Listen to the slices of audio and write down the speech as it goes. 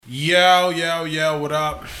Yo, what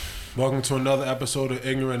up? Welcome to another episode of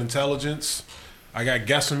Ignorant Intelligence. I got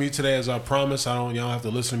guests with me today, as I promised. Y'all don't have to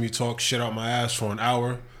listen to me talk shit out my ass for an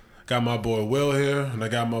hour. Got my boy Will here, and I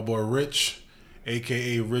got my boy Rich,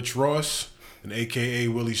 aka Rich Ross, and aka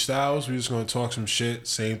Willie Styles. We're just gonna talk some shit.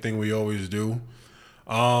 Same thing we always do.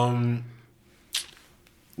 What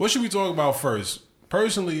should we talk about first?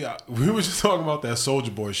 Personally, we were just talking about that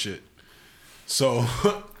Soulja Boy shit. So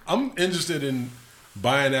I'm interested in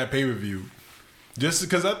buying that pay-per-view just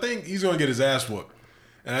because I think he's going to get his ass whooped.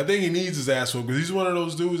 And I think he needs his ass whooped because he's one of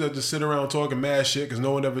those dudes that just sit around talking mad shit because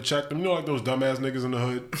no one ever checked him. You know, like those dumbass niggas in the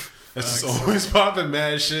hood that's just always popping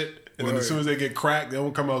mad shit. And then as soon as they get cracked, they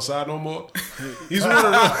don't come outside no more. He's one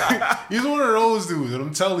of those dudes. And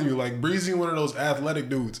I'm telling you, like, Breezy, one of those athletic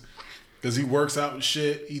dudes. Because he works out and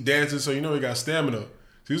shit. He dances, so you know he got stamina. So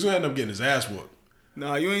he's going to end up getting his ass whooped.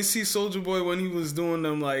 Nah, you ain't see Soulja Boy when he was doing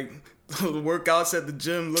them, like, the workouts at the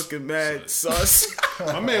gym looking mad sus.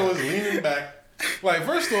 My man was leaning back. Like,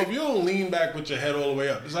 first off, you don't lean back with your head all the way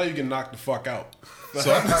up. This is how you get knocked the fuck out.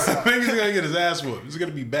 So I think he's going to get his ass whooped. It's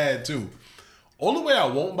going to be bad, too. Only way I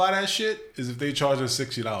won't buy that shit is if they charging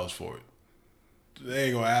 $60 for it. That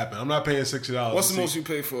ain't going to happen. I'm not paying $60. What's the most you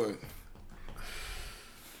pay for it?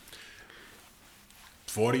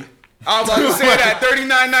 40. I was about to say that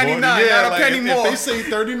 $39.99, not a penny more. If they say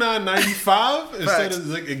 $39.95 instead of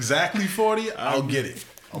like exactly 40, I'll get it.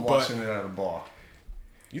 I'm watching it at a bar.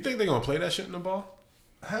 You think they're gonna play that shit in the bar?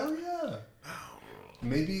 Hell yeah.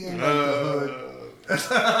 Maybe in like the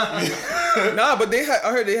hood. Nah, but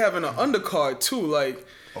I heard they having an undercard too. Like,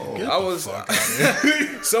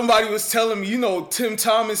 somebody was telling me, you know, Tim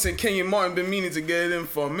Thomas and Kenyon Martin been meaning to get it in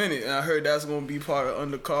for a minute, and I heard that's gonna be part of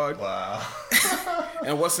undercard. Wow.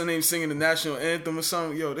 And what's the name singing the national anthem or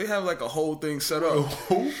something? Yo, they have like a whole thing set up.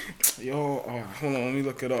 Yo, hold on, let me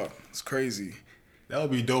look it up. It's crazy. That would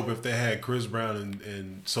be dope if they had Chris Brown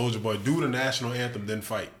and Soulja Boy do the national anthem, then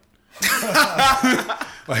fight.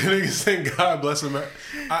 Like niggas saying God bless America.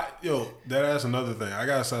 That's another thing. I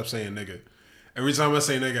gotta stop saying nigga. Every time I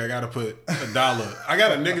say nigga, I gotta put $1. I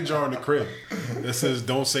got a nigga jar in the crib that says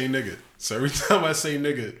don't say nigga. So every time I say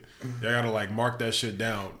nigga, I gotta like mark that shit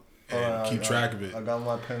down and keep track of it. I got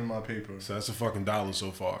my pen and my paper. So that's a fucking $1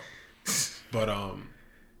 so far.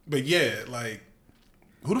 But yeah, like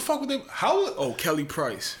who the fuck would they? Kelly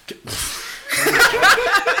Price. Oh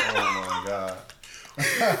my god. Who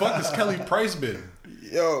the fuck has Kelly Price been?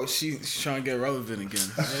 Yo, she's trying to get relevant again.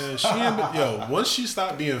 Yeah, once she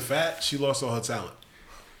stopped being fat, she lost all her talent.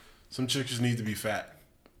 Some chicks just need to be fat.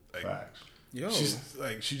 Like, Facts. Yo,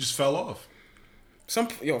 she just fell off.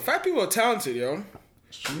 Fat people are talented, yo.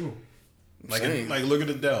 It's true. Like look at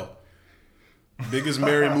Adele. Biggest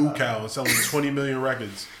Mary Moo cow and selling 20 million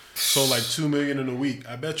records. Sold like 2 million in a week.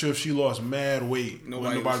 I bet you if she lost mad weight,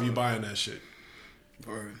 nobody be buying that shit.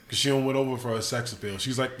 Because she don't went over for her sex appeal.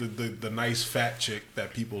 She's like the nice fat chick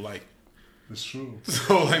that people like. It's true.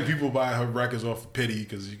 So like people buy her records off of pity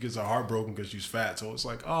because she gets her heart broken because she's fat. So it's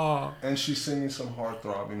like, oh. And she's singing some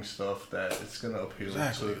heart-throbbing stuff that it's gonna appeal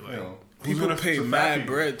to. People pay mad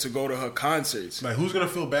bread to go to her concerts. Like, who's gonna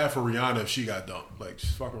feel bad for Rihanna if she got dumped? Like,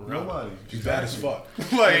 she's fucking Rihanna. Nobody. She's bad as fuck.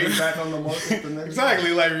 Like, back on the market the next exactly.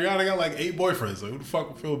 day. Like, Rihanna got like 8 boyfriends. Like, who the fuck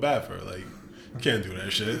would feel bad for her? Like, you can't do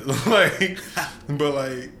that shit. Like, but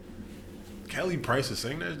like, Kelly Price is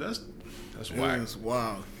saying that's whack. It's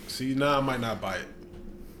wild. See, I might not buy it.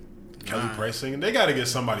 Kelly Price singing, they got to get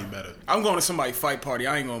somebody better. I'm going to somebody's fight party.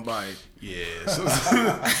 I ain't gonna buy it. Yeah. So,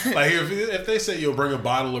 like if they say you'll bring a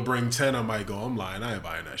bottle or bring 10, I might go. I'm lying. I ain't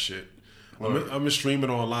buying that shit. I'm gonna stream it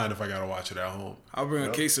online if I gotta watch it at home. I'll bring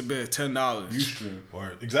a case of beer, $10. You stream.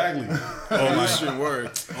 Word. Exactly.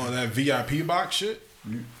 Word. On that VIP box shit.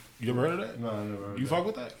 You ever heard of that? No, I never heard You fuck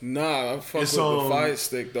with that? Nah, I fuck with the Fire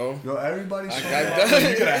Stick though. Yo, everybody's You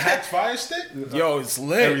get a hacked Fire Stick? Yo, it's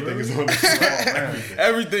lit. Everything is on it.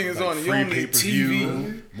 Everything is like on it. You free don't need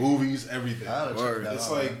TV, movies, everything. Word.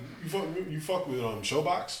 It's like you fuck with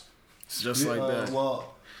Showbox. It's just like that.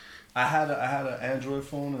 Well, I had an Android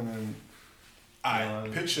phone and then I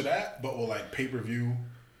picture that, but with like pay-per-view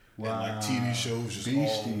and like TV shows just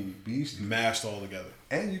Beastie mashed all together.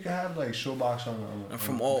 And you can have like Showbox on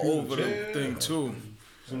from all over the thing too.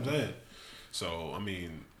 That's what I'm saying. So I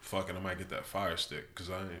mean, fucking, I might get that Fire Stick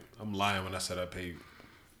because I'm lying when I said I paid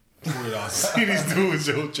 $40 to see these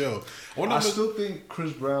dudes chill. I still think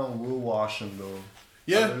Chris Brown will wash him though.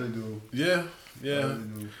 Yeah, I really do. Yeah. Really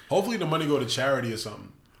do. Hopefully the money go to charity or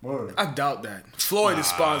something. Word. I doubt that. Floyd is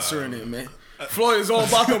sponsoring it, man. Floyd is all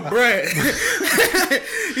about the bread.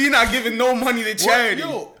 He not giving no money to charity.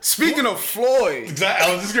 Speaking of Floyd. Exactly.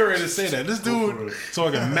 I was just getting ready to say that. This dude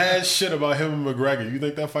talking mad shit about him and McGregor. You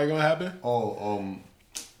think that fight gonna happen?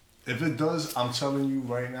 If it does, I'm telling you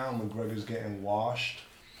right now, McGregor's getting washed.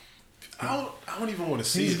 I don't even want to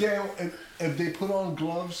see He's it. getting. If they put on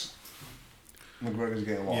gloves, McGregor's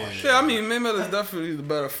getting washed. Yeah, I mean, Mayweather's definitely the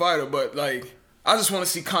better fighter, but like, I just want to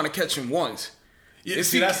see Conor catch him once. Yeah,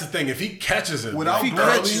 see, that's the thing. If he catches it Without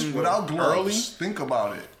gloves, early, think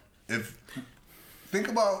about it. Think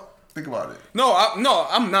about it. No,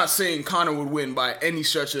 I'm not saying Conor would win by any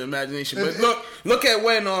stretch of the imagination. But look at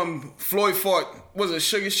when Floyd fought. Was it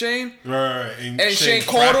Sugar Shane? right? And Shane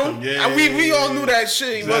caught him. Yeah, and we all knew that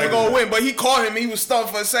Shane wasn't gonna win, but he caught him. And he was stunned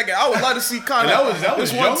for a second. I would love to see Conor. That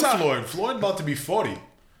was young one time. Floyd. Floyd about to be 40.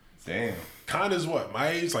 Damn. Conor's what? My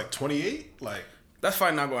age, like 28. Like That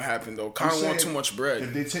fight not gonna happen though. Conor want too much bread.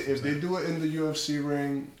 If they do it in the UFC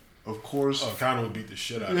ring, of course. Conor would beat the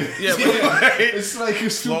shit out of him. Yeah, but It's like a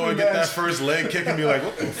stupid Floyd get that match. first leg kick and be like,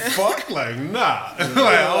 what the fuck? Like, nah. Like,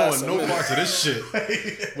 I don't want no parts of this shit.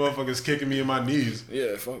 Motherfuckers kicking me in my knees.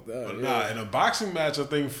 yeah, fuck that. But yeah. nah, in a boxing match, I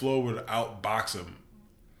think Floyd would outbox him.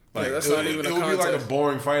 Like, that's it, not even a it would be like a contest.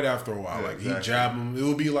 boring fight after a while. Yeah, like, exactly. he jab him. It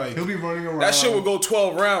would be like... He'll be running around. That shit would go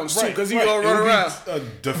 12 rounds too, because he gonna run It would around. be a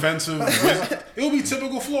defensive... it would be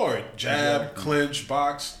typical Floyd. Jab, clinch,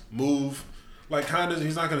 box, move. Like, kind of,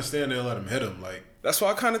 he's not going to stand there and let him hit him. Like, That's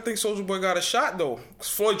why I kind of think Soulja Boy got a shot though. 'Cause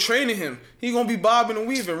Floyd training him. He gonna be bobbing and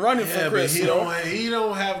weaving, running yeah, for but Chris. he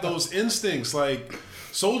don't have those instincts. Like,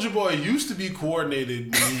 Soulja Boy used to be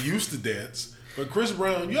coordinated when he used to dance. But Chris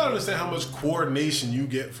Brown, you gotta understand how much coordination you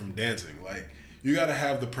get from dancing. Like, you gotta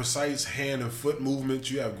have the precise hand and foot movements.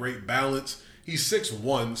 You have great balance. He's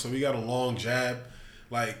 6'1", so he got a long jab.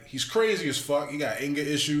 Like, he's crazy as fuck. He got anger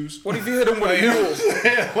issues. What if you hit him with a You know mule? what I'm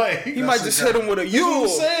saying? Like, He might just hit him with a that's what mule. I'm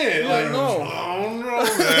saying. Yeah, Like, no. I don't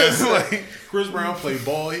know, man. Like, Chris Brown played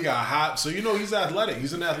ball. He got hot. So, you know, he's athletic.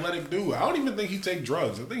 He's an athletic dude. I don't even think he take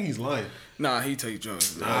drugs. I think he's lying. Nah, he take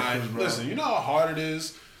drugs. Listen, you know how hard it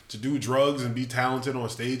is to do drugs and be talented on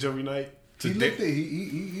stage every night?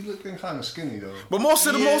 He looking kind of skinny though. But most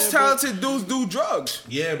of the Yeah, most but- talented dudes do drugs.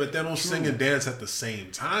 Yeah, but they don't sing and dance at the same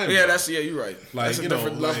time. Yeah, bro. you're right. Like, That's a you know,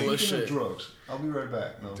 different like- level of Speaking of shit. drugs, I'll be right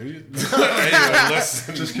back. No, Do you? Anyway,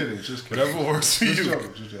 listen. just kidding. Whatever works for Just you.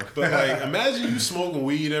 joking, just joking. But like, imagine you smoking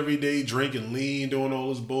weed every day, drinking lean, doing all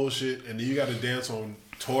this bullshit, and then you got to dance on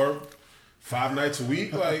tour 5 nights a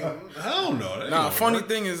week. Like, hell no. That ain't Nah, gonna funny work.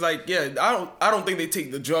 thing is like, yeah, I don't think they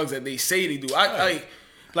take the drugs that they say they do.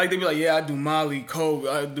 Like they be like, yeah, I do Molly, coke,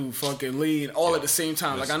 I do fucking lean, all at the same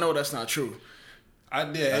time. Like I know that's not true. I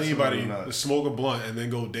dare anybody really nuts. to smoke a blunt and then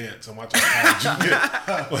go dance and watch how hard you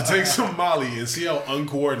get. Or take some Molly and see how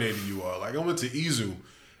uncoordinated you are. Like, I went to Izu.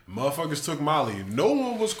 Motherfuckers took Molly. No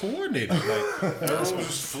one was coordinated. Like, everyone was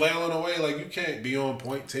just flailing away. Like, you can't be on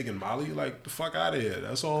point taking Molly. Like, the fuck out of here.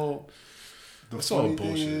 That's all. That's all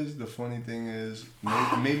bullshit. The funny thing is,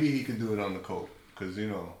 maybe he could do it on the coke, because you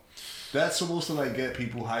know, that's supposed to like get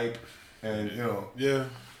people hype, and you know, Yeah.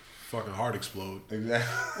 Fucking heart explode.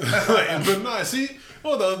 exactly. But nah, see,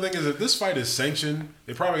 well, the other thing is that this fight is sanctioned.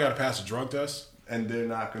 They probably got to pass a drug test. And they're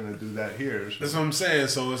not gonna do that here. So. That's what I'm saying.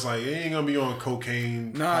 So it's like, it ain't gonna be on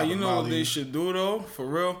cocaine. Nah, you know what Molly. they should do though, for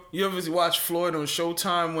real. You ever watch Floyd on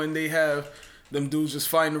Showtime when they have them dudes just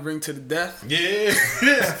fighting the ring to the death? Yeah.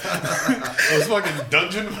 Those fucking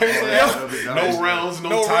dungeon fights. Yeah. No rounds, no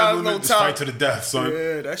No time rounds, limit. no Just time. fight to the death, son.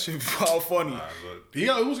 Yeah, that shit all funny. He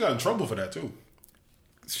almost got in trouble for that too.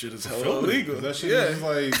 Shit is hella Filming it, illegal. 'cause that shit Yeah. is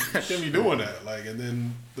like, you can't be doing that. Like, and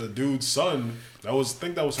then the dude's son, I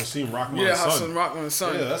think that was Hakeem Rockman's Yeah, son. Hassan Rockman's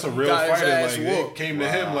son. Yeah, that's a He real got his fighter. ass Like, they whooped. came to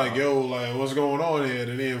him like, yo, like, what's going on here?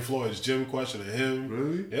 And then Floyd's Jim questioning him.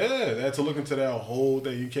 Really? Yeah, they had to look into that whole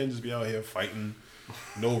thing. You can't just be out here fighting.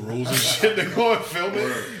 No rules and shit. They're going to film it.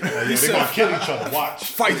 Like, yeah, they're going to kill each other. Watch.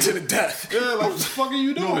 Fight to the death. Yeah, like, what the fuck are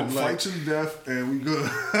you doing? No, Like, fight to the death, and we good.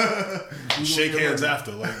 shake hands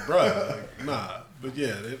after. Like, bruh, like, nah. But yeah,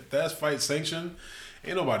 if that's fight sanctioned,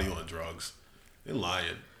 ain't nobody on drugs. They're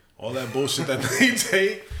lying. All that bullshit that they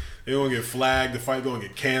take, they gonna get flagged. The fight gonna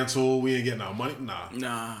get canceled. We ain't getting our money. Nah,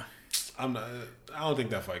 Nah. I'm not. I don't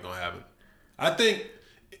think that fight gonna happen. I think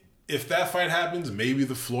if that fight happens, maybe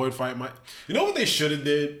the Floyd fight might. You know what they should have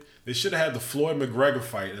did? They should have had the Floyd McGregor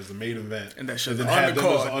fight as the main event, And that shit then the had them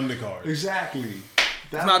as undercard. the undercard. Exactly.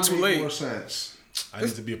 That not would too make late. More sense. I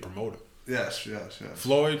need to be a promoter. Yes.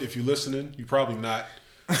 Floyd, if you're listening, you probably not.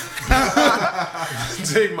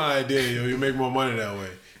 Take my idea, yo. You make more money that way.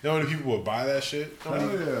 You know how many people would buy that shit? Oh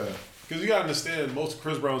yeah. Because you gotta understand, most of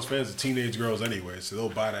Chris Brown's fans are teenage girls anyway, so they'll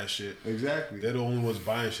buy that shit. Exactly. They're the only ones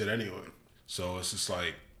buying shit anyway. So it's just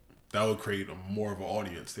like that would create more of an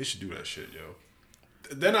audience. They should do that shit, yo.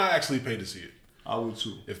 Then I actually pay to see it. I would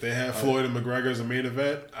too. If they had Floyd and McGregor as a main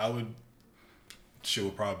event, shit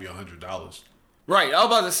would probably be $100. Right, I was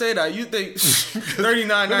about to say that. You think $39.99?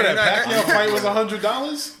 Remember that Pacquiao fight was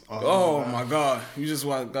 $100? Oh my God! You just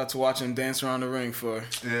got to watch him dance around the ring for.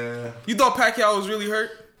 Yeah. You thought Pacquiao was really hurt?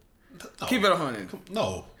 No. Keep it 100.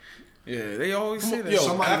 No. Yeah, they always say that. Yo,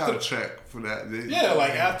 Somebody after- got to check for that. Yeah,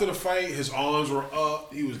 like after the fight, his arms were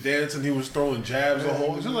up. He was dancing. He was throwing jabs the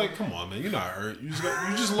whole. It's like, come on, man, you're not hurt. You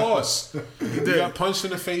just lost. You got punched in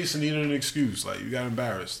the face and needed an excuse. Like you got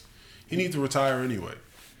embarrassed. He needs to retire anyway.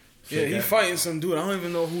 Yeah, he fighting some dude. I don't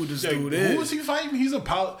even know who this dude is. Who was he fighting? He's a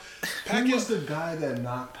Who was the guy that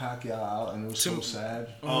knocked Pacquiao out and it was so sad?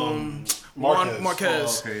 Marquez.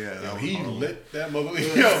 Oh, okay, yeah. Yo, he lit that mother.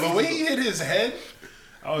 Yo, the way he hit his head,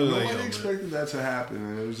 I was like, Nobody yo, expected that to happen,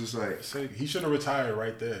 and it was just like he should have retired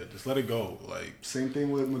right there. Just let it go. Like same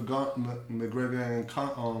thing with McGregor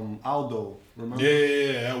and Aldo. Remember?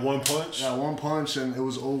 yeah, that one punch. Yeah, one punch and it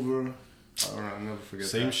was over. I'll never forget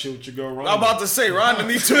Same that. shit with your girl. I'm about to say Ronda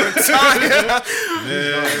needs to retire.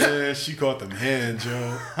 Man, she caught them hands,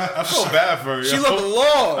 yo. I felt bad for her. She yo. looked I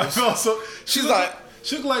lost. felt so. She's like,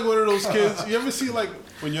 she looked like one of those kids. You ever see like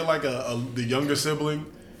when you're like the younger sibling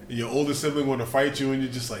and your older sibling want to fight you and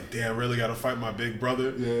you're just like, damn, really got to fight my big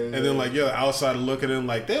brother. Yeah. And then like you're outside looking in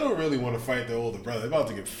like they don't really want to fight their older brother. They're about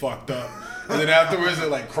to get fucked up. And then afterwards they're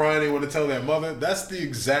like crying. They want to tell their mother. That's the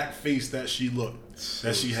exact face that she looked.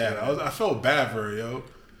 That she had. I felt bad for her, yo.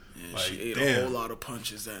 yeah, Like, she ate damn. a whole lot of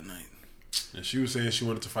punches that night. And she was saying she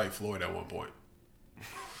wanted to fight Floyd at one point.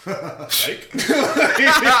 Psych.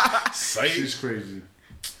 Psych. She's crazy.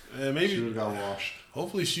 And maybe She got washed.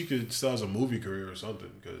 hopefully she could start a movie career or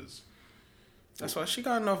something. Because That's why she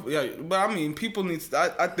got enough. Yeah, but I mean, people need.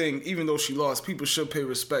 I think even though she lost, people should pay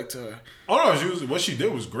respect to her what she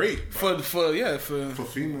did was great. for For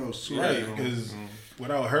females too. Right, you know. because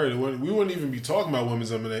without her, we wouldn't even be talking about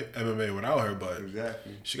women's MMA without her. But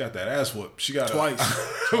Exactly. she got that ass whooped. She got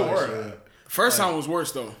Twice. Word. First time was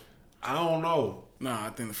worse though. I don't know. Nah, I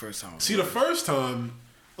think the first time. Was See, worse. the first time,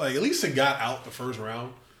 like at least it got out the first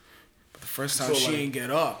round. The first time So, she like- ain't get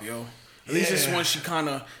up, yo. At least this Yeah. one she kind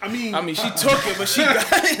of. I mean, she took it, but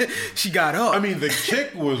she got up. I mean, the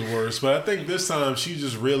kick was worse, but I think this time she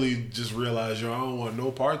just really just realized, yo, I don't want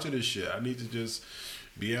no parts of this shit. I need to just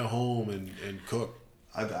be at home and cook.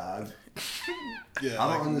 I Yeah,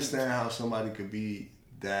 don't understand how somebody could be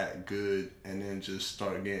that good and then just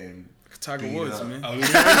start getting Tiger beat Woods, up. man. I was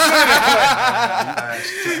gonna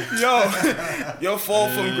say Yo, your fall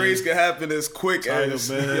from grace can happen as quick Tiger, as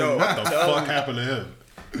man. yo. What the tell fuck me. happened to him?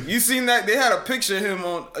 You seen that? They had a picture of him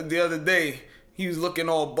on the other day. He was looking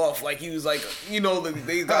all buff, like he was like, they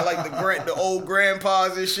got like the old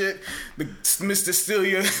grandpas and shit. The Mr. Steal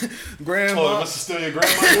Your grandma. Oh, must have still your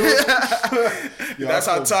grandma. Yo, That's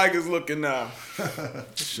I how feel- Tiger's looking now.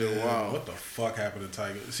 Shit, wow. What the fuck happened to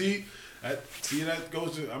Tiger? See, that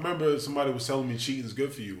goes to. I remember somebody was telling me cheating is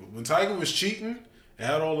good for you. When Tiger was cheating and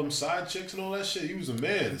had all them side chicks and all that shit, he was a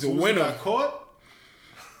man. He's a winner. He got caught.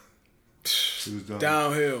 He was done.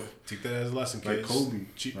 Downhill. Take that as a lesson, Like kids. Kobe.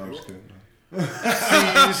 Cheat. No, I'm just kidding. Kobe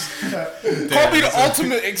the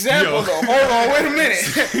ultimate example Yo. though. Hold on, wait a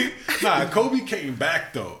minute. Nah, Kobe came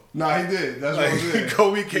back though. Nah, he did. That's what I'm Like saying.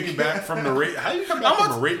 Kobe came back from the rape. How you come back How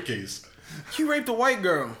from a rape case He raped a white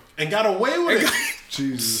girl. and got away with it?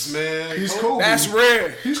 Jesus. Man, He's Kobe. That's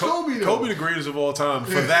rare. He's Kobe though. Kobe the greatest of all time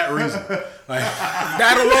for that reason. Like,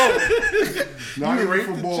 That alone. Not he even raped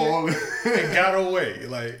the football. and got away.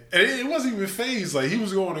 Like, and it wasn't even phased. Like, he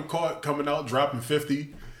was going to court, coming out, dropping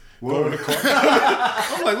 50. Going to court.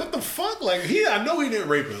 I'm like, what the fuck? Like, I know he didn't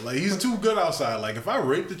rape her. Like, he's too good outside. Like, if I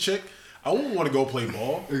raped a chick, I wouldn't want to go play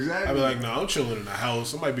ball. Exactly. I'd be like, nah, I'm chilling in the house.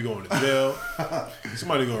 Somebody be going to jail.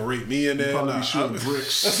 Somebody gonna rape me in there. Probably Nah, shooting I-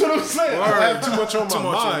 bricks. That's what I'm saying. I have too much on Too my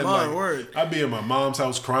much on mind. mind, Like, word. I'd be in my mom's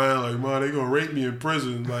house crying, like, Mom, they gonna rape me in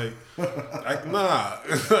prison. Like, nah,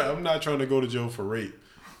 I'm not trying to go to jail for rape.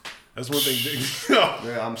 That's one thing.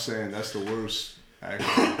 Yeah, I'm saying that's the worst.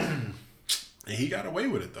 Actually. And he got away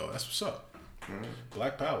with it though. That's what's up.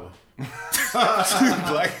 Black power.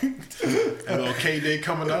 Black MLK Day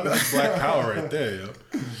coming up. That's Black power right there, yo.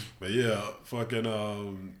 But yeah,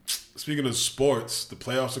 fucking. Speaking of sports, the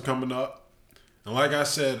playoffs are coming up, and like I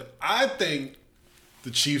said, I think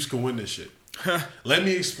the Chiefs can win this shit. Let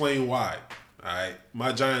me explain why. All right,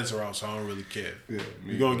 my Giants are out, so I don't really care. Yeah,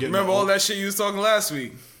 You're gonna get Remember all that shit you was talking last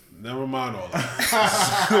week? Never mind all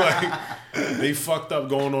that. Like, they fucked up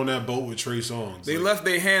going on that boat with Trey Songz. They Like, left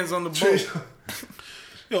their hands on the boat.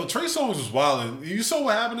 Yo, Trey Songz was wilding. You saw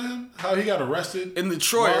what happened to him? How he got arrested In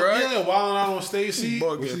Detroit, Wild- right? Yeah, wilding out on stage. See,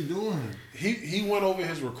 What's he doing? he went over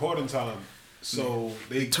his recording time, so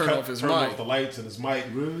they turned off his mic. off the lights and his mic.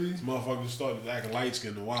 Really? This motherfucker just started acting light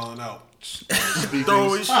skinned and wilding out.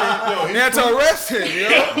 Throwing shit. Yo, They had to arrest him, yo.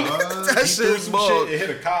 That he threw shit's some bug. shit and hit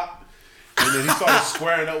a cop, and then he started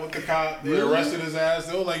squaring up with the cop. They arrested his ass.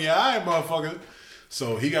 They were like, "Yeah, all right, motherfucker."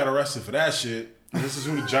 So he got arrested for that shit. And this is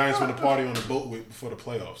who the Giants want to party on the boat with before the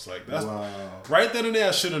playoffs. Like that's right then and there.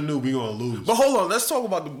 I should have knew we gonna lose. But hold on, let's talk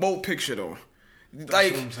about the boat picture though.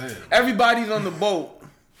 Like what I'm saying. everybody's on the boat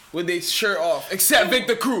with their shirt off except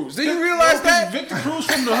Victor Cruz. Did you realize that? Victor Cruz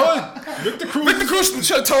from the hood. Victor Cruz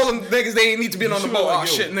should have told them niggas they ain't need to be on the boat. Like, Oh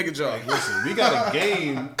shit, nigga job. Like, listen, we got a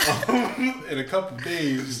game in a couple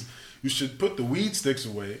days. You should put the weed sticks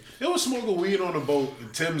away. They was smoking weed on a boat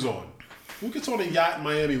and Tim's on. Who gets on a yacht in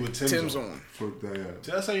Miami with Tim's on? Fuck that. Yeah.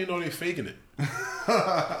 See, that's how you know they faking it.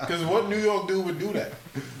 Because what New York dude would do that?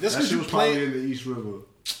 Just That because shit you was probably play in the East River.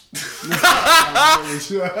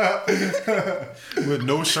 with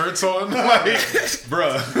no shirts on, like,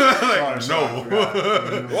 bruh, like,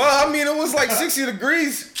 no. Well, I mean, it was like 60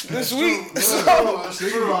 degrees this week. So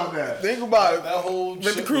Think about that. think about it. That whole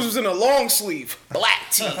Victor shit Cruz was in a long sleeve,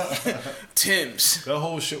 black tee, Tim's. That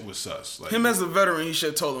whole shit was sus. Like, Him as a veteran, he should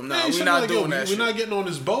have told him, "Nah, he we're should've not like, yo, doing that We're shit." not getting on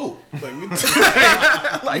this boat. Like,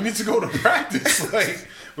 we need to go to practice. Like,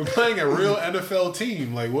 we're playing a real NFL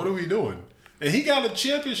team. Like, what are we doing? And he got a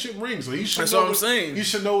championship ring, so he should. That's know what I'm saying. He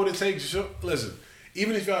should know what it takes. Listen,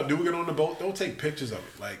 even if y'all do get on the boat, don't take pictures of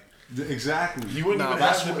it. Like, Exactly. you wouldn't even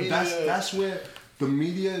That's have the what, media. that's where the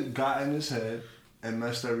media got in his head and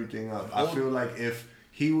messed everything up. I feel like if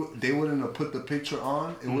they wouldn't have put the picture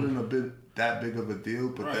on, it wouldn't have been that big of a deal.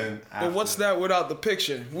 But Right. then, But what's that without the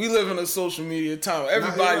picture? We live in a social media time.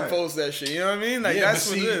 Everybody right. posts that shit. You know what I mean? Like Yeah, that's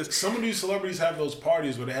but what see, it is. some of these celebrities have those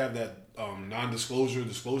parties where they have that non-disclosure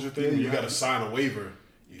thing. Where you got to sign a waiver.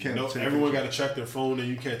 You can't know, take everyone got pictures. to check their phone, and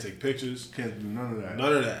you can't take pictures. Can't do none of that.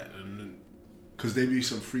 None of that. And Because they be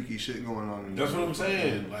some freaky shit going on. In that's there. what I'm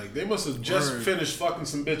saying. Like, they must have just Word. finished fucking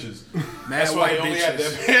some bitches. Mad That's why they white only had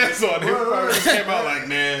bitches. their pants on. They probably just came out like,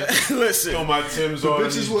 man, Listen, throw my Tim's The on.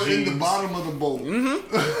 bitches these were in the jeans. bottom of the boat.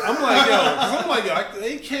 I'm like, yo,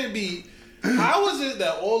 they can't be. How is it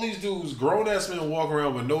that all these dudes, grown ass men, walk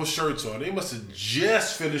around with no shirts on? They must have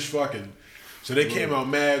just finished fucking. So they came out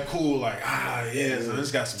mad cool, like, yeah, so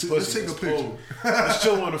this got some Let's pussy. take a Let's picture. pose. Let's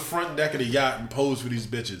chill on the front deck of the yacht and pose for these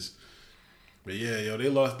bitches. But yeah, yo, they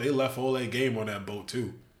left all that game on that boat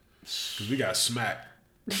too, cause we got smacked.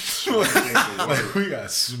 Like, we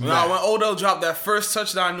got smacked. nah, when Odell dropped that first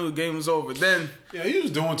touchdown, I knew the game was over. Then Yeah, he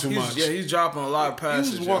was doing too much. he's dropping a lot of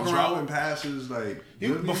passes. was yo. walking around Dropping passes like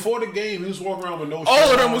Before the game, he was walking around with no. All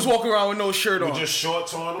shirt of them on, was walking around with no shirt with on. just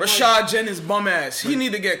shorts on. I'm Rashad Jennings bum ass. He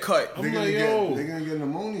need to get cut. I'm They're like, gonna yo, get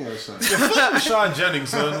pneumonia or something. Rashad Jennings,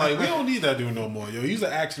 son. Like, we don't need that dude no more, yo. He's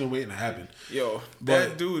an accident waiting to happen. Yo, But-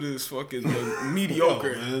 that dude is fucking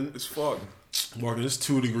mediocre. Yo, man. As fuck. Marcus, it's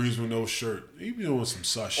 2 degrees with no shirt. He be doing some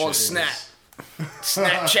sus shit. On Snap.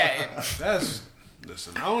 Snapchatting. That's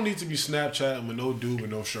listen. I don't need to be Snapchatting with no dude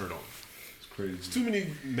with no shirt on. It's crazy. There's too many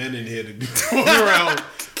men in here to be going around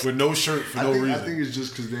with no shirt for no I reason. think it's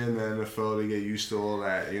just because they're in the NFL, they get used to all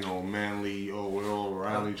that, manly, we're all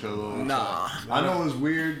around each other. Nah. I know it's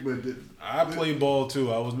weird, but I play ball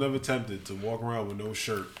too. I was never tempted to walk around with no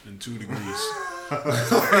shirt in 2 degrees.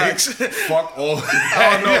 Fuck all that.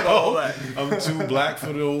 I don't know about all that. I'm too black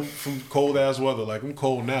from cold ass weather. Like, I'm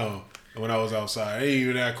cold now. When I was outside, it ain't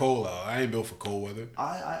even that cold out. I ain't built for cold weather.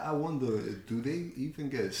 I wonder, do they even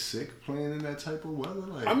get sick playing in that type of weather?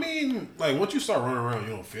 Like, I mean, like, once you start running around, you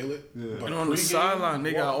don't feel it. Yeah. But And on the pregame, sideline,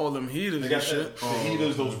 they got walk- all them heaters They got and shit. the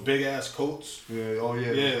heaters, those big ass coats. yeah, oh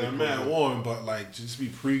yeah, Yeah, they're mad warm, but like just be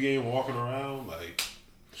pregame walking around, like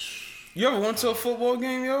You ever went to a football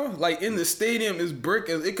game, yo? Like in the stadium is brick.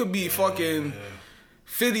 It could be fucking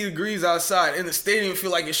 50 degrees outside. In the stadium,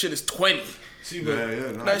 feel like your shit is 20. see, but Yeah,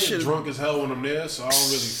 no, I that get shit- drunk as hell when I'm there, so I don't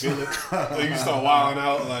really feel it. Like, you start wilding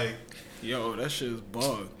out, like Yo, that shit is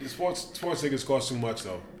bug. the sports tickets cost too much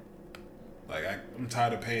though. Like I'm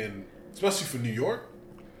tired of paying, especially for New York.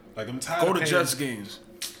 Like I'm tired. Go of to paying, Jets games.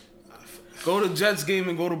 Go to Jets game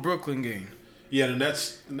and go to Brooklyn game. Yeah, the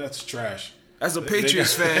Nets trash. As a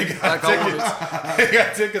Patriots They fan, got like I want They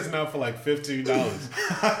got tickets now for like $15.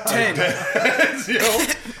 10. Yo,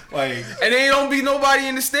 like And they don't be nobody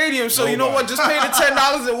in the stadium, so you know Nobody. what? Just pay the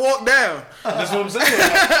 $10 and walk down. that's what I'm saying.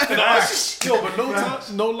 Like, and the ushers, yo, but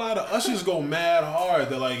no lie, the ushers go mad hard.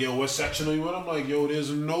 They're like, yo, what section are you in? I'm like, yo,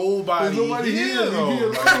 there's nobody here, though. Leave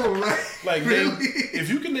me alone, Like, really? if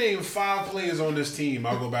you can name 5 players on this team,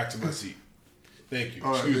 I'll go back to my seat. Thank you.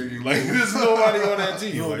 All right, Excuse there me. you Like, go. there's nobody on that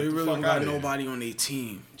team. Yo, like, they the really fuck don't got outta here. nobody on their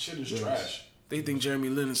team. Shit is trash. They think Jeremy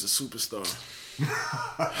Lin is a superstar.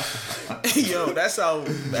 Yo, that's how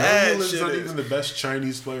Jeremy bad Lin's shit not is. even the best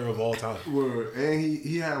Chinese player of all time. Word. And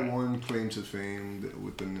he had one claim to fame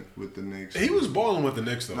with the Knicks. He was balling with the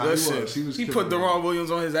Knicks though. Nah, Listen, he was he killing put it. Deron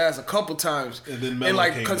Williams on his ass a couple times And then in Melo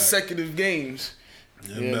like came consecutive games.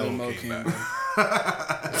 And Melo Melo came came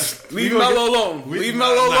back. Leave Melo alone. Leave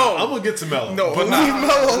Melo alone. I'm gonna get to Melo. No, but leave nah.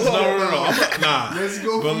 Melo alone. No. Nah. Let's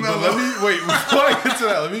go But for let Melo. me wait before I get to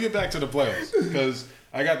that. Let me get back to the playoffs because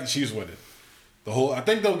I got the Chiefs winning. I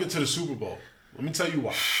think they'll get to the Super Bowl. Let me tell you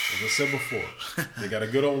why. As I said before, they got a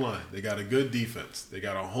good O-line. They got a good defense. They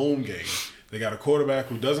got a home game. They got a quarterback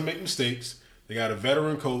who doesn't make mistakes. They got a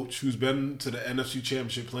veteran coach who's been to the NFC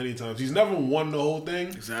Championship plenty of times. He's never won the whole thing,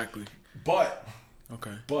 Exactly. but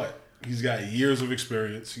Okay. he's got years of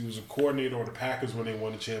experience. He was a coordinator on the Packers when they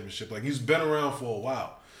won the championship. Like, he's been around for a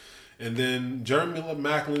while. And then Jeremy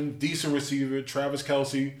Maclin, decent receiver. Travis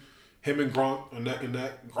Kelce, him and Gronk are neck and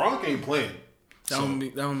neck. Gronk ain't playing. That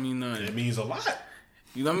don't mean nothing. It means a lot.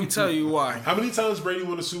 Let me tell you why. How many times Brady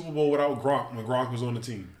won a Super Bowl without Gronk when Gronk was on the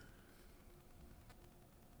team?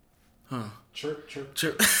 Huh. Chirp.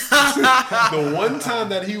 Chip. The one time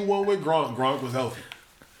that he won with Gronk, Gronk was healthy.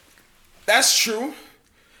 That's true.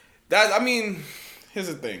 Here's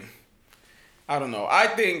the thing. I don't know. I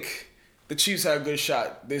think the Chiefs had a good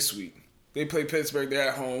shot this week. They play Pittsburgh. They're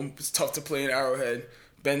at home. It's tough to play in Arrowhead.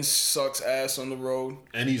 Ben sucks ass on the road,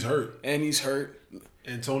 And he's hurt. Antonio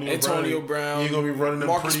Brown. He ain't gonna be running them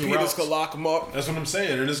Marcus pretty Peters routes. could lock him up. That's what I'm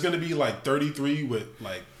saying. And it's gonna be like 33 with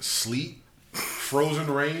like sleet, frozen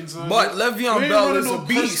rains. But Le'Veon Bell is a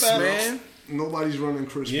beast, man. Nobody's running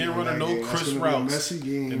Chris. He ain't running no game. Chris That's gonna be a routes. messy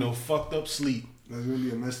game. And no fucked up sleet. There's gonna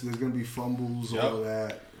be a mess. There's gonna be fumbles, Yep. all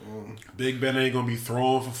that. Big Ben ain't gonna be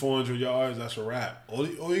throwing for 400 yards. That's a wrap. All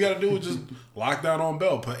you gotta do is just lock down on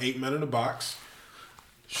Bell. Put 8 men in the box.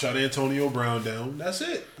 Shut Antonio Brown down. That's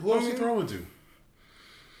it. Who else he throwing to?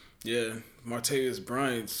 Yeah, Martavis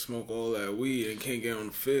Bryant smoke all that weed and can't get on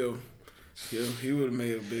the field. Yeah, he would have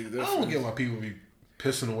made a big difference. I don't get why people be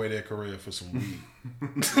pissing away their career for some weed.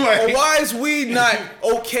 Well, why is weed not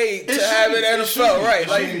okay to have in NFL? Right,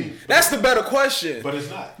 like that's the better question. But it's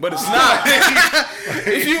not. But it's not.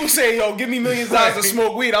 If you say, "Yo, give me millions of dollars to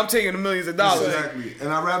smoke weed," I'm taking the millions of dollars. Exactly.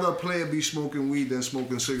 And I'd rather a player be smoking weed than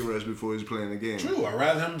smoking cigarettes before he's playing the game. True. I'd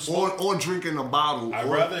rather him smoke. Or drinking a bottle. I'd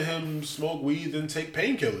rather him smoke weed than take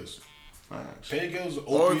painkillers. Painkillers,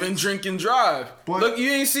 Or opiates. even drink and drive. But Look, you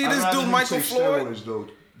ain't see I'd this rather dude, him Michael take Floyd? steroids, though,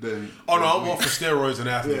 than Oh no, I'm all for steroids and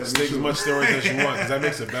athletes. Yeah, me Take as too. much steroids as you want because that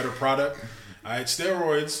makes a better product. All right,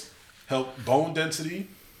 steroids help bone density,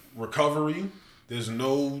 recovery. There's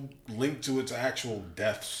no link to it to actual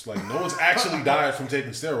deaths. Like no one's actually died from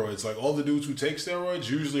taking steroids. Like all the dudes who take steroids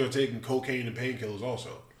usually are taking cocaine and painkillers also.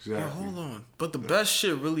 Yo, Exactly. hold on. But the best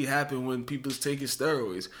shit really happened when people's taking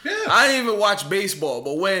steroids. Yeah. I didn't even watch baseball,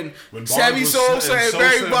 but when When Sammy Barnes was- Sosa and and Sosa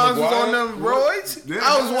Barry and Bonds was McGwire, on them roids, Yeah,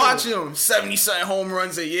 I was yeah. watching them. 70-something home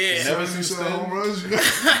runs a year. Never 70 since home then. runs.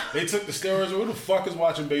 They took the steroids. Who the fuck is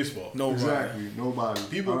watching baseball? No, right. Exactly. Nobody.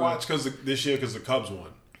 People All right. watch this year because the Cubs won.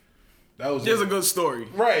 That was There's it. a good story.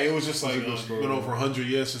 Right, it was just like a good story. been over 100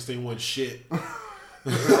 years since they won shit.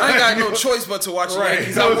 I ain't got no choice but to watch the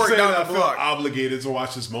Yankees. I was work saying down I the feel block. obligated to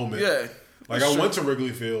watch this moment. Yeah. Like I went to Wrigley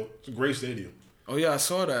Field. It's a great stadium. Oh yeah, I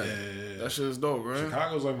saw that. Yeah. That shit is dope, right?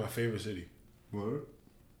 Chicago's like my favorite city. Word.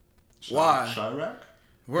 Why? Chirac?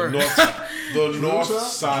 Word. The north Drill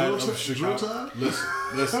side time? of Drill Chicago. time?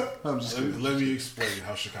 Listen. I'm just kidding. Let me explain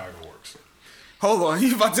how Chicago works. Hold on,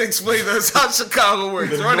 you about to explain to us how Chicago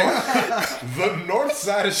works, The right? The north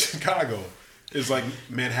side of Chicago is like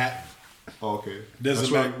Manhattan. Oh, okay. There's That's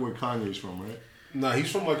a where, back- where Kanye's from, right? Nah, he's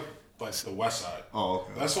from like the west side. Oh,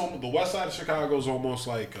 okay. That's the west side of Chicago is almost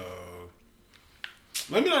like.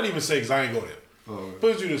 Let me not even say because I ain't go there. Oh,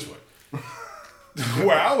 Put it to you this way: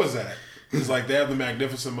 where I was at is like they have the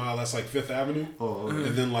Magnificent Mile. That's like Fifth Avenue. Oh, okay.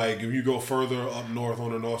 And then like if you go further up north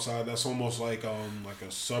on the north side, that's almost like a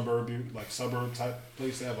suburb type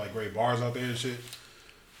place. They have like great bars out there and shit.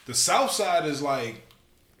 The south side is like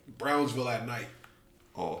Brownsville at night.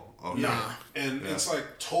 Oh, okay. Nah. And it's like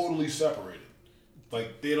totally separated.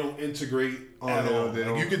 Like they don't integrate at they all. don't- they Like,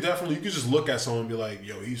 don't. you could just look at someone and be like,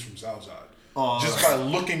 "Yo, he's from Southside." Oh, Just by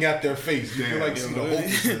looking at their face, you can Damn. like see the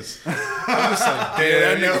hopelessness. I'm just like, damn,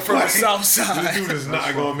 that nigga from the like, South Side. This dude is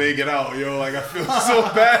not gonna make it out, yo. Like I feel so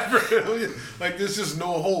bad for him. Like there's just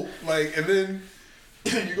no hope. Like and then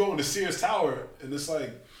you go into Sears Tower and it's like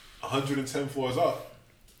 110 floors up,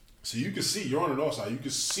 so you can see you're on the north side. You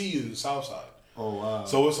can see the south side. Oh wow.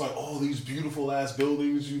 So it's like all these beautiful ass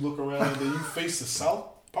buildings. You look around and then you face the south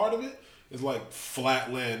part of it. It's like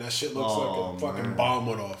flat land. That shit looks like a fucking bomb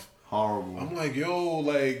went off. Horrible. I'm like, yo,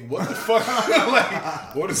 like, what the fuck?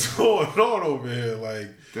 Like, what is going on over here? Like,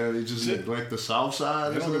 Damn, they just neglect the south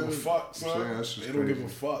side. They don't give a fuck, son. They don't give a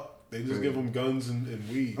fuck. They just give them guns and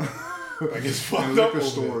weed. Like, it's fucked and up. Liquor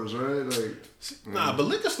stores, right? Like, nah, but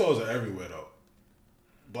liquor stores are everywhere though.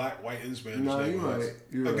 Black, white, and Spanish. Nah, you're right.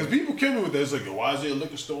 Because people kill me with this. Like, why is there a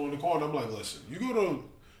liquor store in the corner? I'm like, listen, you go to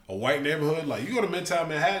a white neighborhood, like you go to Midtown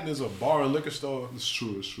Manhattan, there's a bar and liquor store. It's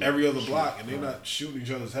true. It's true. Every other block, and they're not shooting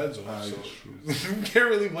each other's heads off. So you can't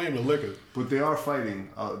really blame the liquor. But they are fighting.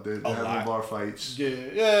 They're having bar fights.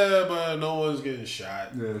 Yeah, but no one's getting shot.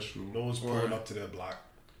 Yeah, it's true. No one's pulling up to their block.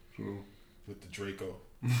 True. With the Draco.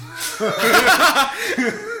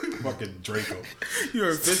 Fucking Draco. You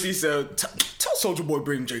heard 50 said, tell Soulja Boy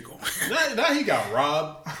bring Draco. Now he got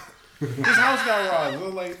robbed. His house got robbed. So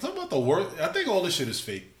like, talk about the worst. I think all this shit is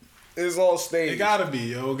fake. It's all staged. It gotta be,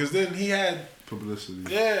 yo, because then he had publicity.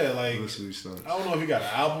 Yeah, like publicity stunts. I don't know if he got an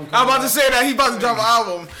album. I'm about to say that he about to drop an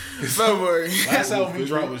album in February. Last album he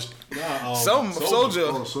dropped was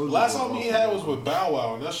Soulja. Last album he had was with Bow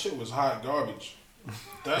Wow, and that shit was hot garbage.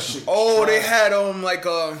 That shit. They had like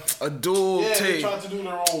a dual tape. They tried to do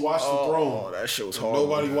their own Watch the Throne. Oh, that shit was horrible.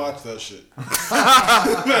 Nobody watched that shit.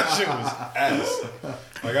 That shit was ass.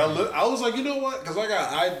 Like I was like, you know what? Because I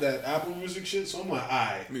got that Apple Music shit, so I'm like,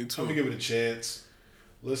 alright, me too. Let me give it a chance.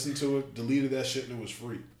 Listen to it, deleted that shit, and it was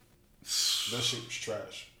free. That shit was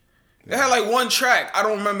trash. It had like one track. I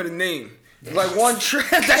don't remember the name. Like one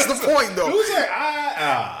track. That's the point, though. It was like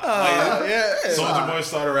yeah. Soulja Boy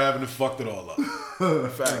started rapping and fucked it all up.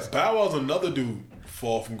 Facts. Bow Wow's another dude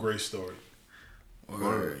fall from grace story.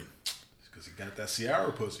 Word. Because he got that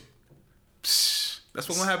Ciara pussy. That's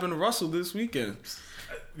what's gonna happen to Russell this weekend.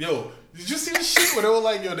 Yo, did you see the shit where they were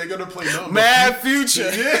like, yo, they're gonna play nothing Mad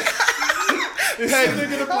Future. Yeah. They said they're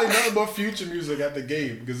gonna play nothing but Future music at the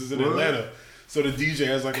game because it's in Atlanta. So the DJ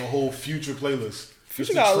has like a whole Future playlist.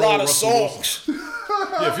 Future got a lot of songs.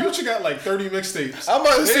 Yeah, Future got like 30 mixtapes. I'm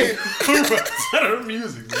about to say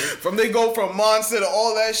music, man. They go from Monster to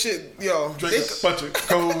all that shit, yo. Drake a bunch of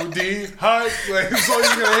codeine hype. Like, that's all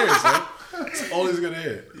he's gonna hear, son. That's all he's gonna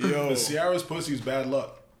hear. Yo, but Ciara's pussy's bad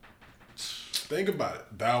luck. Think about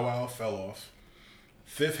it. Bow Wow fell off.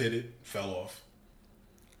 Fifth hit it, fell off.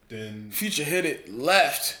 Then Future hit it,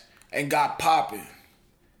 left, and got popping.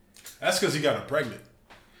 That's because he got her pregnant.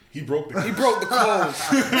 He broke the code. He broke the code.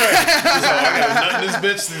 So I got nothing this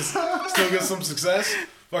bitch to still get some success.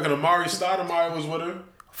 Fucking Amari Stoudemire was with her.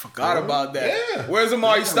 Forgot about that. Yeah. Where's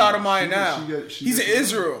Amari Stoudemire now? He's in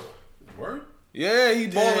Israel. Word? Yeah, he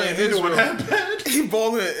balling in Israel. Bad? He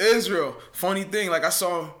balling in Israel. Funny thing, like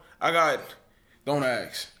don't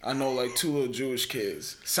ask. I know like 2 little Jewish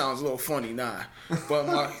kids. Sounds a little funny, nah.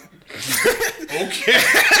 But Okay.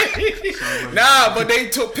 Nah, but they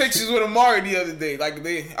took pictures with Amari the other day. Like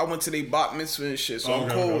I went to their bat mitzvah and shit, so I'm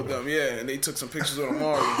cool with them. Yeah, and they took some pictures with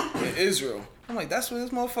Amari in Israel. I'm like, that's where this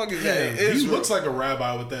motherfucker's at. He looks like a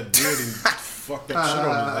rabbi with that beard and fucked up shit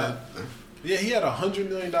on his head. Yeah, he had $100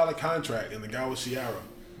 million contract, and the guy was Ciara.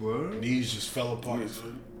 What? Knees just fell apart.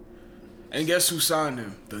 And guess who signed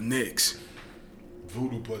him? The Knicks.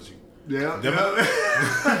 Voodoo pussy. Yeah. Them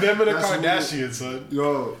and the Kardashians, son.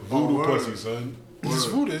 Yo, voodoo pussy, son. It's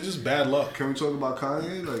voodoo. It's just bad luck. Can we talk about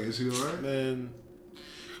Kanye? Like, is he alright? Man.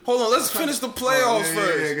 Hold on, let's finish the playoffs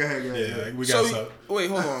first. Yeah, go ahead. Yeah, we got some. Wait,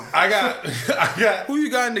 hold on. I got. Who you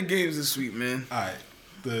got in the games this week, man? All right,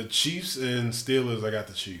 the Chiefs and Steelers. I got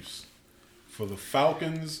the Chiefs. For the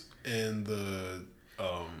Falcons and the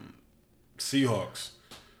Seahawks,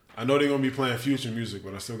 I know they're gonna be playing Future music,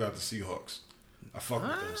 but I still got the Seahawks. I fuck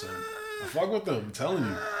with them, son. I fuck with them. I'm telling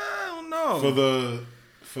you. I don't know.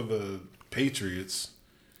 For the Patriots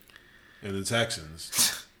and the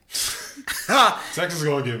Texans. Texans are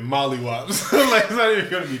gonna get mollywops. Like it's not even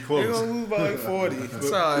gonna be close. They're gonna lose by like 40.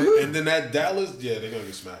 That's all right. And then that Dallas, they're gonna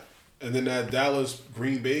get smacked. And then that Dallas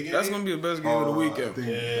Green Bay game. That's gonna be the best game of the weekend.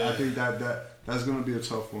 I think that's gonna be a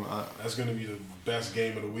tough one. That's gonna be the best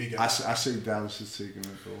game of the weekend. I say Dallas is taking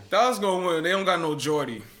it though. Dallas gonna win. They don't got no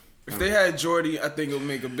Jordy. If they had Jordy, I think it would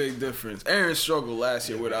make a big difference. Aaron struggled last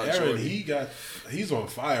year without Jordy. He's on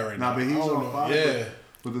fire right now. But he's on fire. Yeah.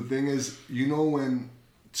 But the thing is, you know when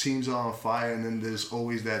teams are on fire and then there's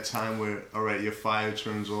always that time where, all right, your fire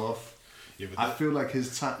turns off. Yeah, I feel like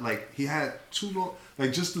his time, like he had too long,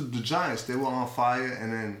 like just the Giants, they were on fire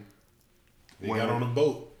and then they got on a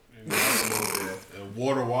boat. And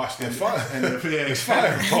water washed their fire. And it's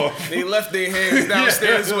fire off. They left their hands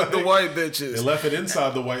downstairs with the white bitches. They left it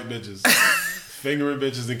inside the white bitches. fingering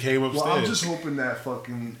bitches and came upstairs. Well, I'm just hoping that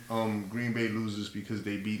fucking Green Bay loses because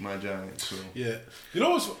they beat my Giants. So yeah, you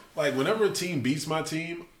know what's like? Whenever a team beats my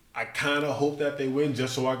team, I kind of hope that they win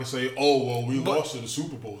just so I can say, "Oh well, we lost to the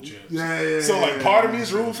Super Bowl champs." Yeah. So like, part of me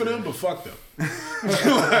is rooting for them, but fuck them.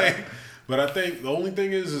 Like, but I think the only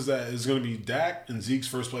thing is that it's gonna be Dak and Zeke's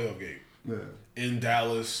first playoff game in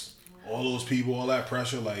Dallas. All those people, all that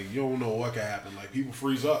pressure, like you don't know what could happen. Like people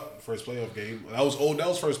freeze up first playoff game. That was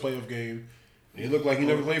Odell's first playoff game. He looked like he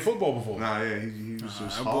never played football before. Nah, yeah, he was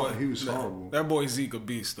just horrible. He was horrible. That boy Zeke a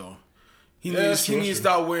beast though. He needs to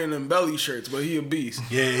stop wearing them belly shirts, but he a beast.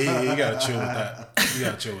 Yeah, he gotta chill with that. He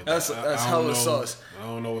gotta chill with that's that. That's hella sauce. I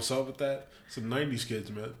don't know what's up with that. Some 90s kids,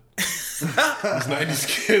 man. These 90s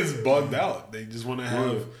kids bugged out. They just want to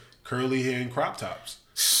have curly hair and crop tops.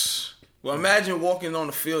 Well, imagine walking on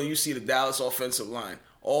the field and you see the Dallas offensive line.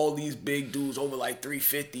 All these big dudes over like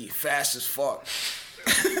 350, fast as fuck.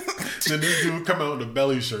 Then this dude come out in a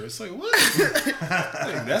belly shirt. It's like, what?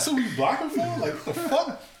 Like, that's what we blocking for? Like, what the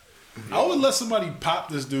fuck? I would let somebody pop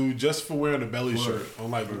this dude just for wearing a belly shirt. Or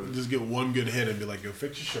like, just get one good hit and be like, yo,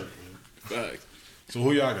 fix your shirt, man. Right. So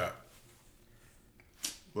who y'all got?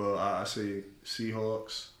 Well, I say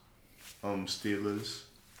Seahawks, Steelers.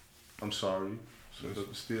 I'm sorry,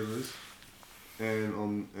 Steelers,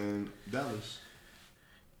 and Dallas.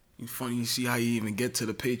 It's funny you see how you even get to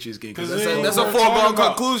the Patriots game because 'Cause that's a foregone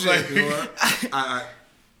conclusion. Like, You know what?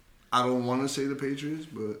 I don't want to say the Patriots,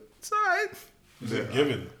 but It's all right. It's a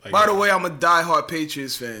given. Like, By the way, I'm a diehard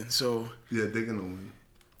Patriots fan, so yeah, they're gonna win.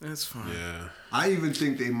 that's fine. yeah. I even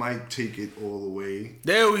think they might take it all the way.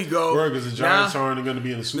 There we go. Because the Giants aren't going to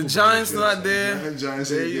be in the Super Bowl. The Giants not there. The Giants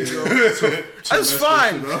There ain't you there. go. That's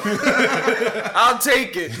fine. I'll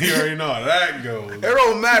take it. You already know how that goes. It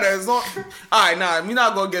don't matter as long. All right, nah, we're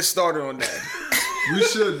not gonna get started on that. We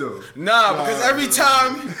should though. Nah, because every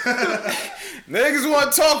time niggas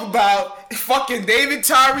want to talk about fucking David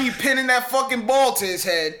Tyree pinning that fucking ball to his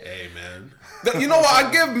head. Hey, man. You know what?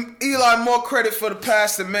 I give Eli more credit for the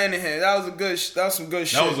pass than Manningham. That was some good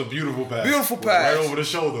shit. That was a beautiful pass. Beautiful pass. Right over the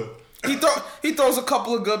shoulder. He throws a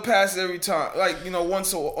couple of good passes every time, like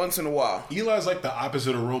once in a while. Eli's like the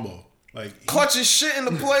opposite of Romo. Like Clutches shit in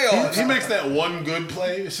the playoffs. he makes that one good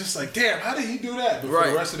play. It's just like, damn, how did he do that? But for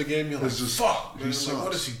the rest of the game, you're like, It's just fuck, man. he Like,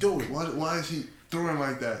 what is he doing? Why is he throwing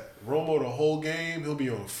like that? Romo the whole game, he'll be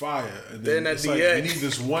on fire. And Then then at it's the like, end- we need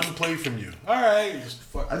this one play from you. All right. Just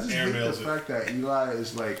fucking I just hate the airmails it. fact that Eli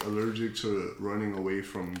is like allergic to running away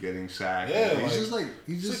from getting sacked. Yeah, he's like-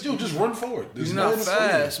 he's It's just like, yo, just run forward. There's He's no not one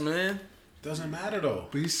fast, man. Doesn't matter though.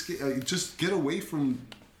 But he's just get away from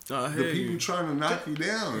I the hear people you. trying to knock you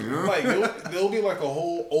down. You know, Like there'll be like a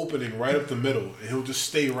whole opening right up the middle, and he'll just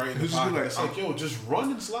stay right in the He'll just be pocket. like, It's like, yo, just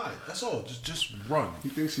run and slide. That's all. Just run. he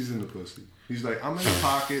thinks he's in the pussy. He's like, I'm in the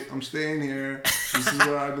pocket. I'm staying here. This is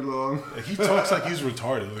where I belong. Like, he talks like he's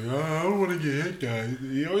retarded. Like, oh, I don't want to get hit, guys.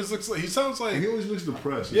 He always looks like he sounds like And he always looks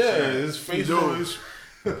depressed. yeah. His face always.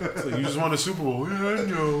 It's like, you just won a Super Bowl. Yeah, I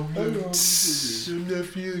know. I'm not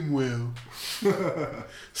feeling well.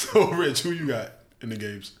 So, Rich, who you got in the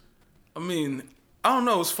games? I mean, I don't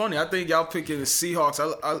know. It's funny. I think y'all picking the Seahawks.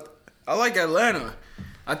 I like Atlanta.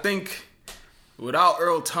 I think without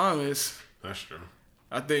Earl Thomas, That's true.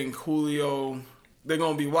 I think Julio, they're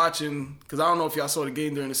going to be watching, because I don't know if y'all saw the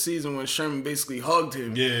game during the season when Sherman basically hugged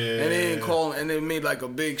him. Yeah. And they didn't call him, and they made like a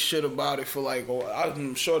big shit about it for like, oh,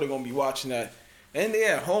 I'm sure they're going to be watching that. And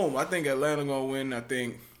they're at home. I think Atlanta going to win.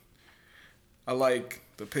 I like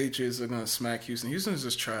the Patriots are going to smack Houston. Houston's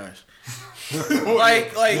just trash.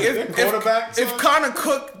 like if Connor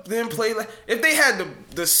Cook didn't play, like if they had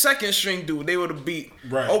the second string dude, they would have beat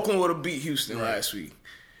Oakland would have beat Houston last week.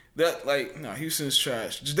 Houston's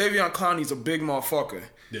trash. Jadeveon Clowney's a big motherfucker.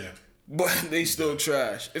 Yeah. But they still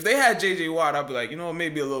trash. If they had JJ Watt, I'd be like,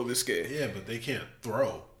 maybe a little bit scared. Yeah, but they can't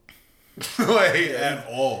throw. At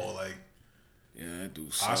all. Like, yeah, that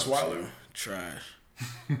dude sucks. Osweiler? Trash.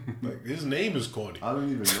 Like, his name is corny. I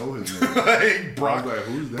don't even know his name. Like, Brock. I was like,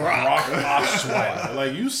 who's that? Brock Osweiler.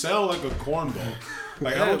 Like, you sound like a cornball.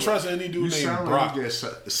 Like, I don't trust any dude named Brock. You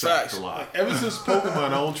sound like you get sacked a lot. Ever since Pokemon, I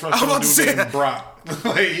don't trust any dude named Brock.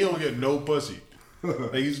 Like, he don't get no pussy.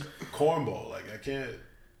 Like, he's cornball. Like,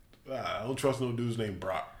 I don't trust no dudes named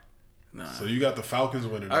Brock. Nah. So you got the Falcons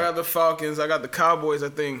winning. I got the Falcons. I got the Cowboys. I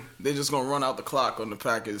think they're just gonna run out the clock on the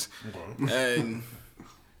Packers. Okay. And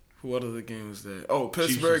what other games there? Oh,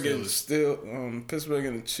 Pittsburgh and Pittsburgh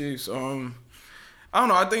and the Chiefs. I don't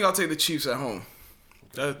know. I think I'll take the Chiefs at home.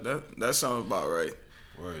 That sounds about right.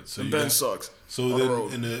 Right. So Ben sucks. So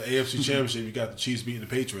then in the AFC Championship, you got the Chiefs beating the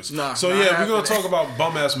Patriots. Nah. So yeah, we're gonna talk about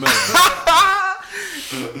bum ass Melo.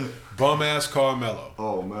 Bum ass Carmelo.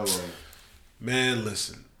 Oh, Melo. Man,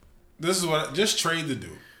 listen. This is what. Just trade the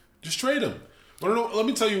dude. Just trade him. Let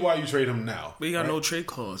me tell you why you trade him now. But you got no trade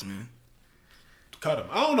clause, man. Cut him.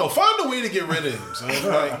 I don't know. Find a way to get rid of him, son.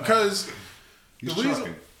 Because the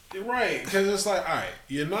reason, right? Because it's like, all right,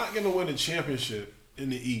 you're not gonna win a championship in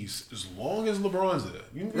the East as long as LeBron's there.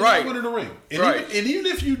 You're not winning the ring. And even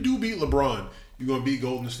if you do beat LeBron, you're gonna beat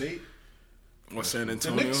Golden State. Or San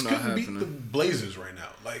Antonio. The Knicks couldn't beat the Blazers right now.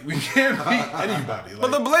 Like, we can't beat anybody. Like,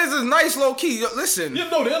 but the Blazers nice low key. Listen. Yeah,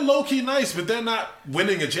 no, they're low key nice, but they're not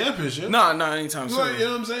winning a championship. Nah, anytime soon. Like, you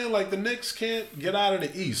know what I'm saying? Like, the Knicks can't get out of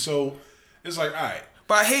the East. So it's like, all right.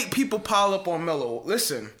 But I hate people pile up on Melo.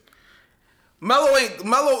 Listen. Melo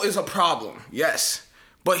is a problem, yes.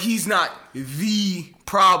 But he's not the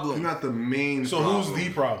problem. He's not the main So problem. who's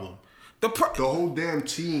the problem? The whole damn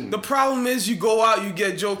team. The problem is you go out, you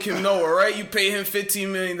get Joakim Noah, right? You pay him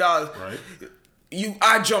 $15 million. Right.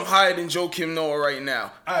 I jump higher than Joakim Noah right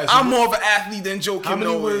now. Right, so I'm more of an athlete than Joakim Noah is. How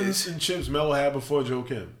many wins and chips Melo had before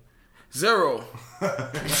Joakim? 0. They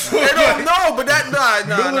don't know, but that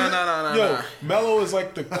nah. Yo, Melo is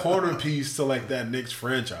like the corner piece to like that Knicks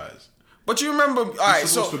franchise. But you remember, all right,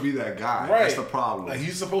 he's supposed to be that guy. Right. That's the problem. Like,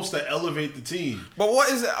 he's supposed to elevate the team. But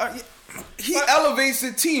what is it? He elevates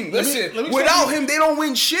the team. Listen, let me without him, they don't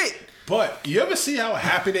win shit. But you ever see how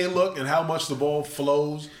happy they look and how much the ball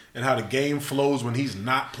flows and how the game flows when he's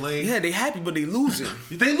not playing? Yeah, they happy, but they losing.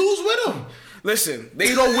 They lose with him. Listen,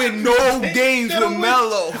 they don't win no games with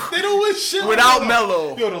Melo. They don't win shit without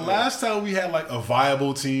Melo. Yo, the last time we had like a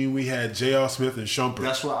viable team, we had J.R. Smith and Shumpert.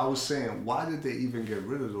 That's what I was saying. Why did they even get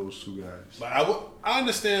rid of those two guys? Like, I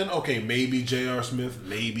understand, okay, maybe J.R. Smith,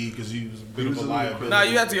 maybe, because he was a bit of a liability. Nah,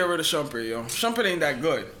 you have to get rid of Shumpert, yo. Shumpert ain't that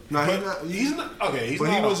good. Nah, he's not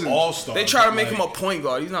an all-star. They try to make him a point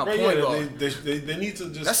guard. He's not a point guard. They need to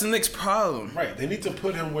just... That's the Knicks' problem. Right, they need to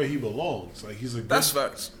put him where he belongs. Like, he's a good... That's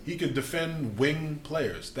facts. He could defend wing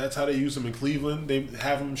players. That's how they use him in Cleveland. They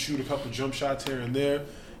have him shoot a couple jump shots here and there.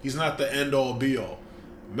 He's not the end-all, be-all.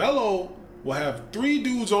 Melo will have 3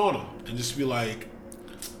 dudes on him and just be like,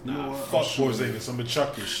 nah, fuck Porzingis, I'm gonna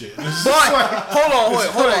chuck this shit. But hold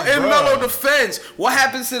on. In Melo defense, what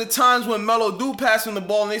happens to the times when Melo do pass him the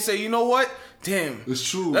ball and they say, you know what? Damn, it's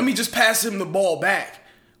true. Let me just pass him the ball back.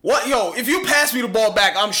 What, yo? If you pass me the ball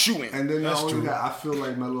back, I'm shooting. And then not only that, I feel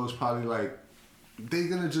like Melo is probably like, they're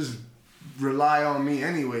gonna just rely on me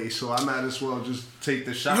anyway, so I might as well just take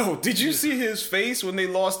the shot. Yo, did you see his face when they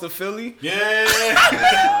lost to Philly? Yeah. Oh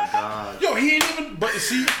my God. Yo, he ain't even.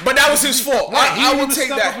 But that was his fault. Right, I will take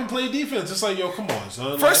step that. Up and play defense. It's like, yo, come on,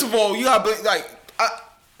 son. First of all, you gotta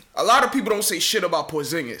a lot of people don't say shit about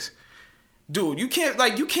Porzingis. Dude, you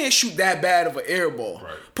can't shoot that bad of an air ball.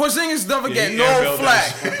 Right. Porzingis never get no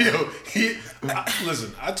flack. Yo,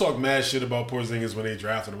 listen, I talked mad shit about Porzingis when they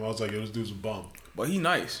drafted him. I was like, yo, this dude's a bum. But he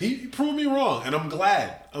nice. He proved me wrong, and I'm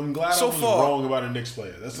glad. I was wrong about a Knicks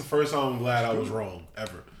player. That's the first time I'm glad I was wrong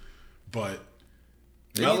ever. But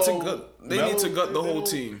they need to gut the whole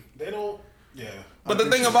team. They don't. Yeah. But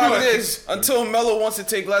the thing about it is, until Melo wants to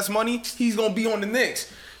take less money, he's gonna be on the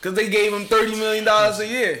Knicks. Because they gave him $30 million a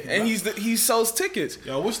year, and he sells tickets.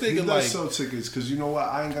 Yo, what's they he does sell tickets? Because you know what?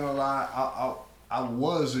 I ain't gonna lie. I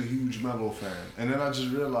was a huge Melo fan, and then I just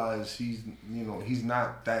realized he's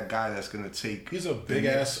not that guy that's gonna take. He's a big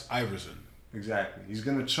ass Iverson. Exactly. He's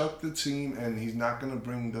gonna chuck the team, and he's not gonna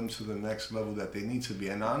bring them to the next level that they need to be.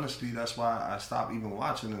 And honestly, that's why I stopped even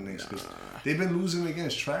watching the Knicks, because they've been losing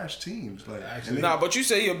against trash teams. Like, but you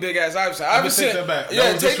say you're a big ass Iverson. Take that back.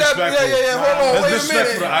 Yeah, take that. Yeah. Hold on. Wait a minute.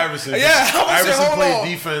 Disrespectful to Iverson. Yeah, Iverson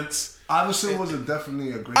played defense. Iverson was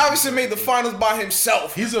definitely a great. Iverson made the finals by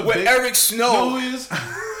himself. He's a with Eric Snow. Who is?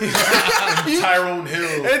 Tyrone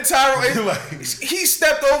Hill. And Tyrone. He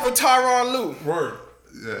stepped over Tyronn Lue. Word.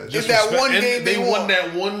 Yeah, just that one game they won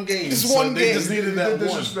that one game. Just one game. They just needed that one.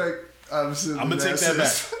 Disrespect. I'm gonna take that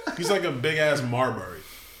back. He's like a big ass Marbury.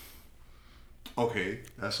 Okay,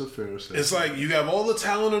 that's a fair assessment. It's like you have all the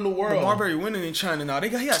talent in the world. But Marbury winning in China now. He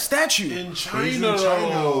got a statue in China.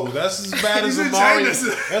 That's as bad as Amari.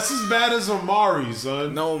 That's as bad as Amari,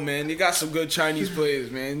 son. No, man, they got some good Chinese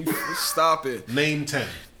players, man. Stop it. Name 10.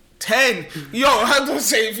 10. Yo, I'm gonna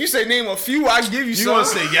say if you say name a few, I give you some. You gonna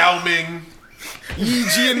say Yao Ming, Yi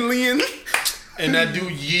Jianlian, and that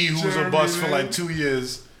dude Yi who was a bust for like 2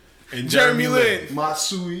 years, and Jeremy Lin,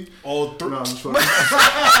 Matsui. All three. No,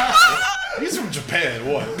 he's from Japan.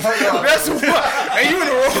 What? That's what. And you in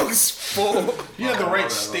the wrong sport. You had the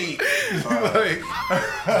right state.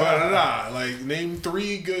 Like name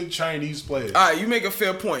 3 good Chinese players. All right, you make a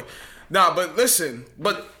fair point. Nah, but listen,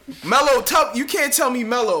 Melo, you can't tell me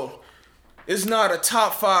Melo is not a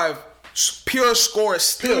top 5 pure scorer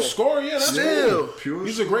still. Pure scorer, yeah, that's Still. cool.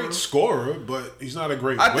 He's a great scorer, but he's not a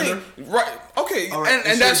great winner. think right. Okay, Right.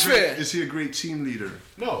 and that's fair. Is he a great team leader?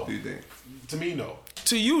 No. Do you think? To me, no.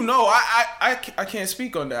 To you, no. I can't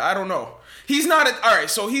speak on that. I don't know. He's not all right.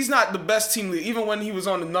 So he's not the best team leader, even when he was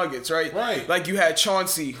on the Nuggets, right? Right. Like you had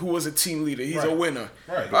Chauncey, who was a team leader. He's a winner.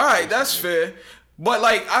 Right. All right, that's fair. But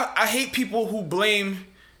like, I hate people who blame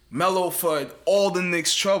Melo for all the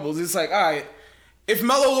Knicks' troubles. It's like, all right, if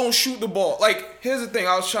Melo don't shoot the ball, like here's the thing.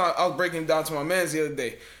 I was breaking it down to my mans the other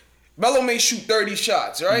day. Melo may shoot 30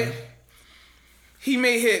 shots, right? Mm-hmm. He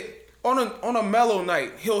may hit on a Melo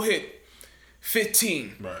night. He'll hit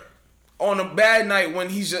 15. Right. On a bad night when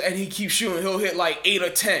he keeps shooting, he'll hit like 8 or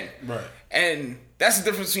 10. Right. And that's the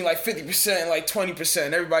difference between like 50% and like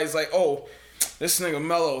 20%. Everybody's like, oh, this nigga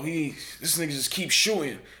Melo, this nigga just keeps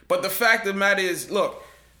shooting. But the fact of the matter is, look,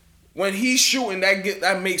 when he's shooting,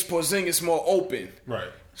 that makes Porzingis more open. Right.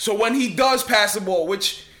 So when he does pass the ball,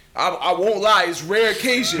 which I won't lie, it's rare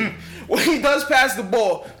occasion. When he does pass the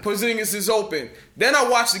ball, Porzingis is open. Then I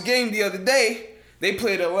watched the game the other day. They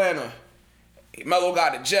played Atlanta. Melo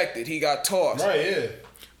got ejected. He got tossed. Right, yeah.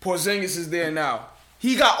 Porzingis is there now.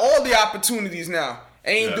 He got all the opportunities now.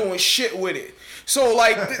 Ain't doing shit with it. So,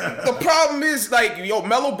 like, the problem is, like,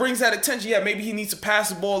 Melo brings that attention. Yeah, maybe he needs to pass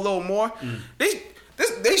the ball a little more. They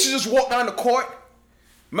should just walk down the court.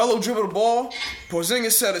 Melo dribble the ball.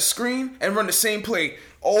 Porzingis set a screen and run the same play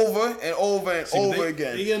over and over and over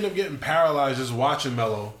again. They end up getting paralyzed just watching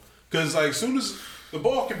Melo. Because, like, soon as the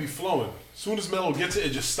ball can be flowing, soon as Melo gets it,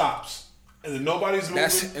 it just stops. And then nobody's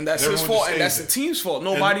moving. That's his fault, and that's the team's fault.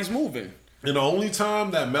 Nobody's moving. And the only time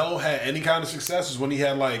that Melo had any kind of success is when he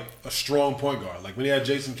had, like, a strong point guard. Like, when he had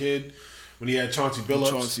Jason Kidd, when he had Chauncey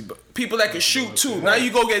Billups. People that can shoot, too. Right. Now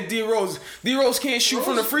you go get D. Rose. D. Rose can't shoot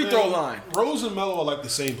from the free throw line. Rose and Melo are, like, the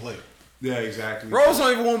same player. Yeah, exactly. Rose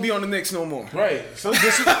don't even want to be on the Knicks no more. Right.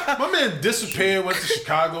 My man disappeared, went to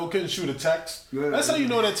Chicago, couldn't shoot a text. Yeah, that's how you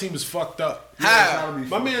know that team is fucked up. How?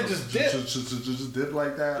 My man just dipped. Just dip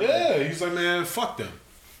like that? Yeah, he's like, man, fuck them.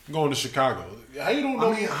 I'm going to Chicago. How you don't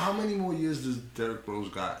know? I mean, how many more years does Derrick Rose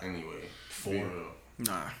got anyway? 4.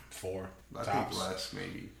 Nah. 4. I think less,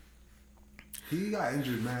 maybe. He got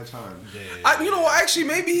injured mad times. Yeah. You know what? Actually,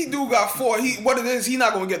 maybe he do got 4. What it is, he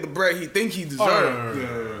not gonna get the bread he think he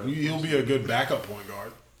deserves. He'll be a good backup point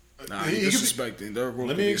guard. Nah, he's disrespecting.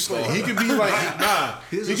 Let me explain. He could be like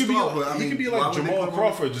he could be like Jamal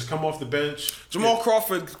Crawford, just come off the bench. Jamal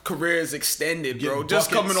Crawford's career is extended, bro. Just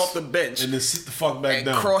coming off the bench and then sit the fuck back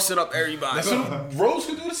down, cross it up everybody. Rose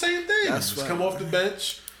could do the same thing. Just come off the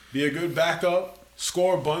bench, be a good backup.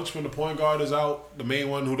 Score a bunch when the point guard is out, the main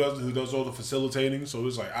one who does all the facilitating. So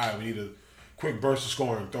it's like, all right, we need a quick burst of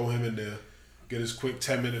scoring. Throw him in there, get his quick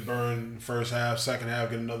 10-minute burn first half, second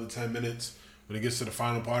half, get another 10 minutes. When it gets to the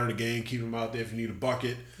final part of the game, keep him out there if you need a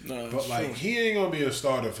bucket. But like, he ain't gonna be a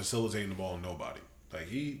starter facilitating the ball on nobody. Like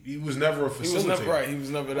he was never a facilitator. He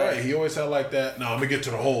was never that. Right. He always had like that. No, I'm gonna get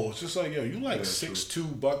to the hole. It's just like, yo, you like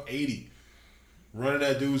 6'2", $180. Running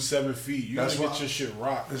that dude 7 feet. You gotta get your shit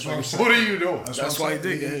rocked. What are you doing? That's why he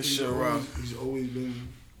did get his shit rocked. He's always been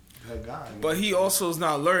that guy. But he also is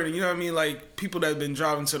not learning. You know what I mean? Like, people that have been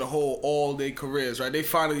driving to the hole all their careers, right? They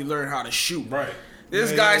finally learn how to shoot. Right.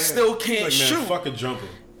 This guy still can't shoot. Man, fuck a jumper.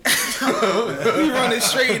 He running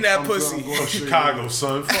straight in that pussy. From Chicago,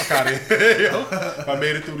 son. Fuck out of here. Yo, if I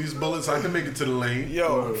made it through these bullets, I can make it to the lane.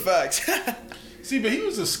 Yo, facts. See, but he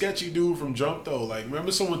was a sketchy dude from jump, though. Like,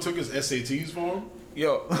 remember someone took his SATs for him?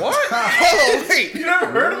 Yo, what? Hold on, wait. You never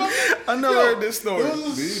heard about it? I never heard this story. It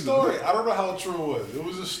was a story. I don't know how true it was. It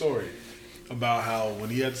was a story about how when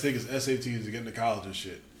he had to take his SATs to get into college and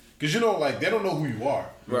shit. Because, you know, like, they don't know who you are.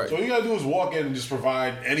 Right. So all you got to do is walk in and just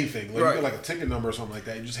provide anything. Like, you get, like, a ticket number or something like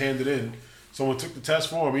that. You just hand it in. Someone took the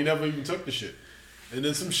test for him. He never even took the shit. And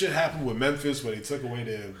then some shit happened with Memphis where they took away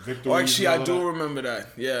their victory. Oh, actually, I do remember that.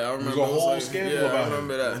 Yeah, I remember. There was a whole scandal about him. I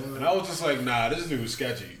remember that. And I was just like, nah, this dude's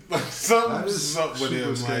sketchy. Like, something's up with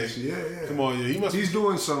him. Like, yeah. Come on, he's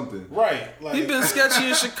doing something. Right. Like, He's been sketchy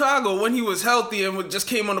in Chicago when he was healthy and just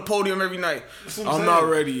came on the podium every night. I'm not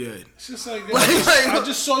ready yet. It's just like, I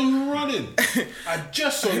just saw you running. I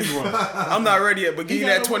just saw you running. I'm not ready yet, but give me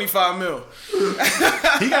that 25 mil.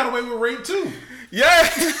 He got away with rape too. Yeah.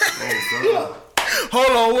 Oh, God.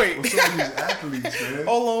 Hold on, wait. What's up with these athletes, man?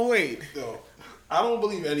 Hold on, wait. Yo, I don't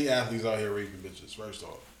believe any athletes out here raping bitches, first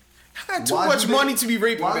off. I got too much money to be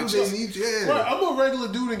raping why bitches. Do they need, yeah. Right, I'm a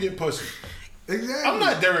regular dude and get pussy. Exactly. I'm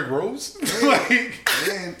not Derrick Rose.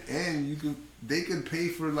 And they could pay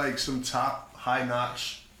for like some top high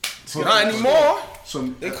notch. Not anymore.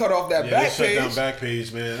 They cut off that back they page. shut down back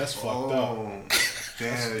page, man. That's fucked up.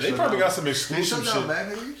 Damn, they probably got some exclusive shut down shit. Back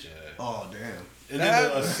page? Yeah. Oh damn. And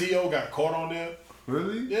then a CEO got caught on there.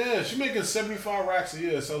 Really? Yeah, she making 75 racks a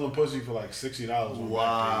year selling pussy for like $60 on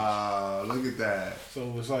Wow, look at that.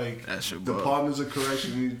 So it's like That's your Departments of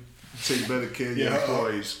Correction need to take better care of your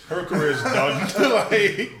employees. Her career's done.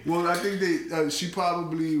 Like, well, I think she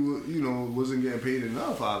probably wasn't getting paid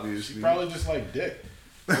enough. Obviously, she probably just like dick.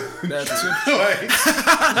 That's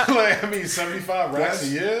like I mean, 75 racks a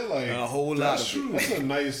year, like a whole lot. That's true. That's a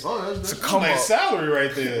nice, that's a nice salary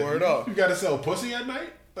right there. Word up. You got to sell pussy at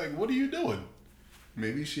night. Like, what are you doing?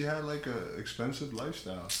 Maybe she had like a expensive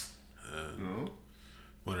lifestyle.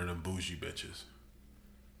 One of them bougie bitches.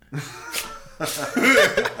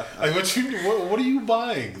 Like what are you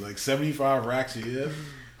buying? Like 75 racks a year?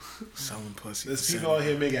 Selling pussy. There's people out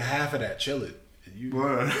here making half of that chilling. And you know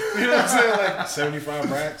Word. what I'm saying? Like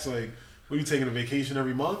 75 racks. Like, what are you taking a vacation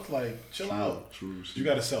every month? Like, chill out. True. You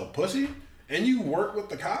got to sell pussy, and you work with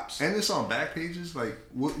the cops. And it's on back pages. Like,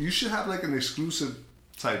 you should have like an exclusive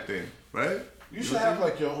type thing, right? You should have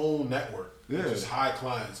like your own network. Yeah. Just high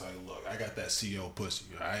clients. Like, look, I got that CEO pussy.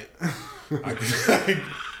 All right.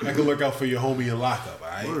 I can look out for your homie in lockup. All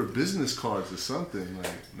right. Or business cards or something.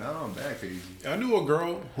 Like, now I'm back pages. I knew a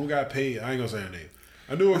girl who got paid. I ain't gonna say her name.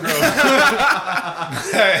 I knew a girl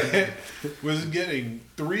that was getting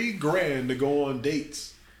 $3,000 to go on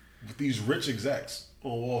dates with these rich execs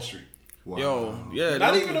on Wall Street. Wow. Yo, yeah.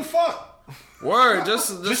 Not even a fuck. Word, just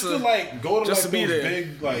to like go to just like to be those there.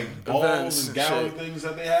 big like balls Events and and gallery shit. things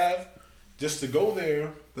that they have, just to go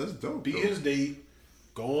there, That's dope. be though. his date,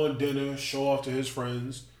 go on dinner, show off to his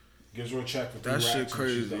friends, gives her a check for $3 That racks shit and she's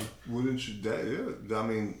crazy. done. Wouldn't you? Yeah. I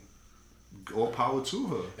mean, all power to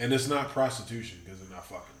her. And it's not prostitution because they're not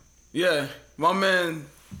fucking. Yeah, my man,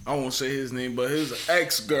 I won't say his name, but his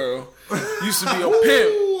ex-girl used to be a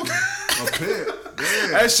pimp. A pimp.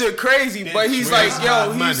 Yeah. That shit crazy, but he's Where's like, my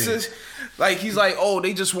yo, money? he's just, like, he's like, oh,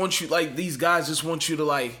 they just want you, like, these guys just want you to,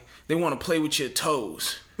 like, they want to play with your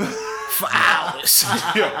toes for hours.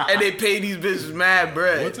 And they pay these bitches mad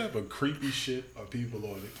bread. What type of creepy shit are people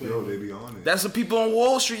on? They play Yo, with- they be on it. That's the people on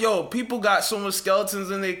Wall Street. Yo, people got so much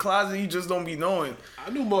skeletons in their closet, you just don't be knowing. I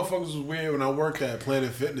knew motherfuckers was weird when I worked at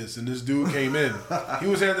Planet Fitness and this dude came in. He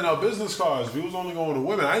was handing out business cards. He was only going to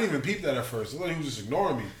women. I didn't even peep that at first. I thought he was just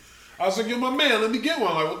ignoring me. I was like, yo, my man, let me get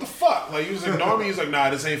one. Like, what the fuck? Like, he was ignoring me. He's like, nah,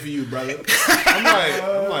 this ain't for you, brother. I'm like,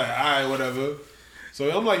 all right, whatever. So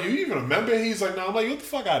I'm like, you even a member? He's like, nah. I'm like, get the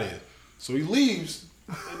fuck out of here. So he leaves.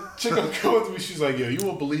 And chick comes to me. She's like, yo, you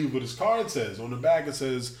won't believe what his card says. On the back it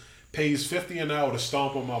says, pays $50 an hour to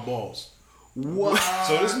stomp on my balls. What?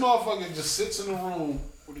 So this motherfucker just sits in the room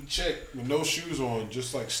with a chick with no shoes on,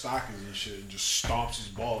 just like stockings and shit, and just stomps his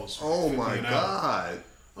balls. for Oh $50 my an hour. god.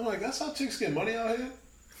 I'm like, that's how chicks get money out here?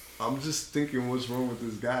 I'm just thinking, what's wrong with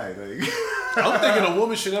this guy? Like, I'm thinking a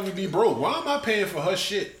woman should never be broke. Why am I paying for her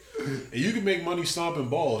shit? And you can make money stomping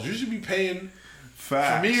balls. You should be paying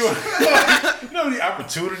facts. for me. You know how many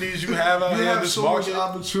opportunities you have out You here in have this so market? much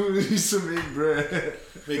opportunities to make bread.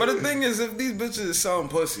 But the thing is, if these bitches is selling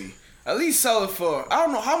pussy, at least sell it for, I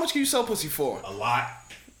don't know, how much can you sell pussy for? A lot.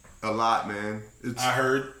 A lot, man. It's I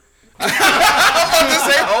heard. I'm about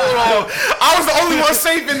to say, hold on. I was the only one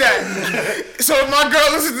safe in that. So if my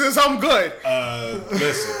girl listens to this, I'm good.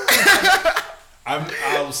 Listen.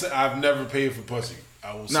 I've never paid for pussy.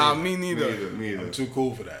 I will say Nah, that. me neither. me either. I'm too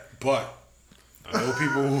cool for that. But I know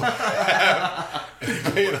people who have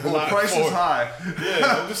paid a the lot price for is it. high.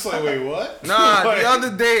 Yeah, I'm just like, wait, what? Nah, Like, the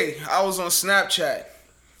other day, I was on Snapchat.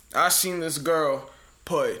 I seen this girl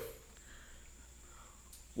put,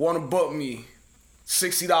 wanna book me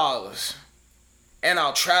 $60 and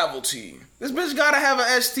I'll travel to you. This bitch gotta have an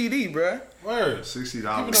STD, bruh. Word. $60.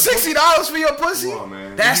 $60 for your pussy? Come on,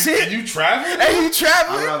 man. That's And it? you traveling? And you I'd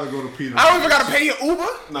traveling? rather go to Peter. I don't even gotta pay your Uber?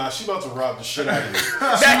 Nah, she about to rob the shit out of you.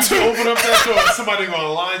 That You too. open up that door, somebody gonna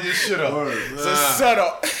line your shit up. Word. It's a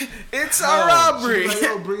setup. It's a robbery. Like,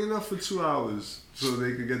 yo, bring it up for 2 hours so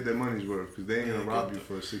they could get their money's worth because they ain't gonna rob you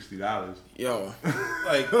for $60. Yo,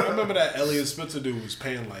 Like, I remember that Elliot Spitzer dude was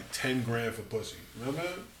paying like $10,000 for pussy. Remember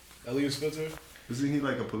that? Elliot Spitzer? Isn't he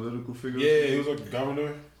like a political figure? Yeah, he was like a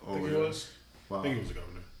governor. I think he yeah. was. I Wow. think he was a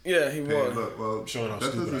governor. yeah, he Hey, was. look, well, I'm showing how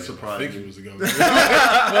that stupid I doesn't am. I surprise think he me. was a governor.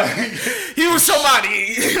 He was somebody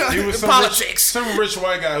He was in some politics. Rich, some rich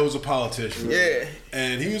white guy who was a politician. Yeah.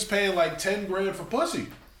 And he was paying like $10,000 for pussy.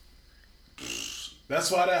 That's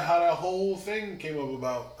why how that whole thing came up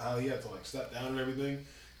about how he had to like step down and everything.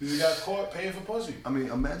 Because he got caught paying for pussy. I mean,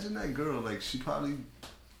 imagine that girl. Like, she probably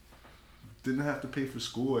didn't have to pay for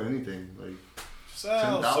school or anything. Like,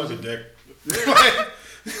 Sal, suck a dick.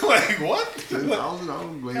 like what? 10,000. I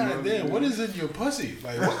don't blame God damn, what is in your pussy?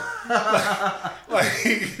 Like what?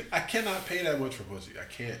 like I cannot pay that much for pussy. I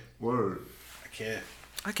can't. Word. I can't.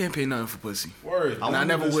 I can't pay nothing for pussy. Word. And I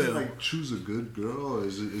never will. Like choose a good girl, or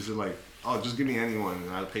is it like, oh, just give me anyone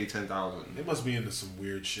and I'll pay 10,000? They must be into some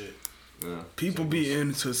weird shit. Yeah. People be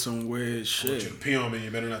into some weird I want shit. you to pee on me.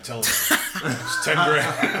 You better not tell me. It's 10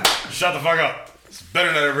 grand. Shut the fuck up. It's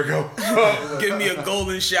better than ever go. Give me a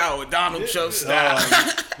golden shower, Donald Trump style.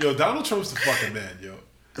 Yo, Donald Trump's the fucking man, yo.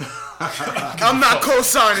 I'm not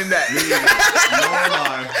co-signing that. No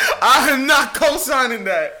lie. I am not co-signing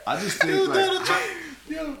that. I just think Yo, like, Donald Trump.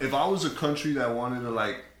 Yo. if I was a country that wanted to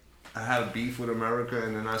like, I had a beef with America,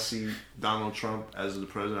 and then I see Donald Trump as the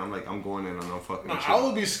president, I'm like, I'm going in on no fucking. I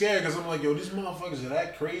would be scared because I'm like, yo, these motherfuckers are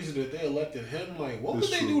that crazy that they elected him. Like, what would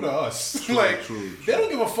It's they true. do to us? True, like, true. they don't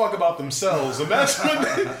give a fuck about themselves. Imagine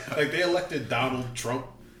when they elected Donald Trump.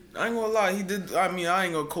 I ain't gonna lie, he did. I mean, I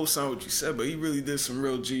ain't gonna co-sign what you said, but he really did some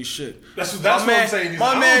real G shit. That's what I'm saying.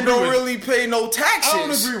 My man don't really pay no taxes. I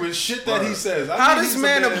don't agree with shit that he says. How this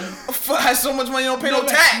man has so much money, don't pay no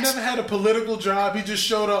tax? He never had a political job. He just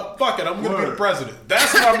showed up. Fuck it, I'm gonna be the president.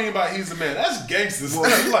 That's what I mean by he's the man. That's gangsters.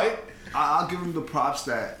 Like, I'll give him the props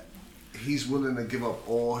that he's willing to give up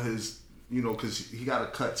all his, because he got to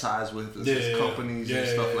cut ties with his companies and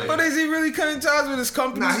stuff like that. But is he really cutting ties with his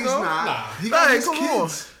companies? Nah, he's though? not. Nah. He got his Come on.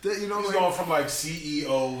 kids. That, he's like, going from like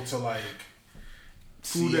CEO to like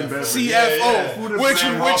food and beverage. CFO, Food and which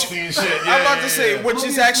beverage. and shit. I'm about to say, which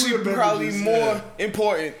is Food actually and probably beverages, more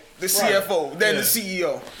important, the CFO, than the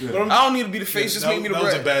CEO. I don't need to be the face, just make me the That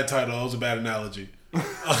was a bread. bad title. That was a bad analogy. That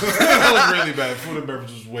was really bad. Food and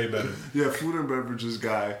beverage was way better. Yeah, food and beverages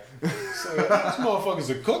guy. So this motherfucker's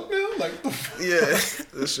a cook now? Like, what the fuck?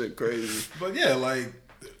 Yeah, this shit crazy. But yeah, like,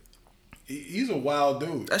 he's a wild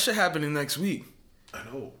dude. That shit happening next week. I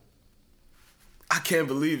know. I can't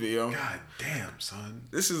believe it, yo. God damn, son.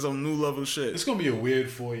 This is some new level shit. It's gonna be a weird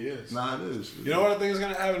 4 years. Nah, it is. You know what I think is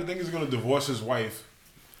gonna happen? I think he's gonna divorce his wife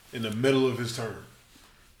in the middle of his term.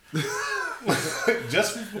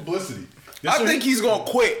 Just for publicity. I think he's gonna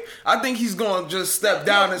quit. I think he's gonna just step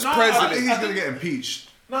down as no, president. I think he's gonna get impeached.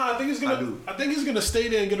 Nah, I think he's gonna stay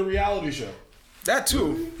there and get a reality show. That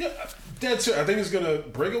too. Yeah, that's it. I think he's gonna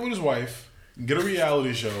break up with his wife, get a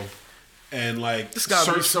reality show, and like This gotta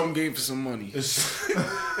be search some game for some money. and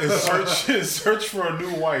search for a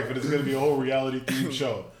new wife, and it's gonna be a whole reality themed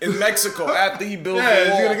show. In Mexico, after he builds Yeah, the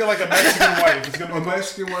he's wall. gonna get like a Mexican wife. It's gonna A be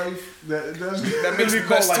Mexican wife that That makes be the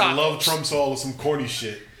called best like top. Love Trump's All or some corny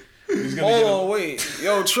shit. He's gonna Oh wait,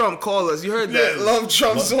 yo, Trump, call us. You heard that? Yeah. Love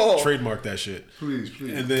Trump's all. trademark that shit. please.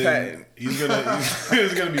 And then he's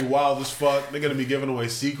gonna be wild as fuck. They're gonna be giving away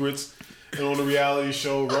secrets, and on the reality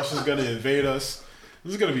show, Russia's gonna invade us.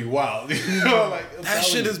 This is gonna be wild. You know, like, I'm That telling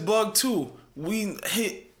shit you. is bugged too.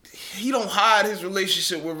 He don't hide his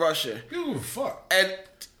relationship with Russia, Give a fuck. and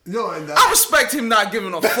No, and I respect him not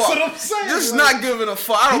giving a fuck. what I'm saying, Just like, not giving a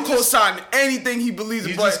fuck. I don't he just- co-sign anything he believes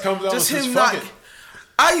in, he but just comes out just and says, him "Fuck not. it."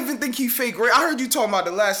 I even think he fake. I heard you talking about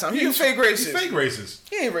the last time. He fake racist. He's fake racist.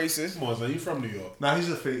 He ain't racist. Come on, son. He's from New York. Nah, he's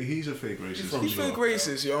a fake racist. from He New fake York,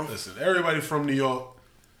 racist, yo. Listen, everybody from New York.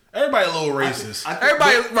 Everybody a little racist. I think-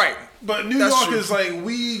 Everybody, right? But New That's York true. is like,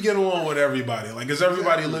 we get along with everybody. Like, because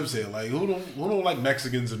everybody lives here. Like, who don't like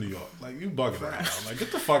Mexicans in New York? Like, you bugging right now. Like,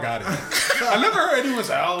 get the fuck out of here. I never heard anyone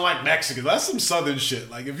say, I don't like Mexicans. That's some southern shit.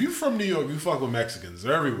 Like, if you from New York, you fuck with Mexicans.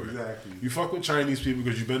 They're everywhere. Exactly. You fuck with Chinese people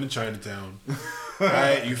because you've been to Chinatown.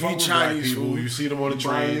 Right? You fuck with Chinese black people. food. You see them on the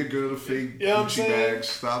Buying your train. girl a fake You know what I'm Gucci saying? bag.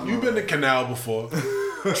 Stop. You've been to Canal before.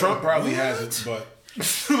 Trump probably hasn't, but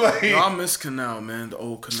like, No, I miss Canal, man. The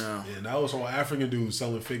old Canal. and that was all African dudes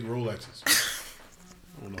selling fake Rolexes.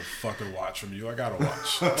 I don't know fucking watch from you. I gotta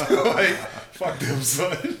watch. Like, fuck them,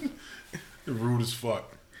 son. They're rude as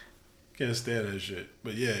fuck. Can't stand that shit.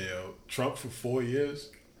 But yeah, yo, Trump for 4 years.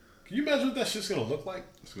 Can you imagine what that shit's gonna look like?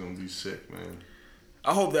 It's gonna be sick, man.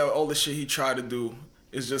 I hope that all the shit he tried to do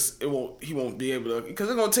is just he won't be able to, because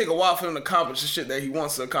it's gonna take a while for him to accomplish the shit that he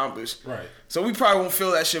wants to accomplish. Right. So we probably won't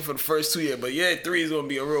feel that shit for the first 2 years, but yeah, 3 is gonna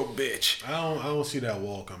be a real bitch. I don't see that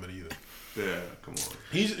wall coming either. Yeah, come on.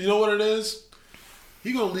 You know what it is?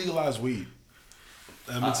 He gonna legalize weed.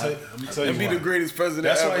 I'm gonna tell you And be why. the greatest president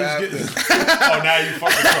That's ever. why he's getting. Oh, now you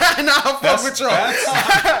fucking Trump. Nah, I fuck with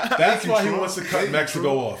Trump. That's why he Trump. wants to cut Thank you, Mexico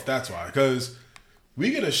Trump. off. That's why, because we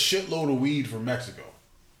get a shitload of weed from Mexico.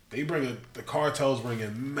 The cartels bring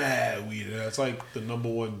in mad weed. And that's like the number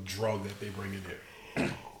one drug that they bring in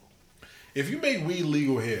here. If you make weed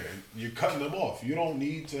legal here, you're cutting them off. You don't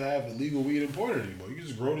need to have illegal weed imported anymore. You can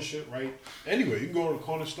just grow the shit right anywhere. You can go to the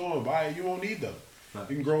corner store and buy it. You won't need them.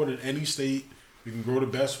 You can grow it in any state. We can grow the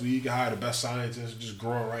best weed. You can hire the best scientists and just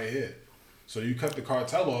grow it right here. So you cut the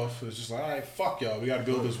cartel off. It's just like, all right, fuck y'all. We got to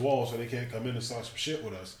build this wall so they can't come in and start some shit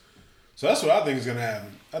with us. So that's what I think is going to happen.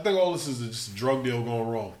 I think all this is just a drug deal going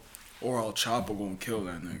wrong. Or El Chapo gonna kill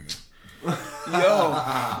that nigga. Yo,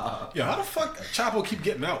 how the fuck Chapo keep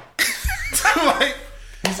getting out? Like,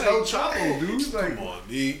 he's El Chapo, dude. Like, come on,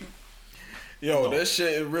 B. Yo, that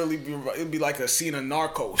shit it'd be like a scene of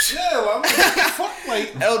Narcos. Yeah, like, what the fuck?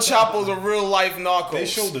 Like, El Chapo's a real life Narcos. they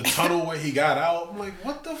showed the tunnel where he got out. I'm like,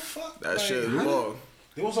 what the fuck? That like, shit is long.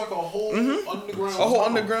 It was like a whole underground A whole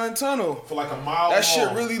underground tunnel. for like a mile. That shit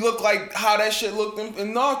long. really looked like how that shit looked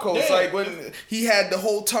in Narcos. Yeah. Like when he had the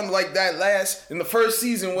whole tunnel, like that in the first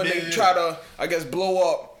season when they Yeah. try to, I guess,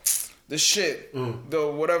 blow up the shit, the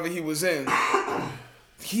whatever he was in.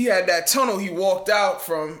 He had that tunnel he walked out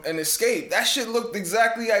from and escaped. That shit looked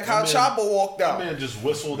exactly like how Chapo walked out. That man just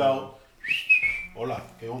whistled out. Hola,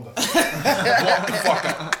 ¿qué onda? Walk the fuck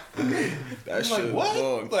out. That I'm shit like, what?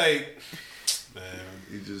 was Like, man.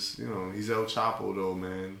 he just, he's El Chapo though,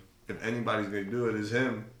 man. If anybody's gonna do it, it's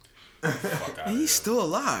him. Fuck out And he's still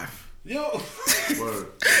alive. Yo, Word.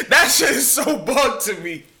 That shit is so bugged to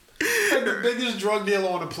me. like the biggest drug dealer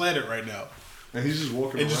on the planet right now. And he's just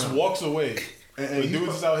walking And around. just walks away. And The he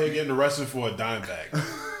dude's out here getting arrested for a dime bag.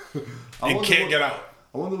 And wonder can't what- get out.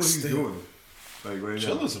 I wonder what he's doing. Like right now.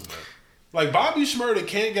 Chilling somewhere. Like Bobby Shmurda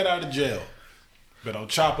can't get out of jail. But El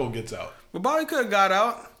Chapo gets out. But Bobby could have got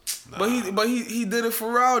out. But he did it for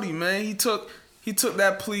Rowdy, man. He took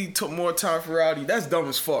that plea, took more time for Rowdy. That's dumb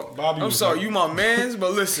as fuck. Bobby I'm was sorry, dumb. you my mans,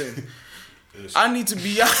 but listen. I need to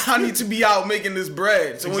be out making this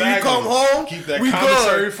bread. So when you Exactly. come home, Keep that we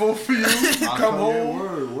commissary good. full for you. Come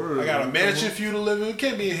home. Word. I got a mansion for you to live in. We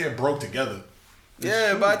can't be in here broke together.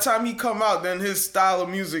 Yeah, by the time he come out, then his style of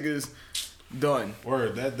music is done.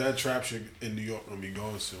 Word, that trap shit in New York gonna be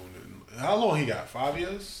going soon. And how long he got? 5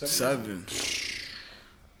 years? 7?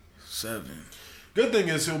 7. Good thing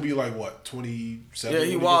is he'll be like what, 27? Yeah,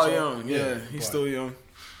 he when wild gets out? young. Yeah, he's but still young.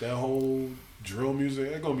 That whole drill music,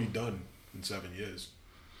 that's gonna be done in 7 years.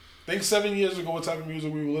 Think 7 years ago what type of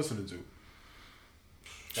music we were listening to?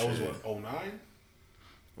 That was Shit. what, 09?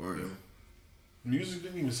 Word. Music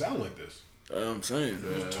didn't even sound like this. I'm saying.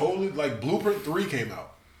 It was totally like Blueprint 3 came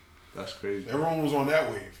out. That's crazy. Everyone was on that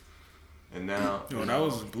wave. And now, Yo, that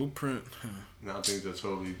was Blueprint. now things are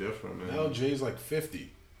totally different, man. Now Jay's like 50.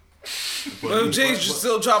 But if Jay should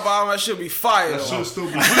still drop an album, that should be fire. that though. should still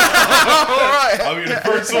be Alright. I mean, the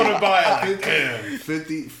first one to buy it, like, damn.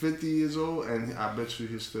 50 years old, and I bet you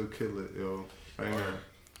he'll still kill it, yo. Right now.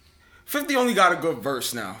 50 only got a good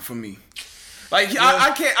verse now for me. Like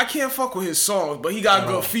I can't fuck with his songs, but he got a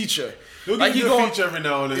good feature. He'll Like get he a good going, feature every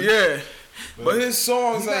now and then. yeah. But his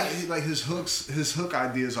songs Like his hook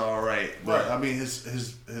ideas are alright, but Right. I mean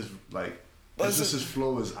his like. But It's just his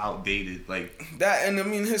flow is outdated. Like that, and I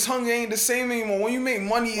mean his hunger ain't the same anymore. When you make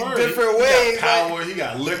money in Word, different he ways, got power, he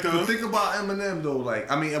got liquor. But think about Eminem though. Like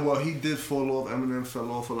I mean, well, he did fall off. Eminem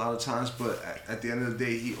fell off a lot of times, but at the end of the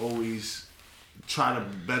day, he always tried to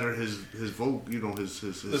better his vote. You know, his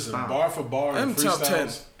Listen, style. bar for bar and Eminem top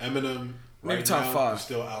freestyles, Eminem Maybe right top now 5. can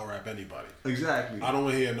still out rap anybody. Exactly. I don't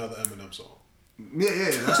want to hear another Eminem song. Yeah.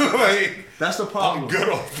 Like, That's the problem. I'm good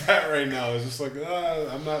off that right now. It's just like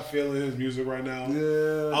I'm not feeling his music right now.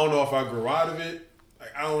 Yeah. I don't know if I grew out of it. Like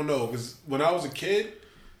I don't know because when I was a kid,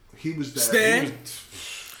 He was that. Stan? he was-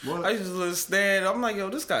 what? I just understand. I'm like, yo,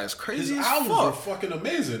 this guy is his crazy as albums are fuck. fucking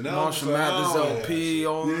amazing. Now I'm Marshall just like, Mathers, I don't LP,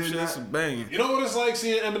 all them Yeah, shit, it's banging. You know what it's like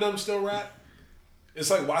seeing Eminem still rap? It's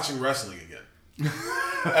like watching wrestling again.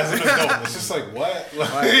 As an adult, it's just like what?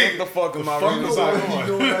 Like, Like, what the fuck am I fuck reading? is You I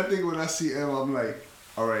know on? what I think when I see M, I'm like,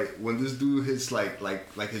 all right, when this dude hits like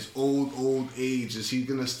his old age, is he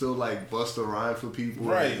gonna still like bust a rhyme for people?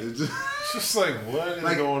 Right. It's just, It's just like what is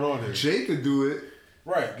like, going on here? Jay could do it.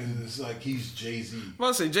 Right, because it's like he's Jay-Z. I'm about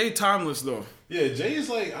to say Jay timeless though. Yeah, Jay is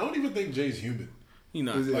like I don't even think Jay's human. He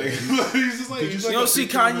not. Is it- Like he's just like Did you he's see- like You don't a see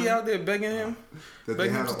picture of Kanye him. out there begging him? That they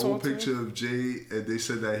Begging had to an talk old to him? picture of Jay, and they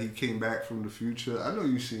said that he came back from the future. I know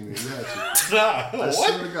you've seen it. You had to. Nah, I what?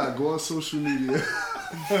 swear to God, go on social media.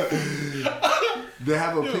 They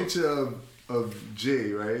have a picture of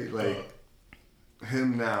Jay, right? Like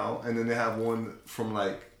him now, and then they have one from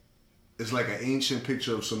like it's like an ancient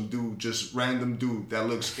picture of some dude, just random dude that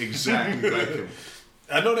looks exactly like him.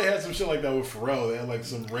 I know they had some shit like that with Pharrell. They had like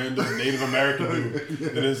some random Native American dude,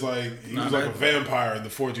 and it's like he was like a vampire in the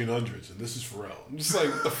 1400s, and this is Pharrell. I'm just like,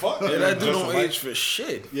 what the fuck? Yeah, that dude Just don't like- age for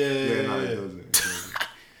shit. Yeah, Yeah, no, yeah. it doesn't.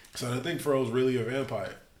 So I think Pharrell's really a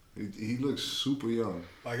vampire. He looks super young.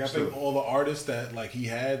 Like I think all the artists that like he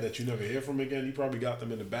had that you never hear from again, he probably got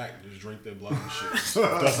them in the back and just drink their blood and shit.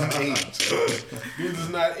 Doesn't age. Dude does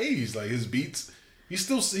not age. Like his beats, he's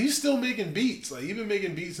still making beats. Like he's been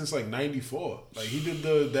making beats since like '94. Like he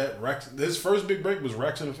did that Rex. His first big break was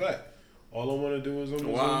Rex and Effect. All I want to do is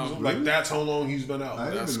Wow. like that's how long he's been out.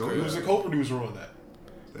 That's He crazy. was a co-producer on that.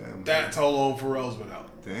 Damn. That's how long Pharrell's been out.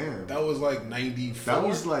 Damn. That was like '94. That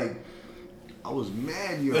was like, I was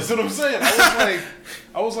mad young. That's what I'm saying.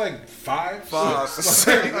 I was like five. Six.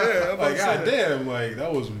 Yeah, Like goddamn, like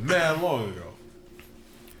that was mad long ago.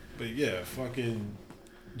 But yeah, fucking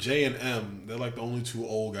J and M, they're like the only two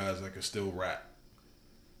old guys that can still rap.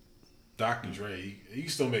 Dr. Dre, he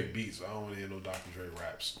still make beats. So I don't want to hear no Dr. Dre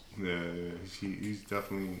raps. Yeah. He's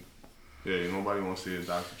definitely. Yeah, nobody wants to hear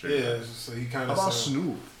Dr. Dre. Yeah, so he kind How of. about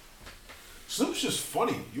Snoop? Snoop's just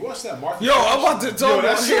funny. You watch that Martin? Yo, I'm about to talk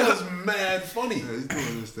that about shit him. was mad funny. Yeah, he's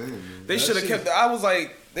doing his thing, man. They That should have shit- kept. I was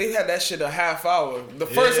like, they had that shit a half hour. The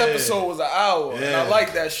first Yeah. episode was an hour, and I Yeah.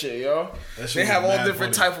 like that shit, yo. That shit They was have all mad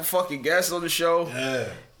different funny. type of fucking guests on the show. Yeah,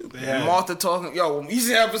 they had Martha talking. Yo, you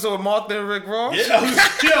see the episode with Martha and Rick Ross? Yeah,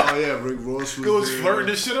 Oh yeah, Rick Ross was, it was there. flirting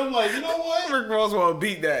and shit. I'm like, you know what? Rick Ross want to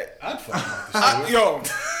beat that. I'd fuck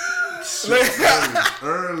Martha Stewart. Yo,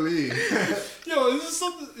 Early. Yo, is this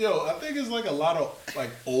something? Yo, I think it's like a lot of like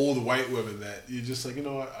old white women that you're just like, you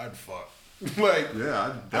know what? I'd fuck. Like,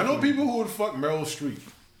 Yeah, I know people who would fuck Meryl Streep.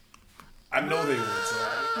 I know they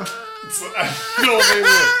would. So I know they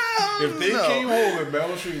would. If they came home and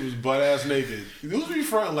Meryl Streep was butt ass naked, those be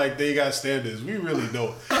fronting like they got standards. We really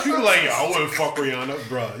know. You be like, yo, I wouldn't fuck Rihanna,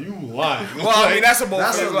 bruh. You lying. well, I mean that's a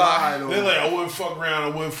That's a both lie, lie. though. They're like, I wouldn't fuck Rihanna, I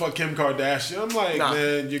wouldn't fuck Kim Kardashian. I'm like, Nah.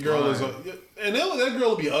 man, your girl is, Right. and that girl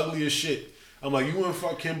will be ugly as shit. I'm like, you wouldn't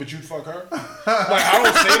fuck Kim, but you'd fuck her. Like, I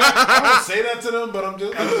don't say that. I don't say that to them, but I'm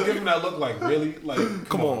just giving that look. Like, really, like,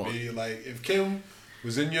 come on, B. Like, if Kim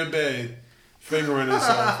was in your bed fingering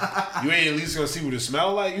herself, you ain't at least gonna see what it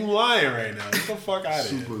smell like. You lying right now. Get the fuck out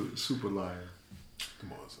of here. Super liar.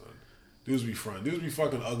 Come on, son. Dudes be front. Dudes be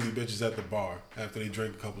fucking ugly bitches at the bar after they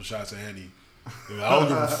drink a couple shots of Henny. I don't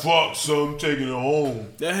give a fuck, so I'm taking it home.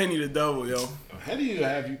 That Henny the devil, yo. How do you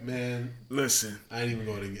have you, man? Listen, I ain't even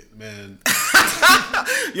going to get, man.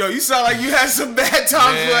 yo, you sound like you had some bad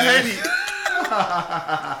times with Man. Henny.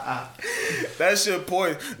 That shit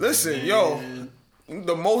poison. Listen, yo,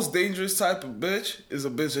 the most dangerous type of bitch is a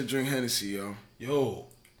bitch that drink Hennessy, yo. Yo,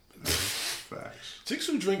 Facts. chicks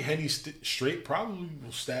who drink Henny straight probably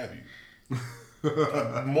will stab you.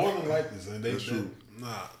 More than likely, and That's true.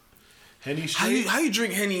 Nah, Henny How straight. you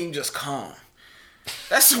drink Henny and just calm?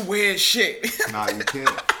 That's some weird shit. Nah, you can't.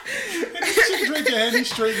 Chick drink your Henny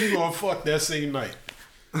straight, you gonna fuck that same night.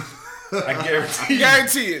 I guarantee you.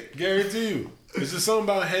 Guarantee it. Guarantee you. There's just something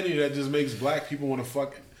about Henny that just makes black people want to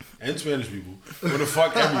fuck, and Spanish people want to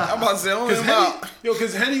fuck everything. I'm about to say, only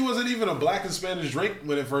Because about. Henny wasn't even a black and Spanish drink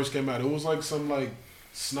when it first came out. It was like some like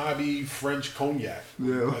snobby French cognac.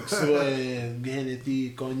 Yeah. Like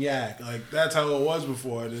Hennessy cognac. Like that's how it was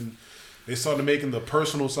before. And then they started making the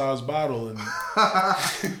personal size bottle and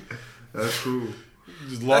That's true.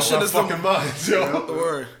 just lost shit my is the- fucking mind, yo. The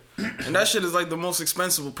word. And that shit is like the most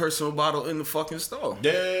expensive personal bottle in the fucking store.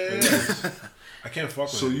 Yeah. I can't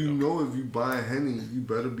fuck with So it, you though. know if you buy Henny, you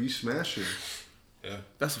better be smashing. Yeah.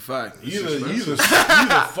 That's a fact. Either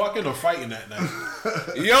fucking or fighting that night.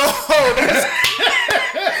 Yo, that's,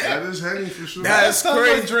 That is Henny for sure. That's Last time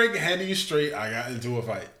I crazy. drank Henny straight, I got into a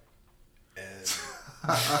fight. And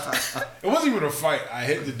it wasn't even a fight. I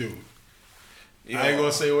hit the dude. I ain't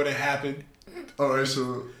gonna say what it happened. Alright,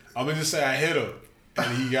 so I'm gonna just say I hit him,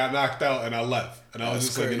 and he got knocked out, and I left. And I was That's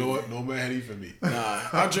just like, you know crazy. what? No more Henny for me. nah,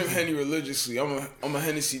 I drink Henny religiously. I'm a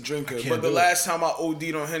Hennessy drinker. can't But the do it. last time I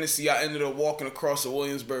OD'd on Hennessy, I ended up walking across the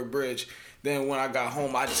Williamsburg Bridge. Then when I got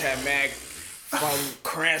home, I just had mad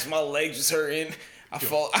cramps. My legs was hurting. I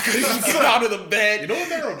couldn't even get out of the bed. You know what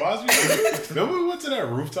that reminds me of? Remember we went to that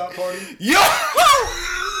rooftop party? Yo!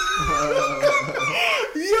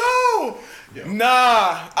 Yo! Nah,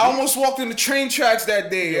 I almost walked in the train tracks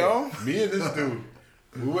that day, yo. Me and this dude,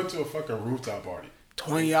 we went to a fucking rooftop party.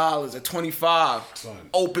 $20 at 25. Son.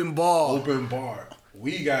 Open bar. Open bar.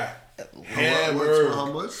 We got how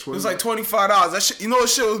hammered. much? It was like $25. That shit, you know what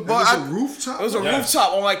shit was It was bar? a rooftop. It was a Yes.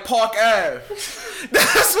 rooftop on like Park Ave.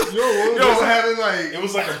 That's what, Yo, was having like It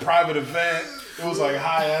was like a private event. It was like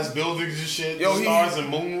high ass buildings and shit. Yo, Stars and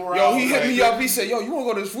moon were yo, out. he hit Like, me up. He said, "Yo, you want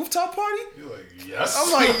to go to this rooftop party?" You're like, yes.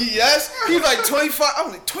 I'm like, "Yes." He's like, $25. I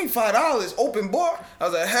was like, $25 open bar. I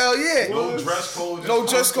was like, "Hell yeah." no dress code. Just No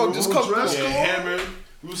dress code, just come dress through. Yeah, code. hammered.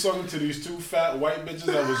 We was talking to these two fat white bitches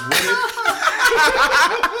that was with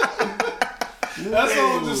it. That's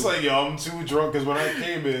all. I'm just like, yo, I'm too drunk because when I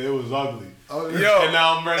came in, it was ugly. Oh, Yo, and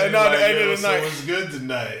now I'm ready. and to now like, the end yo, of the night. so it's good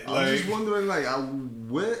tonight. I'm just wondering, like,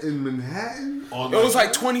 where in Manhattan? On It was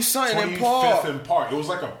like 20 something in Park. 25th and Park. It was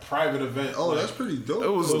like a private event. Oh, like, that's pretty dope. It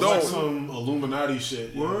was It was dope. like some Illuminati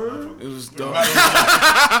shit. Word? It was dope.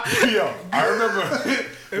 Yo, I remember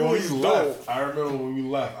when was we dope. left. I remember when we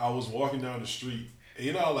left. I was walking down the street. And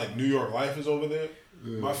you know how like New York Life is over there?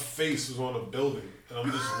 Yeah. My face was on a building, and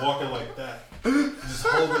I'm just walking like that, just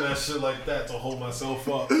holding that shit like that to hold myself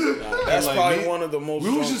up. That's like, probably one of the most.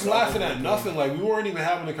 We was just laughing at nothing. Like we weren't even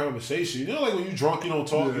having a conversation. You know, like when you drunk, you don't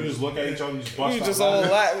talk. You just look at each other. You just bust We out just all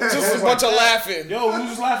laughing. just a bunch of laughing. Yo, we was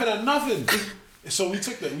just laughing at nothing. So we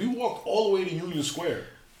took that. We walked all the way to Union Square.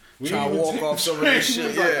 We Try to didn't even walk take off the some of train. this We shit,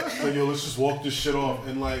 was like, yo, let's just walk this shit off.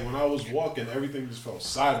 And like when I was walking, everything just felt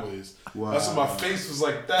sideways. Wow. That's when my face was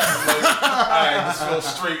like that. I'm like, all right, this feels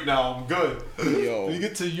straight now. I'm good. Yo. When you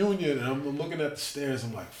get to Union, and I'm looking at the stairs,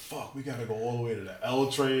 I'm like, fuck, we gotta go all the way to the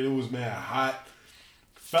L train. It was mad hot.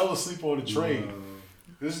 Fell asleep on the train. Wow.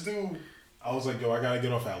 This dude, I was like, yo, I gotta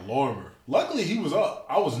get off at Lorimer. Luckily, he was up.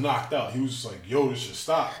 I was knocked out. He was just like, yo, this should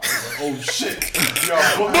stop. I was like, oh shit. Yo,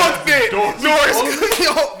 Booked it.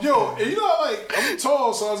 Yo, and you know, like, I'm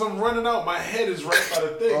tall, so as I'm running out, my head is right by the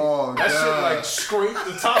thing. Oh, that God. shit, like, scraped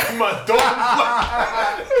the top of my door.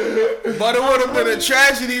 But it would have been a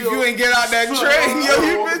tragedy if you ain't get out that train. Yo,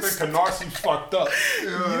 you The been. Canarsie fucked up.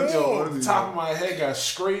 that's Yo, funny, the top of my head got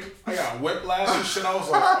scraped. I got whiplash and shit. I was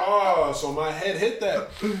like, oh, so my head hit that.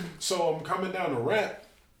 So I'm coming down the ramp,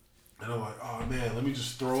 and I'm like, oh man, let me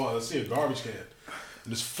just throw up. Let's see a garbage can.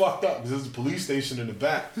 And it's fucked up because there's a police station in the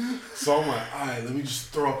back. So I'm like, all right, let me just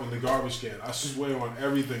throw up in the garbage can. I swear on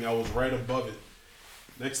everything, I was right above it.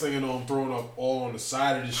 Next thing you know, I'm throwing up all on the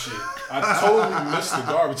side of this shit. I totally missed the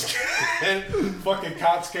garbage can. Fucking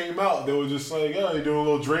cops came out. They were just like, yo, you doing a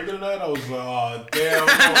little drinking tonight? I was like, oh,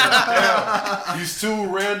 damn. These two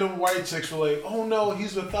random white chicks were like, oh no,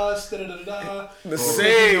 he's with us. Da-da-da-da. The Taking him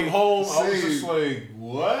same. home. I was just like,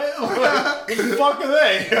 what? What the fuck are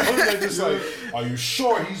they? I was like, just like, are you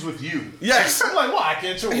sure he's with you? Yes. I'm like, well, I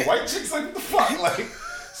can't chill with white chicks. Like, what the fuck? Like,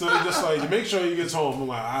 so they just like, make sure he gets home. I'm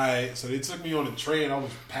like, all right. So they took me on the train. I was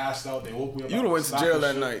passed out. They woke me up. You done went to jail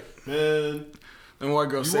that night. Man. And white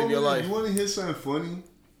girl saved your life. You want to hear something funny?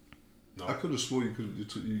 No. I could have sworn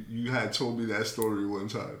you had told me that story one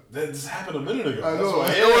time. That just happened a minute ago. I know.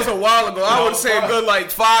 It was a while ago. I would say a good like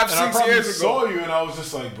 5, And I 6 probably years ago. saw you and I was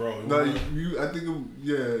just like, bro. No, you. I think.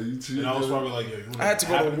 You two. And I was probably like, yo, you I had to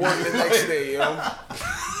go to work the next day, yo.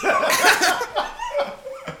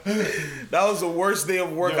 That was the worst day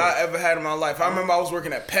of work I ever had in my life. I remember I was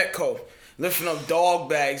working at Petco, lifting up dog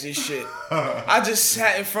bags and shit. I just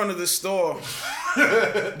sat in front of the store,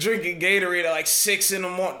 drinking Gatorade at like 6 in the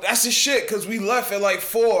morning. That's the shit, because we left at like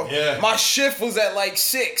 4. Yeah. My shift was at like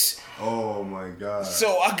 6. Oh my god.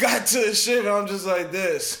 So I got to the shift and I'm just like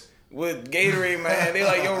this, with Gatorade in my hand. They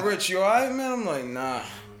like, yo, Rich, you alright, man? I'm like, nah.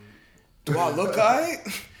 Do I look alright?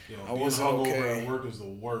 Yo, I being was hungover okay. at work is the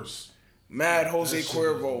worst. Mad Jose That shit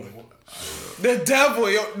Cuervo. is The devil,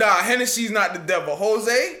 yo. Nah, Hennessy's not the devil.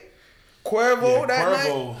 Jose Cuervo, Yeah, that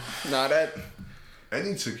Cuervo. night? Nah, that.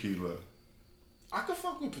 Any tequila. I could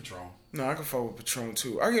fuck with Patron. No, I can fuck with Patron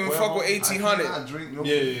too. I can even Cuervo, fuck with I 1800. cannot drink no.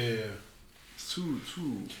 Yeah. It's too.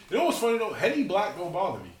 You know what's funny though? Henny Black don't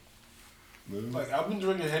bother me. Like I've been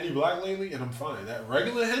drinking Henny Black lately, and I'm fine. That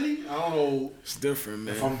regular Henny, I don't know It's different,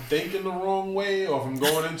 if man. I'm thinking the wrong way or if I'm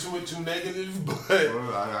going into it too negative. But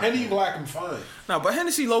I Henny Black, I'm fine. Nah, but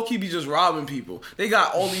Hennessy low key be just robbing people. They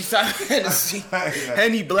got all these types of Hennessy. Yeah.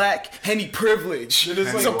 Henny Black, Henny privilege. It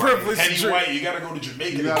is It's like a privilege to Henny drink. White. You gotta go to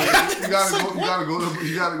Jamaica. You to gotta, get it. you gotta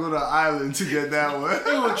go to the island to get that one.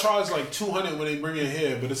 They gonna charge like $200 when they bring it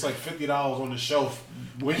here, but it's like $50 on the shelf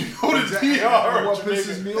when you go to Exactly. DR. And what Jamaica.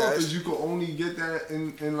 pisses me off is you could only get that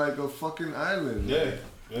in like a fucking island. Yeah.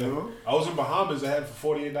 You know? I was in Bahamas. I had it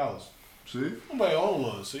for $48. See? I'm like, hold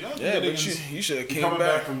on. So y'all Yeah, but niggas you should have came coming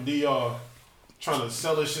back back. from DR trying to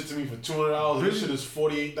sell this shit to me for $200. This Really? shit is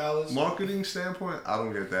 $48. Marketing standpoint, I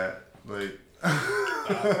don't get that. Like,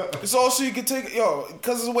 It's all so you can take, yo,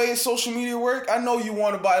 because the way social media work, I know you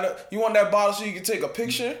want to buy you want that bottle so you can take a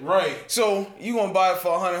picture. Right. So you gonna buy it for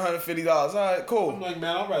 $100, $150. All right, cool. I'm like,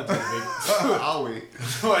 man, I'd rather take a I'll wait.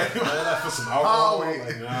 like, all that for some alcohol. I'll wait.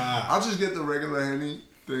 Like, nah. I'll just get the regular Henny.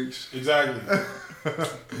 Thanks. Exactly.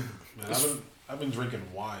 Man, I've been drinking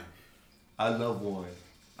wine. I love wine.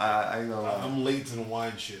 I know. I'm late to the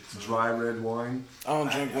wine shit. So. Dry red wine. I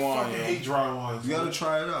don't drink I wine, fucking yo. hate dry wines. You gotta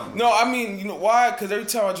try it out. No, I mean, you know why? Because every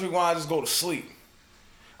time I drink wine, I just go to sleep.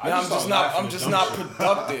 And I'm just not. I'm just not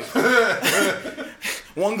productive.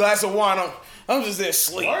 One glass of wine, I'm just there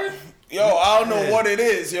sleep. What? Yo, I don't know what it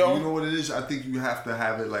is, yo. You know what it is? I think you have to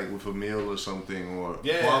have it like with a meal or something, or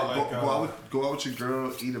Yeah, go out with your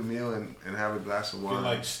girl, eat a meal, and have a glass of wine.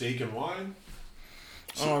 Like steak and wine.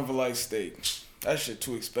 I don't ever like steak. That shit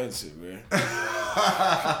too expensive, man.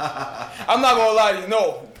 I'm not gonna lie to you.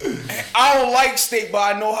 No, I don't like steak,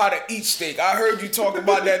 but I know how to eat steak. I heard you talk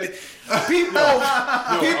about that.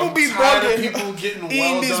 People be bugging. People getting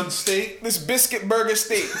well done steak. This biscuit burger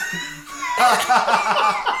steak.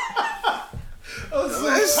 I'm so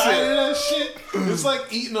tired of that shit. It's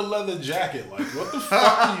like eating a leather jacket. Like, what the fuck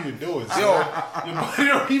are you doing? Yo, your body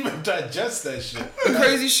don't even digest that shit. The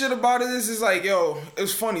crazy shit about it is like, yo,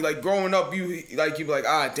 it's funny. Like growing up, you be like,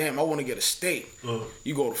 damn, I want to get a steak.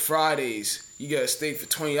 You go to Fridays, you get a steak for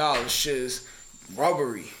 $20. Shit is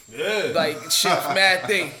rubbery. Yeah, like shit's mad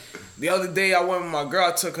thing. The other day, I went with my girl.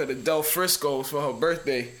 I took her to Del Frisco's for her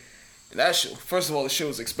birthday, and that shit. First of all, the shit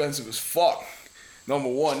was expensive as fuck. Number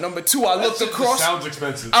one. Number two, I looked across. Sounds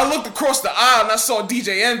expensive. I looked across the aisle and I saw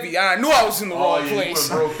DJ Envy. And I knew I was in the wrong place.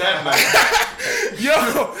 You broke that night. Yo,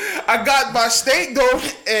 I got my steak though,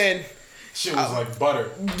 and shit was like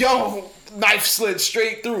butter. Yo, knife slid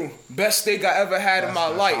straight through. Best steak I ever had in my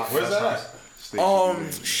life. Where's that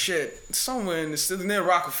at? Shit, somewhere in the near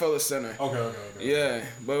Rockefeller Center. Okay. Yeah,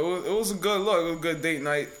 but it was a good look. It was a good date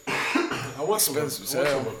night. I went to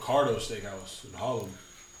Ricardo Steakhouse in Harlem.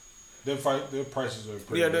 Their prices are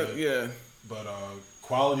pretty good. Yeah. But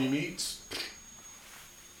quality meats.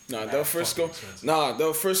 Del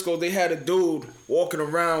Frisco, they had a dude walking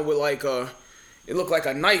around with like it looked like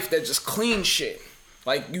a knife that just cleaned shit.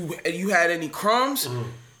 Like you had any crumbs,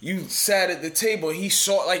 you sat at the table. He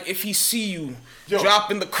saw, like, if he see you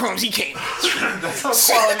dropping the crumbs, he came. That's how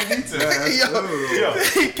quality meats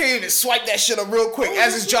is. He came and swiped that shit up real quick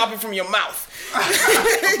as it's dropping from your mouth.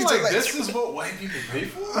 Like, this is what white people pay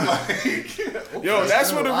for? Like, yo,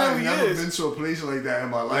 that's what it really is. I've never been to a place like that in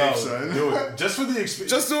my life, son. Do it. Just for the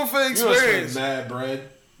experience. Just do it for the experience. Mad bread.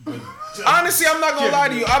 Honestly, I'm not gonna lie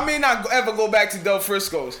to you. I may not ever go back to Del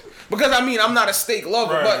Frisco's because I'm not a steak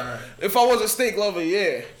lover. But if I was a steak lover,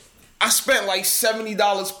 yeah, I spent like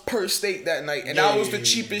 $70 per steak that night, and that was the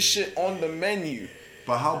cheapest shit on the menu.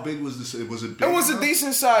 But how big was this? Was it big? It was a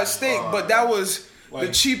decent sized steak, but that was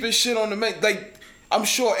the cheapest shit on the menu. Like, I'm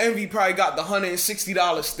sure Envy probably got the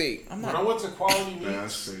 $160 steak. When I went to Quality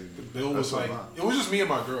Meats, the bill was like, it was just me and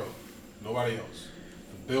my girl, nobody else.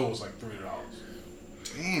 The bill was like $300.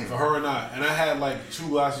 Damn. For her and I had like 2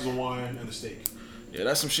 glasses of wine and a steak. Yeah,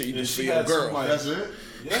 that's some shit you do for your girl. That's it?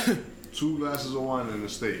 Yeah. 2 glasses of wine and a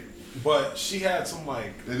steak. But she had some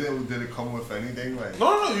like. Did it come with anything? Like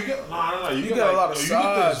no. You get You get a lot of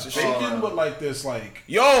sides. You get this bacon with like this like.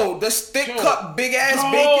 Yo, this thick cut big ass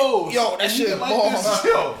bacon. Yo, that shit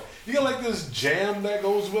bomb. You get like this jam that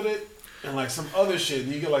goes with it, and like some other shit.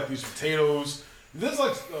 And you get like these potatoes. There's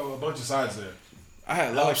like a bunch of sides there. I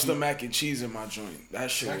had lobster mac and cheese in my joint. That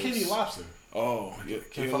shit. I can't eat lobster. Oh, you're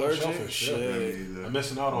allergic? Shellfish. Shit. I'm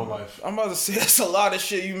missing out on life. I'm about to say that's a lot of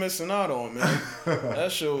shit you missing out on, man.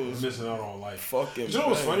 That shit was I'm missing out on life. Fucking. You know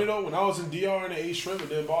what's funny though? When I was in DR and I ate shrimp, it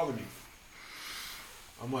didn't bother me.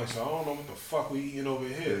 I'm like, so I don't know what the fuck we eating over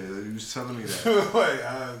here. Yeah, you was telling me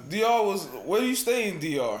that. DR was. Where do you stay in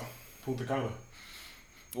DR? Punta Cana.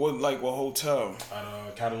 What hotel?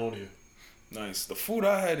 At Catalonia. Nice. The food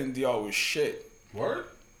I had in DR was shit. Word?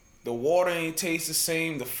 The water ain't taste the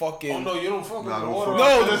same. The fucking. Oh no, you don't fuck with the water.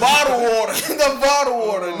 No, the bottled water. The bottled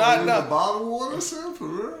water, not the bottled water, sir. For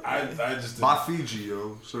real? I just didn't. By Fiji,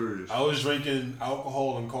 yo, serious. I was drinking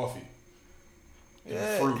alcohol and coffee.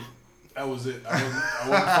 And fruit. That was it. I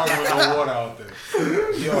wasn't fucking with no water out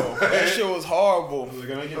there. Yo, that shit was horrible. I was like,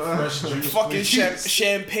 can I get fresh juice? Fucking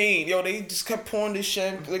champagne. Yo, they just kept pouring this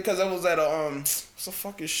champagne because I was at a what's the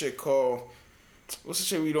fucking shit called? What's the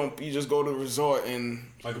shit you just go to the resort and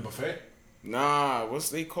like a buffet? Nah, what's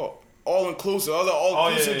they called? All inclusive, all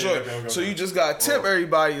inclusive joint. Okay. So you just gotta tip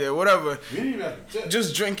everybody there, whatever. We didn't even have to tip.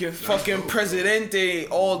 Just drinking fucking Presidente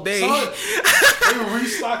all day. They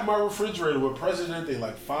restocked my refrigerator with Presidente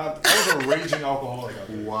like 5. I was a raging alcoholic out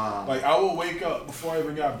there. Wow. Like I would wake up before I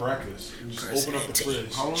even got breakfast and just open up the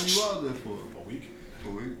fridge. How long you out there for? A week.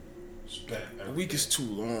 A week is too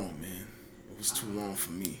long, man. It was too long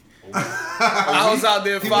for me. I was out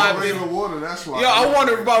there 5 days. Water, that's why. Yo, I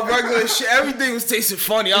wondered about regular shit. Everything was tasting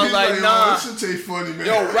funny. I was like, nah. This should taste funny, man.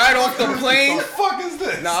 Yo, right off the plane. What the fuck is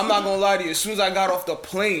this? Nah, I'm not gonna lie to you. As soon as I got off the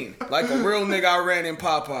plane, like a real nigga, I ran in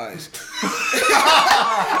Popeyes.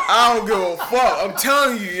 I don't give a fuck. I'm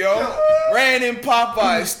telling you, yo. Ran in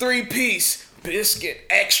Popeyes, 3-piece. biscuit,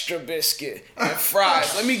 extra biscuit, and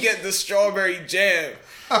fries. Let me get the strawberry jam.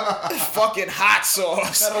 Fucking hot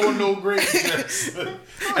sauce. I don't want no gravy. And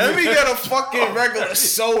let me get a fucking regular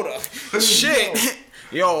soda. Shit.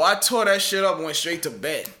 Yo, I tore that shit up and went straight to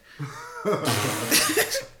bed.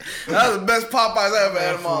 That was the best Popeyes I ever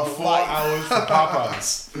had in my life. 4 hours for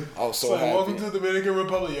Popeyes. I was so Like, happy. welcome to the Dominican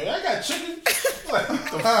Republic. Yeah, I got chicken. Like, what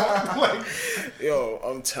the fuck? Like, Yo,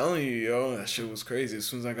 I'm telling you, yo, that shit was crazy. As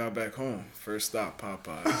soon as I got back home, first stop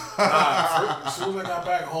Popeyes. as soon as I got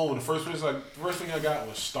back home, the first thing I got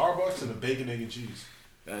was Starbucks and a bacon, egg, and cheese.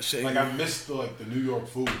 That shit. Like, I missed the New York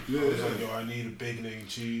food. Yeah, I was yeah. like, yo, I need a bacon, egg, and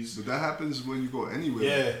cheese. But that happens when you go anywhere.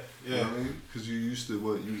 Yeah, You know yeah. what I mean? Because you're used to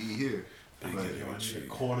what you eat here. Like, Like, yo, I need a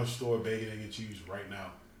corner store bacon, egg, and cheese right now.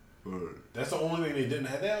 word. That's the only thing they didn't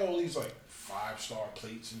have. They had all these like 5-star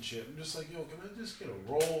plates and shit. I'm just like, yo, can I just get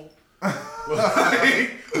a roll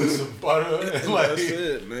with some butter and like, That's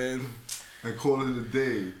it, man. And call it a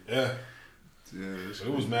day. yeah. Yeah, that's So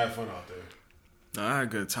it was mad fun out there. Nah, I had a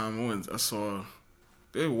good time. I saw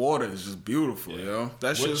the water is just beautiful, yo.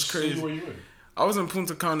 That shit is Which crazy. city were you in? I was in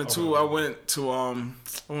Punta Cana too. I went to I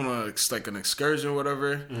went on like an excursion or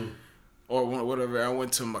whatever. Or whatever. I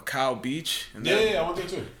went to Macau Beach. And Yeah, I went there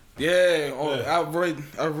too. Yeah, Yeah.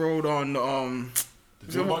 I rode on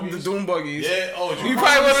The Doom buggies? The Doom buggies. Yeah. Oh, You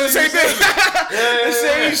probably went on the same thing. The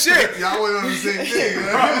same shit. Y'all went on the same thing,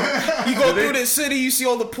 right? You go through the city, you see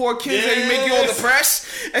all the poor kids, they make you all the press.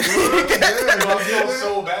 I feel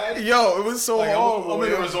so bad. Yo, it was so Like, horrible. I'm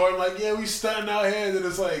in a yo. resort, I'm like, yeah, we stunting out here, and then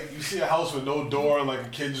it's like, you see a house with no door, and like a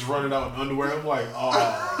kid just running out in underwear. I'm like,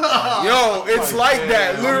 oh. Yo, it's like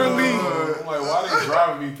that, damn, literally. I'm like, why are they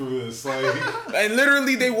driving me through this? Like, And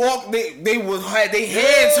literally, they had their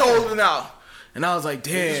hands holding out. And I was like,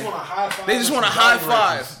 they just damn. want to high five. They just and want to some high Jolly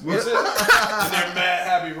five. Ranchers. That's it. And they're mad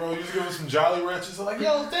happy, bro. You just give them some Jolly Ranchers. They're like,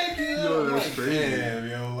 yo, thank you. Yo, I'm that's like, crazy. damn,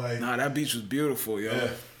 yo, like. Nah, that beach was beautiful, yo. Yeah.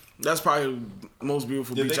 That's probably the most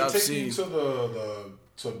beautiful Did beach they I've take seen. you to the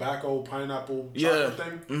tobacco pineapple chocolate Yeah.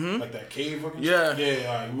 thing? Like that cave looking Yeah. shit? Yeah.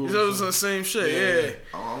 All right, we It were was the same shit,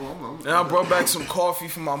 yeah. And I brought back some coffee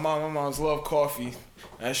for my mom. My mom's love coffee.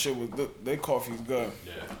 That shit was good. Their coffee's good.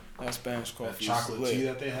 Yeah. That Spanish That coffee. chocolate is tea lit.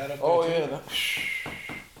 that they had up there. Oh too. yeah.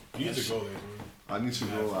 You need to go there, man. I need to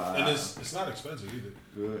go. And it's not expensive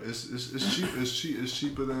either. It's cheap. It's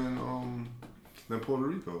cheaper than Puerto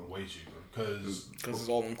Rico. Way cheaper. Because Because it's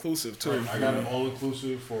all inclusive too. I got it all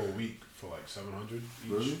inclusive for a week for like $700 each.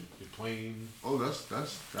 Really? Your plane, Oh, that's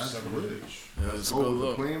 $700 good. each. Yeah, it's a Oh, good with the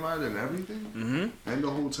look. plane ride and everything, and the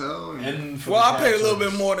hotel, And for Well, the I paid a cab little bit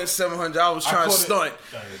service. more than $700. I was trying to stunt,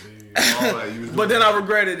 all that. You was but then I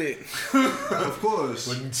regretted it. of course.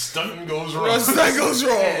 When stunting goes wrong. Once that goes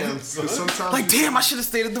wrong. Damn, son. Sometimes Like, damn, I should have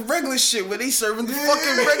stayed at the regular shit where they serving the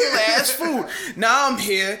fucking regular ass food. Now I'm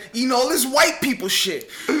here eating all this white people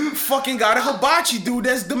shit. Fucking got a hibachi dude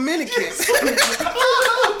that's Dominican.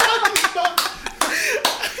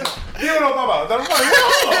 You don't know about that.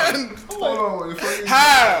 I'm like, hold on, if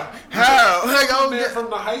I- How? Like, I'm there from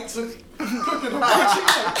the heights of cooking hibachi.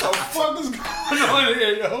 Like, the fuck is going on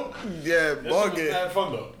here, yo? yeah, That shit bug was it. mad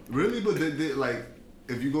fun though. really, but they like.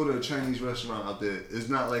 If you go to a Chinese restaurant out there, it's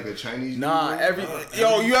not like a Chinese. Nah,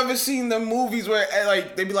 dude. you ever seen the movies where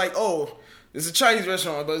like they be like, oh, it's a Chinese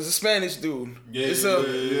restaurant, but it's a Spanish dude. Yeah, it's yeah,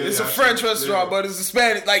 a yeah. French restaurant, but it's a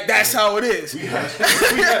Spanish. Like that's how it is. We had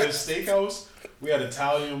a steakhouse. We had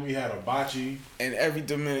Italian. We had hibachi. And every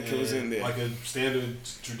Dominican was in there. Like a standard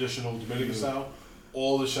traditional Dominican style.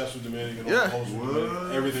 All the chefs were Dominican. All Yeah. the hosts were Dominican.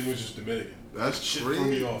 What? Everything was just Dominican. That's Shit threw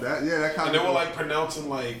crazy. me off. That kind And they were like pronouncing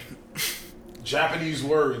like Japanese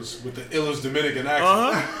words with the illest Dominican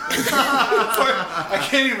accent. I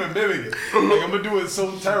can't even mimic it. Like I'm gonna do it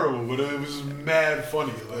so terrible, but it was just mad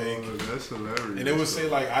funny. Like, Oh, that's hilarious. and they would say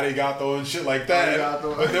like arigato and shit like that,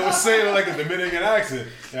 Arigato. but they would say it like a Dominican accent.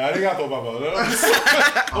 Yeah, arigato, papa.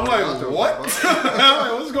 I'm like, what? I'm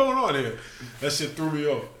like, what's going on here? That shit threw me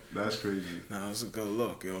off. That's crazy. Nah, it's a good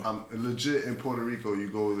look, yo. I'm legit in Puerto Rico. You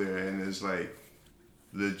go there and it's like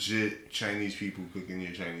legit Chinese people cooking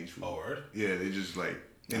your Chinese food. Oh, word? Yeah, they just like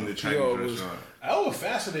in the Yo, Chinese it was- restaurant. That would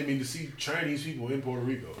fascinate me to see Chinese people in Puerto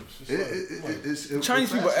Rico. It's just It's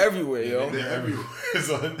Chinese people everywhere, yo. they're everywhere,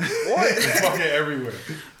 son. What? They're fucking everywhere.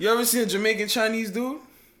 You ever seen a Jamaican Chinese dude?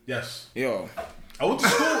 Yes. Yo, I went to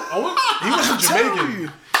school. He wasn't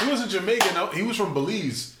Jamaican. He wasn't Jamaican. He was from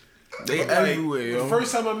Belize. they But, like, everywhere, yo. The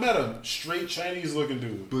first time I met him, straight Chinese looking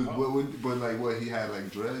dude. But like what he had like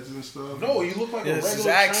dreads and stuff. No, he looked like Yeah, a his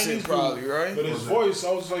regular accent Chinese probably, dude. right? But his voice,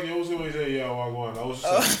 I was like, yo, what's going on? He said, yeah, Wagwan. I was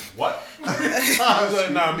just like, what? I was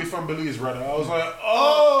like, nah, me from Belize, brother. I was like,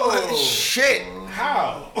 oh, Shit.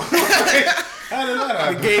 how? How did that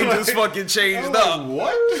happen? The game just fucking changed up.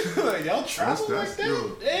 What? Like, y'all travel like that?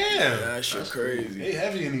 Yo. Damn. That shit crazy. They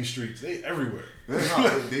heavy in these streets. They everywhere.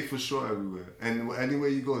 They for sure everywhere. And anywhere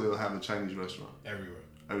you go, they'll have a Chinese restaurant. Everywhere.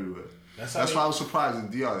 That's why I was surprised in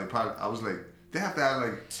DR. I was like, they have to have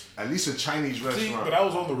like at least a Chinese restaurant. See, but I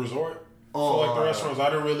was on the resort. So like the restaurants, I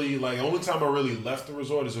didn't really like. The only time I really left the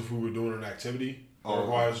resort is if we were doing an activity that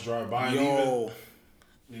requires to drive by. And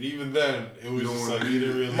even then, it was just like you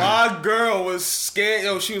didn't really. My girl was scared.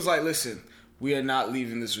 Yo, she was like, "Listen, we are not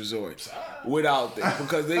leaving this resort without them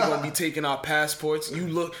because they're gonna be taking our passports." You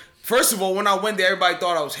look. First of all, when I went there, everybody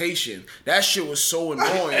thought I was Haitian. That shit was so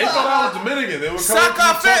annoying. They thought I was Dominican. They were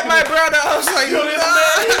Saca my brother. I was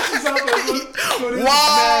like,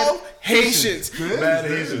 wow, Haitians. Bad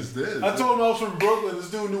Haitians. I told him I was from Brooklyn.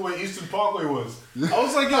 This dude knew where Eastern Parkway was. I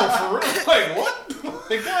was like, yo, for real? Like,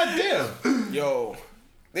 what? Like, goddamn. Yo,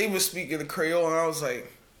 they were speaking the Creole, and I was like,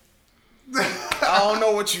 I don't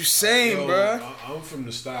know what you saying, bro. I'm from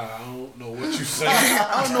the style. I don't know what you saying.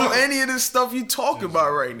 I don't know any of this stuff you talking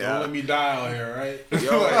about right now. Don't let me die out here, right?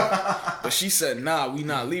 Yo, but she said, nah, we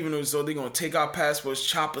not leaving them, so they gonna take our passports,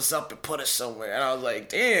 chop us up, and put us somewhere. And I was like,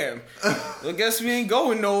 damn, I guess we ain't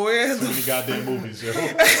going nowhere. So many goddamn movies, yo.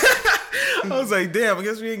 I was like, damn, I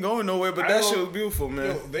guess we ain't going nowhere, but that shit was beautiful,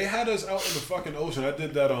 man. Yo, they had us out in the fucking ocean. I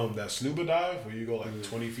did that scuba dive where you go like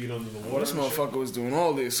 20 feet under the water. This motherfucker was doing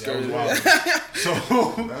all the excursions. So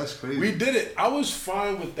that's crazy. We did it. I was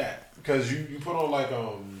fine with that because you put on like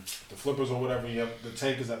the flippers or whatever. You have the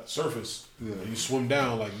tank is at the surface. Yeah. And you swim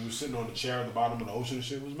down like you were sitting on the chair at the bottom of the ocean and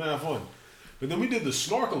shit. It was mad fun. But then we did the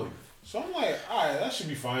snorkeling. So I'm like, all right, that should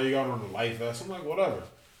be fine. You got on the life vest. I'm like, whatever.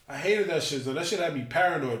 I hated that shit. So that shit had me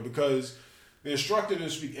paranoid because the instructor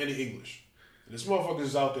didn't speak any English. And this motherfucker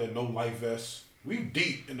is out there, no life vest. We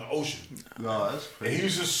deep in the ocean. No, that's crazy. And he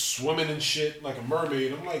was just swimming and shit like a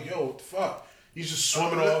mermaid. I'm like, yo, what the fuck? He's just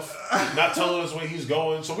swimming off, not telling us where he's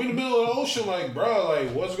going. So we in the middle of the ocean, like, bro, like,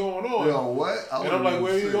 what's going on? Yo, what? And I'm like,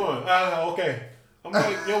 where are you going? Okay. I'm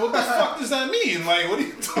like, yo, what the fuck does that mean? Like, what are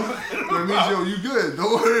you talking about? That means, yo, you good.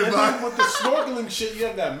 Don't worry about it. With the snorkeling shit, you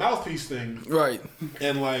have that mouthpiece thing. Right.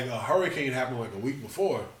 And, like, a hurricane happened, like, a week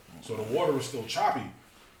before. So the water was still choppy.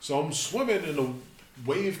 So I'm swimming, and the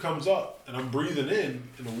wave comes up, and I'm breathing in,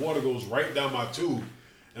 and the water goes right down my tube.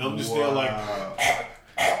 And I'm just there, like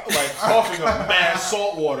coughing up mad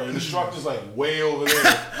salt water, and the instructor's like way over there.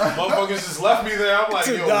 Motherfuckers just left me there. I'm like,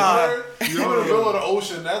 yo, where? You're in the middle of the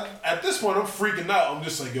ocean. At this point, I'm freaking out. I'm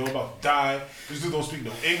just like, yo, I'm about to die. These dudes don't speak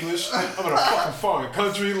no English. I'm in a fucking foreign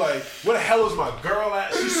country. Like, where the hell is my girl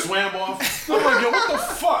at? She swam off. I'm like, yo, what the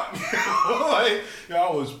fuck? Like, yo,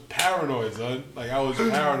 I was paranoid, son. Like, I was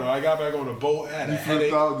paranoid. I got back on the boat. I had a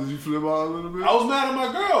headache. Did you flip out a little bit? I was mad at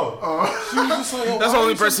my girl. She was just like, that's the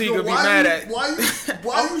only person you could be mad at.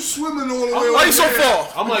 Why are you swimming all the way over? Why you so far?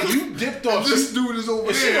 I'm like, you dipped off. This dude is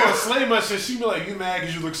over there. She gonna slay my shit. She be like, you mad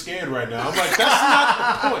because you look scared right now. I'm like, that's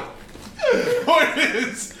not the point. The point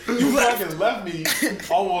is, you fucking left me,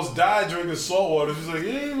 almost died drinking salt water. She's like,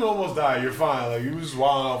 you didn't even almost die. You're fine. Like, you was just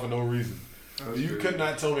wilding out for no reason. You could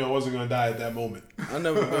not tell me I wasn't gonna die at that moment. I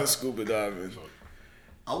never been scuba diving.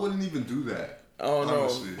 I wouldn't even do that. Oh no,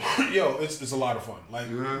 yo, it's a lot of fun. Like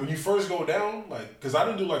when you first go down, like, cause I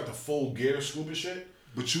didn't do like the full gear scuba shit.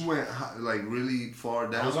 But you went like really far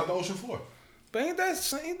down. I was at the ocean floor. But ain't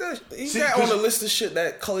that on the list of shit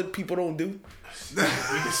that colored people don't do? You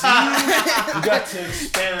got to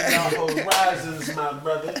expand our horizons, my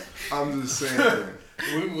brother. I'm just saying.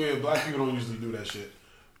 we black people don't usually do that shit.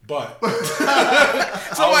 But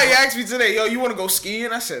somebody asked me today, yo, you want to go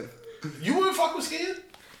skiing? I said, you wouldn't fuck with skiing?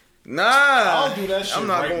 Nah, I'll do that shit. I'm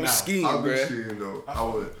not going now. skiing, I'll bro. do skiing though. I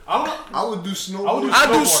would do snowboarding. I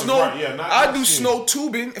do snow. Right, yeah, I do snow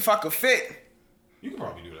tubing if I could fit. You could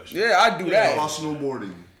probably do that shit. Yeah, I do that. How about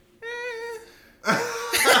snowboarding?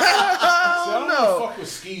 I don't know. Fuck with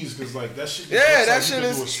skis because like that shit. Yeah, that like shit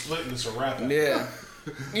is. Do a split and it's a wrap. Yeah,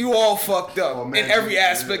 you all fucked up in every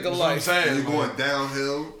aspect of life. You're going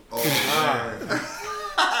downhill. Oh man.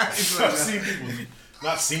 I've seen people,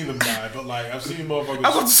 not seen them die, but like I've seen motherfuckers.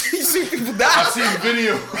 I'm about to say you see people die.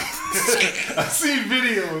 I've seen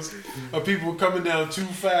videos of people coming down too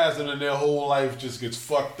fast and then their whole life just gets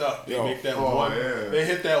fucked up. They make that they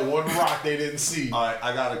hit that one rock they didn't see. All right,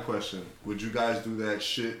 I got a question. Would you guys do that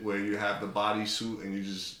shit where you have the bodysuit and you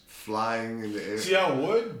just flying in the air? See, I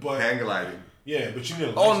would, but hang gliding. Yeah, but you need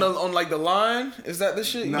a on like the line. Is that the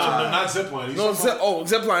shit? No, not zip line. No,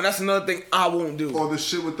 zip line. That's another thing I won't do. Or the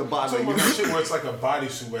shit with the body. I'm talking about the shit where it's like a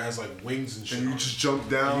bodysuit where it has like wings and shit. And you just jump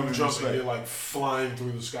down. And you jump and you're like flying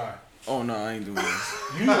through the sky. Oh no, I ain't doing this.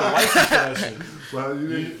 You need a license for that shit. Well, you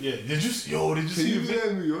didn't. Yeah, did you see Can the you video? be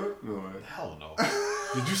in New York? No, right? Hell no.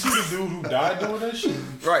 Did you see the dude who died doing that shit?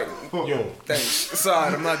 Right. Yo, Thanks.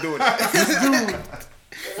 Sorry, I'm not doing that. this dude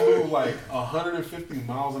flew like 150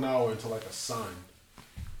 miles an hour into like a sign.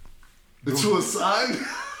 Into a sign?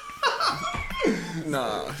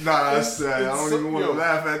 Nah. Nah, that's sad. I don't even want to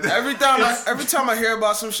laugh at that. Every time I hear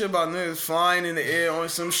about some shit about niggas flying in the air on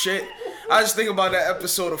some shit, I just think about that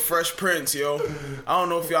episode of Fresh Prince, yo. I don't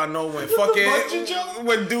know if y'all know when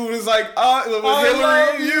when dude is like,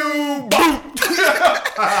 Hillary, you, boom.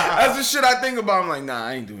 That's the shit I think about. I'm like, nah,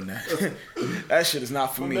 I ain't doing that. That shit is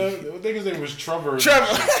not for me. I think his name was Trevor.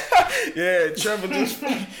 Yeah, Trevor just,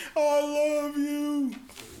 I love you.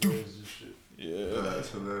 Yeah. That's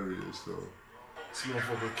hilarious, though. This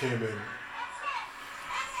motherfucker came in.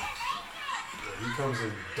 He comes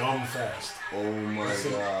in dumb fast. Oh my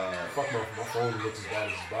god. Fuck my phone looks as bad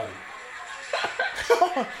as his body.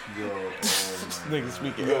 Yo, oh Nigga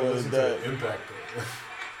speaking You gotta of listen to that. the impact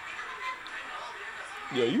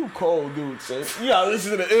though. Yo, you cold dude, son. You gotta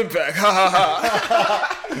listen to the impact. Ha ha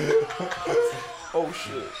ha. Oh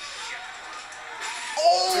shit.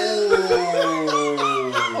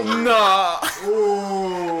 Oh nah.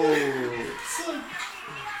 Oh.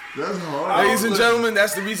 That's hard. Ladies and gentlemen,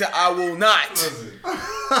 that's the reason I will not.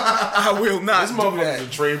 I will not This do motherfucker's that. a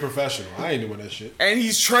trained professional. I ain't doing that shit. And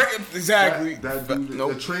he's trained exactly. That dude,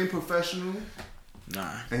 Nope. a trained professional,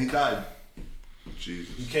 Nah. and he died.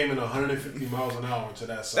 Jesus. He came in 150 miles an hour to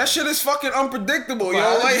that side. That shit is fucking unpredictable, yo.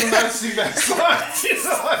 How did Like, you not see that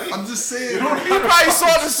sign? I'm just saying. he probably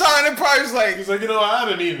saw the sign and probably was like, He's like, I've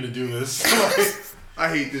been needing to do this. Like, I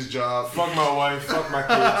hate this job. fuck my wife, fuck my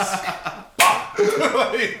kids.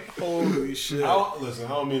 Like, holy shit. listen, I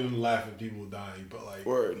don't mean to laugh at people dying, but like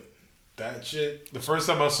Word. that shit. The first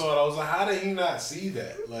time I saw it, I was like, how did he not see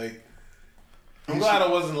that? Like, I'm glad I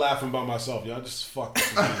wasn't laughing by myself. Y'all just fucked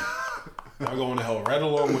with me. Y'all going to hell right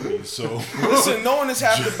along with me. So Listen, knowing is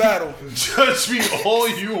half the battle. judge me all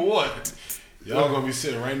you want. Y'all gonna be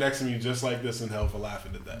sitting right next to me just like this in hell for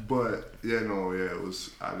laughing at that. But it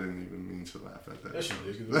was. I didn't even mean to laugh at that. That shit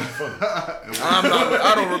is funny.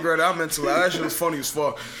 I don't regret it. I meant to laugh. That shit was funny as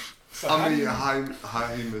fuck. So I mean, how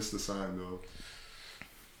he missed the sign though.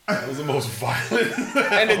 that was the most violent.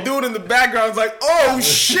 And the dude in the background's like, oh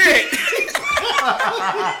shit.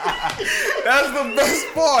 That's the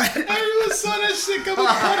best part. Everyone saw that shit coming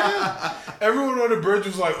out of him. Everyone on the bridge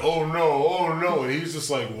was like, oh no. And he's just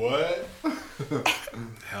like, what?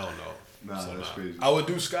 Hell no. Nah, that's crazy. I would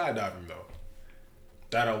do skydiving though.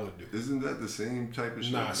 That I would do. Isn't that the same type of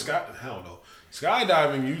shit? Nah, hell no.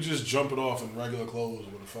 Skydiving, you just jumping off in regular clothes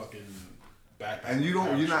with a fucking backpack. And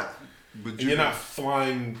you're not. But And you're not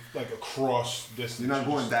flying like across distance. You're not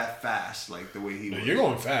going that fast like the way he. No, was. you're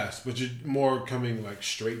going fast, but you're more coming like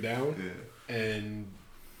straight down. Yeah. And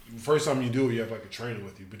first time you do it, you have like a trainer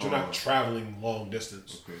with you, but you're Oh. not traveling long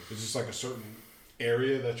distance. Okay. It's just like a certain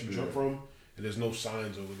area that you jump from, and there's no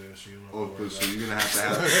signs over there, so you don't have to worry So about it. you're gonna have to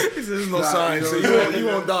have. There's no Nah, sign, you so know, you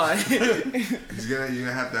won't die. You're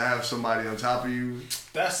gonna have to have somebody on top of you.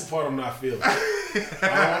 That's the part I'm not feeling.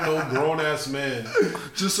 I don't know, grown ass man.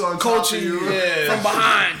 Just on top Coaching of you. Yeah. from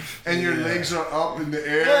behind. And your legs are up in the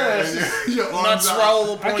air. Yeah, and your Nuts arms out.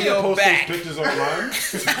 roll I upon can't your post back. those pictures online.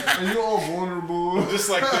 And you're all vulnerable. Just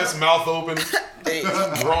like this, mouth open, Hey,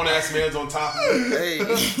 grown ass man's on top of me. hey.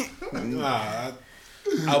 Nah,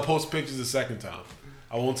 I'll post pictures the second time.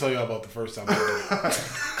 I won't tell you about the first time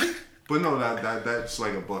I did it. But no, that's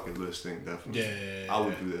like a bucket list thing, definitely. Yeah. I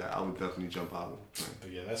would do that. I would definitely jump out.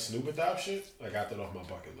 But yeah, that Snoop Dogg shit, I got that off my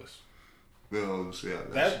bucket list.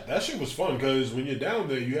 That shit was fun because when you're down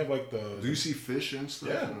there, you have like the. Do you see fish and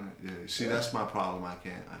stuff? Yeah. See, that's my problem. I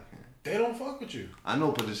can't. They don't fuck with you. I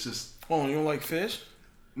know, but it's just. Oh, you don't like fish?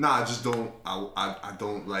 Nah, I just don't. I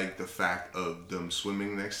don't like the fact of them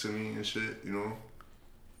swimming next to me and shit. You know.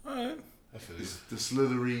 Alright. I feel you. It's the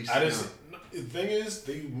slithery. I just. The thing is,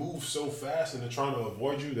 they move so fast and they're trying to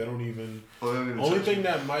avoid you. They don't even. Oh, they don't even Only touch thing you.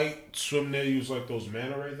 that might swim there use like those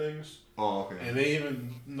manta ray things. Oh, okay. And they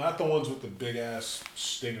even not the ones with the big ass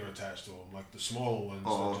stinger attached to them, like the smaller ones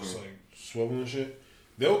Oh, that just okay. like swivel and shit.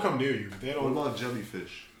 They'll come near you. They What don't. about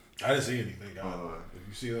jellyfish? I didn't see anything. God. Oh, If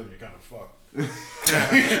you see them, you're kind of fucked.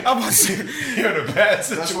 I'm about to say, You're in a bad That's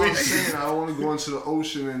what I'm situation. saying. I don't want to go into the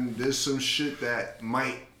ocean and there's some shit that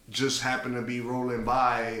might just happen to be rolling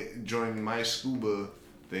by during my scuba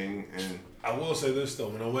thing. And I will say this though,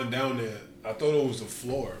 when I went down there, I thought it was the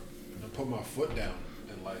floor, and I put my foot down,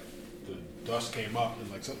 and like the dust came up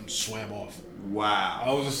and like something swam off. Wow.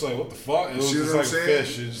 I was just like, what the fuck? It was See just what I'm like saying?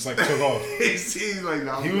 fish. It just like took off. He's like,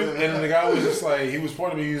 nah, And the guy was just like, he was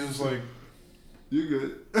pointing at me. He was just like, you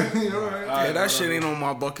good. You're right. Yeah, that shit ain't on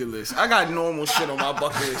my bucket list. I got normal shit on my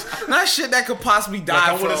bucket list. Not shit that could possibly die like,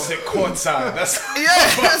 I from. want to sit courtside. That's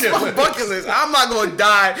That's my bucket list. I'm not gonna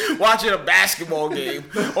die watching a basketball game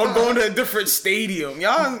or going to a different stadium.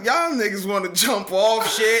 Y'all niggas want to jump off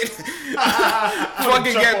shit.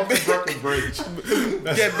 Fucking get bit.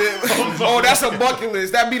 Get bit. Oh, that's a bucket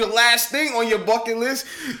list. That'd be the last thing on your bucket list.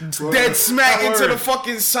 Dead smack into the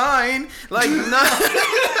fucking sign. Like, nah.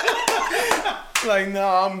 Like,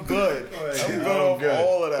 nah, I'm good. I'm good off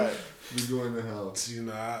all of that. We going to hell. You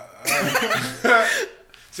know,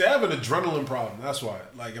 see, I have an adrenaline problem. That's why.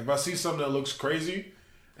 Like, if I see something that looks crazy,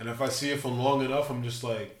 and if I see it for long enough, I'm just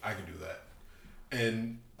like, I can do that.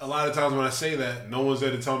 And a lot of times when I say that, no one's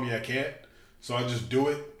there to tell me I can't. So I just do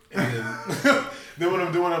it. And then, then when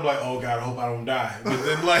I'm doing it, I'm like, oh God, I hope I don't die. But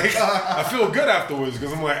then, like, I feel good afterwards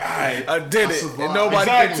because I'm like, I did it. survived. And nobody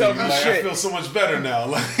exactly. can tell me Like, shit. I feel so much better now.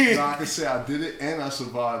 Like, No, I can say I did it and I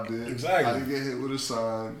survived it. Exactly. I didn't get hit with a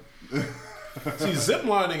sign. see,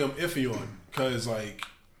 ziplining I'm iffy on because, like,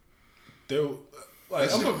 they're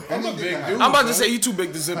like, I'm a big dude. I'm about to man. say you too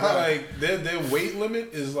big to zip line. Like their weight limit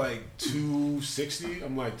is like 260.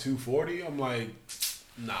 I'm like 240. I'm like,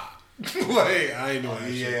 nah. Like I ain't know that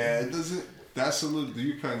shit. Yeah, it doesn't. That's a little.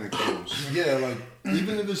 You kind of close. Yeah, like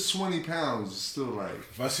Even if it's 20 pounds, it's still like.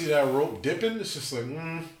 if I see that rope dipping, it's just like,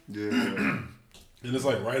 Yeah. and it's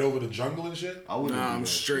like right over the jungle and shit. I wouldn't. Nah, do I'm that.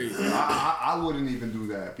 straight. I wouldn't even do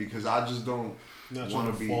that because I just don't Not want trying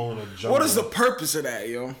to to be. fall in a jungle. What is the purpose of that,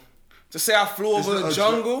 yo? To say I flew over the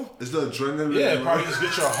jungle? It's the adrenaline. Yeah, probably just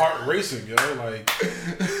get your heart racing, yo. Like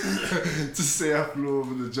To say I flew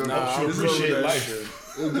over the jungle. Nah, you I'm appreciate good with that life. shit.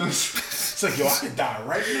 It just- It's like, yo, I could die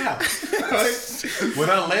right now. Like, when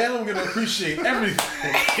I land, I'm gonna appreciate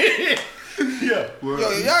everything. Yeah. Yo,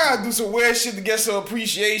 y'all gotta do some weird shit to get some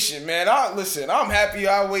appreciation, man. Listen, I'm happy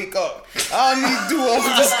I wake up. I don't need to do all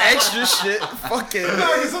this extra shit. Fucking. No,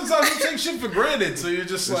 'cause sometimes you take shit for granted, so you're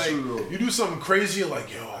just That's like, true, though. you do something crazy, you're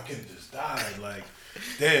like, yo, I could just die. Like,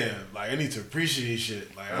 damn, like I need to appreciate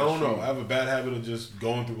shit. Like, I don't know. I have a bad habit of just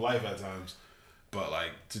going through life at times, but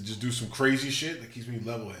like to just do some crazy shit that keeps me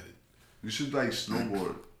level headed. You should like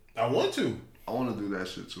snowboard. I want to. I want to do that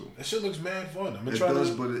shit too. That shit looks mad fun. I'm gonna It try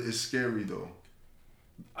does, to. but it's scary though.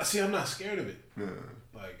 I see. I'm not scared of it. Yeah.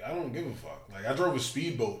 Like I don't give a fuck. Like I drove a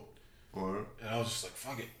speedboat. Or And I was just like,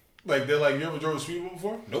 fuck it. Like, they're like, you ever drove a speedboat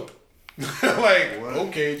before? Nope. Like, What?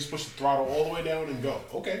 okay, just push the throttle all the way down and go.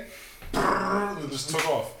 Okay. And it just took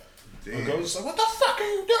off. Damn. And goes like, what the fuck are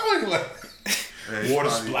you doing? Like, Hey, water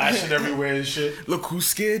probably- splashing everywhere and shit. Look who's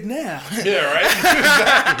scared now. Yeah, right?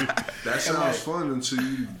 Exactly. That sounds fun until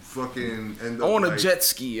you fucking end I up. want a like, jet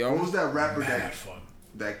ski, yo. What was that rapper Mad fun.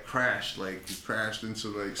 that crashed? Like he crashed into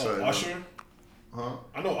like. Oh, something. Usher? Huh?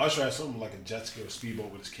 I know Usher had something like a jet ski or a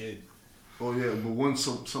speedboat with his kid. Oh yeah, but once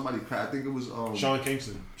somebody crashed, I think it was Sean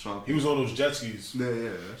Kingston. Sean He was on those jet skis. Yeah,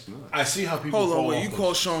 that's nuts. I see how people Hold on, fall wait, off you those.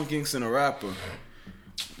 call Sean Kingston a rapper?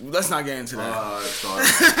 Let's not get into that. Sorry.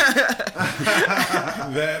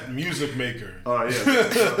 That music maker. Oh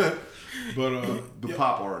yeah, But, the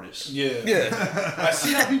pop artist. yeah. I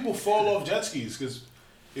see how people fall off jet skis because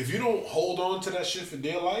if you don't hold on to that shit for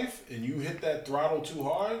dear life and you hit that throttle too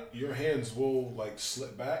hard, your hands will like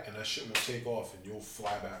slip back and that shit will take off and you'll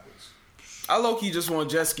fly backwards. I low-key just want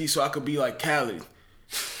jet ski so I could be like Cali.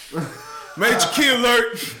 Major key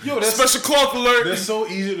alert. Yo, that's- Special cloth alert. They're so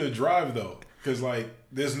easy to drive though because like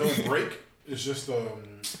there's no brake. It's just the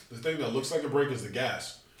thing that looks like a brake is the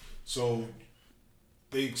gas. So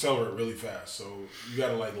they accelerate really fast. So you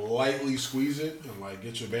gotta like lightly squeeze it and like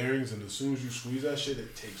get your bearings. And as soon as you squeeze that shit,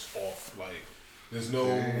 it takes off. Like there's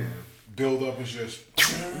no build up. It's just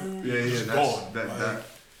Yeah, just that's gone. that. Like, That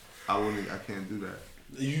I can't do that.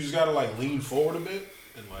 You just gotta like lean forward a bit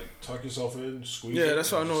and like tuck yourself in, squeeze. Yeah, it,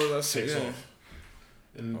 that's what I and know just that's- takes yeah. off.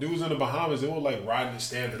 And dudes in the Bahamas, they were like riding it,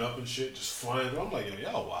 standing up and shit, just flying. I'm like,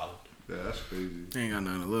 yo, y'all wild. Yeah, that's crazy. Ain't got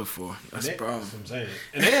nothing to live for. That's the problem. That's what I'm saying.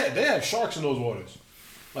 And they have sharks in those waters,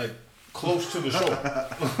 like close to the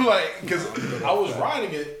shore. Like, because I was riding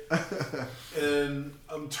it, and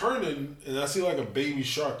I'm turning, and I see like a baby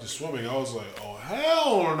shark just swimming. I was like, oh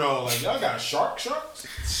hell no! Like y'all got sharks.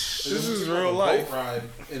 This And is it's real a life. Boat ride,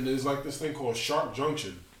 and there's like this thing called Shark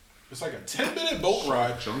Junction. It's like a 10-minute boat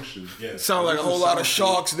ride. Junction. Yeah, Sound like a whole lot of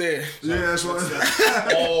sharks there. Yeah, that's what.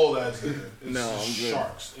 all that's there. It's No, I'm good.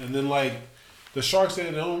 sharks. And then like the sharks there,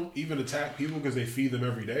 they don't even attack people because they feed them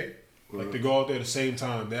every day. Like they go out there at the same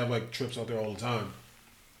time. They have like trips out there all the time.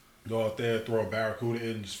 Go out there, throw a barracuda in,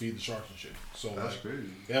 and just feed the sharks and shit. So That's like, crazy.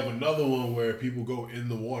 they have another one where people go in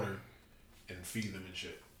the water and feed them and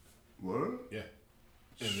shit. What? Yeah.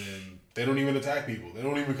 And then they don't even attack people. They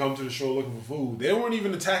don't even come to the shore looking for food. They weren't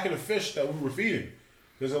even attacking the fish that we were feeding.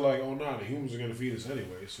 Because they're like, oh nah, the humans are gonna feed us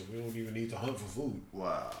anyway, so we don't even need to hunt for food.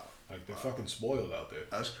 Wow. Like they're fucking spoiled out there.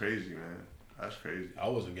 That's crazy, man. That's crazy. I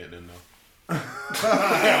wasn't getting in though.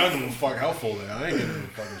 I don't give a fuck how full they are. I ain't getting in the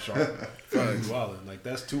fucking shark. Wildin'. Like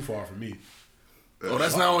that's too far for me. Oh,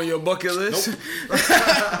 that's not on your bucket list? Nope.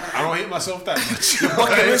 I don't hate myself that much.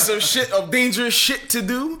 Bucket list of shit, of dangerous shit to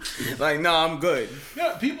do? Like, nah, I'm good.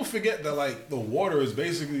 Yeah, people forget that like the water is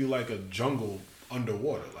basically like a jungle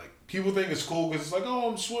underwater. Like people think it's cool because it's like,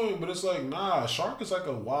 oh, I'm swimming, but it's like, nah, a shark is like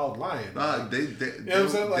a wild lion. Nah, like, they you know what I'm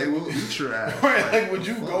saying? Like, they will eat your ass. Right, like would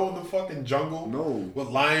you go in the fucking jungle? No. With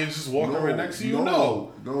lions just walking right next to you?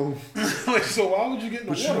 No. Like, so why would you get in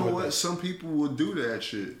the But water? you know with what? that? Some people will do that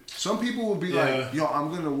shit. Some people will be Yeah. like, yo, I'm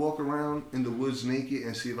gonna walk around in the woods naked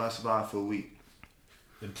and see if I survive for a week.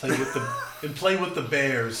 And play with the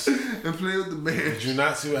bears. And play with the bears. Did you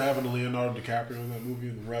not see what happened to Leonardo DiCaprio in that movie,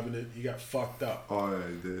 The Revenant? He got fucked up. Oh yeah,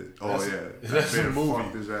 he did. Oh That's- yeah. that's That a bear movie.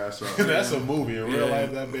 fucked his ass up. That's a movie. In real Yeah.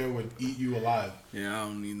 life, that bear would eat you alive. Yeah, I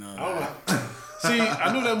don't need none. I don't know. See,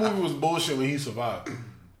 I knew that movie was bullshit when he survived.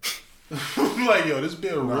 Like, yo, this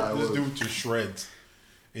bear Nah, ripped it this was. dude to shreds.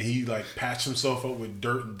 And he, like, patched himself up with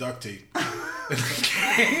dirt and duct tape. And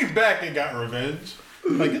came back and got revenge.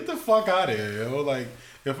 Like, get the fuck out of here, yo. Like,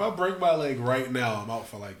 if I break my leg right now, I'm out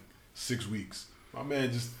for, like, 6 weeks. My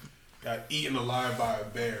man just got eaten alive by a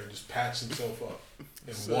bear and just patched himself up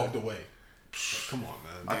and walked away. Like, come on,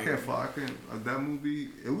 man. I can't. That movie,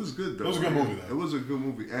 it was good though. It was a good movie, though. It was a good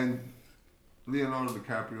movie, and Leonardo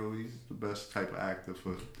DiCaprio, he's the best type of actor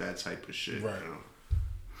for that type of shit. Right. You know?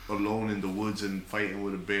 Alone in the woods and fighting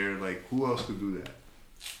with a bear. Like, who else could do that?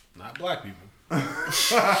 Not black people.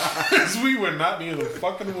 'Cause we would not be in the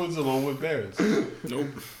fucking woods alone with bears. Nope.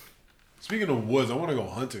 Speaking of woods, I want to go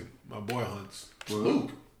hunting. My boy hunts. Word?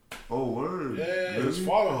 Luke. Oh, word. Yeah, Really? his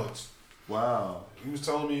father hunts. Wow. He was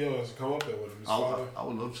telling me, yo, I should come up there with him. His father. I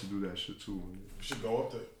would love to do that shit too. We should go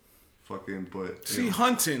up there. Fucking, but See,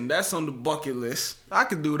 hunting, that's on the bucket list. I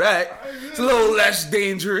could do that. It's a little less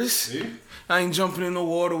dangerous. See? I ain't jumping in the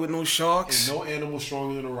water with no sharks. And no animal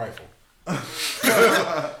stronger than a rifle.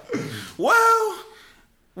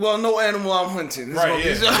 Well, no animal I'm hunting. It's Right, gonna be-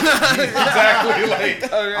 yeah. Exactly.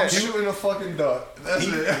 Like, I'm shooting a fucking duck. That's he,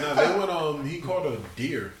 it. no, they went, he caught a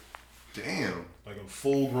deer, Damn. like a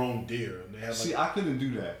full grown deer. And they had like, See, I couldn't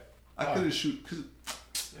do that. I couldn't shoot. Cause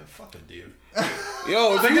yeah, fuck a deer.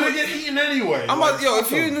 Yo, if They're you, going to get eaten anyway. I'm Like, about, yo, fuck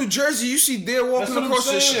if you're in them. New Jersey, you see deer walking That's what I'm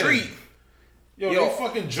across the saying. street. Yo, Yo. they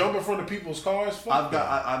fucking jump in front of people's cars. Fuck them.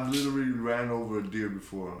 I've literally ran over a deer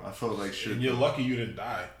before. I felt like shit. And you're lucky you didn't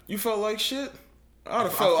die. You felt like shit? I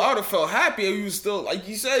would have felt happy if you was still, like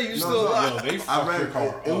you said, you still no, alive. Yo, they I fucked ran. your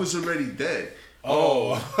car It up. was already dead.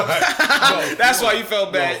 Oh. That's why you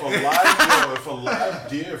felt bad. If a live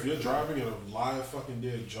deer, if you're driving and a live fucking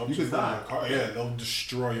deer jumps You in could front of die. your car, yeah, they'll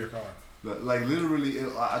destroy your car. Like literally,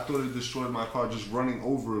 I thought it destroyed my car just running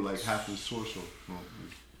over like half his torso. Well,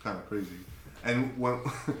 it's kind of crazy. And when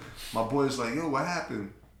my boy's like, "Yo, what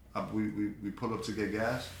happened?" We pull up to get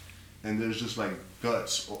gas, and there's just like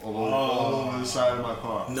guts all over the side of my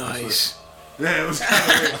car. Nice. Yeah, it was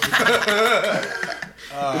kind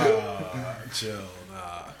of Chill,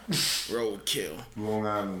 nah. Roadkill. Long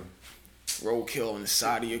Island. Roadkill on the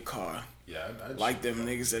side of your car. Yeah, I Like them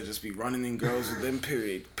niggas that just be running in girls with them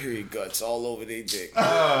period guts all over their dick. Yo,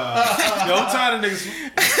 I'm tired of niggas.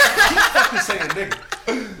 Keep fucking saying nigga.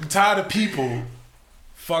 I'm tired of people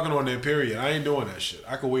fucking on their period. I ain't doing that shit.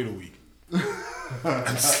 I could wait a week. I'm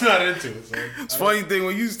just not into it. So It's funny thing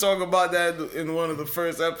when you was talking about that in one of the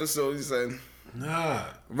first episodes, you said nah.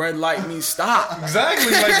 red light means stop.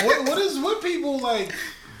 Exactly. Like what people like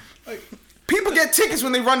People get tickets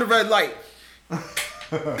when they run the red light.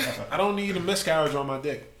 I don't need a miscarriage on my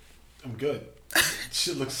dick. I'm good.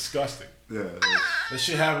 Shit looks disgusting. Yeah. That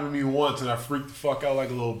shit happened to me once and I freaked the fuck out like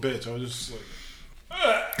a little bitch. I was just like,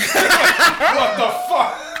 what the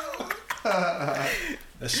fuck?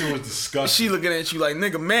 That shit was disgusting. She looking at you like,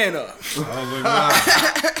 nigga, man up. I was like, nah.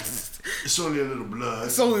 It's only a little blood.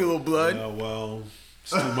 It's only a little blood. Yeah, well,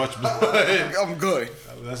 it's too much blood. I'm good.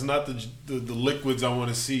 That's not the liquids I want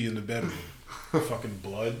to see in the bedroom. Fucking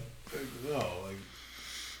blood. No, like,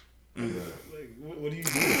 what do you do?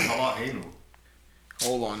 How about anal?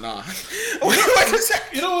 Hold on, nah. What is that?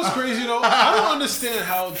 You know what's crazy though? I don't understand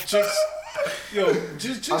how chicks. Yo,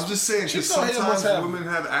 just I'm just saying, because chicks out here must sometimes have- women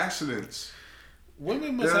have accidents.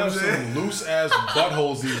 Women must You know have what I'm some loose ass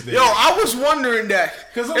buttholes these days. Yo, I was wondering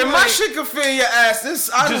that. Cause If I'm my like- shit could fit in your ass, this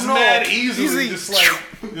I just don't know. mad easily,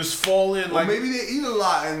 just fall in Well, like. maybe they eat a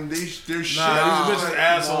lot and they're shit. Nah, these bitches'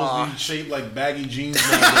 assholes be shaped like baggy jeans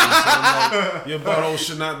nowadays. So I'm like, your butthole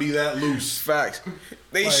should not be that loose. Facts.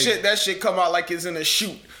 They Like- shit that shit come out like it's in a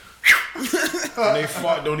chute. And they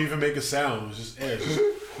fart don't even make a sound. It's just air.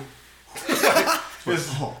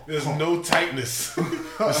 There's no tightness.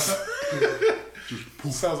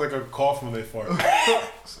 Sounds like a cough when they fart. What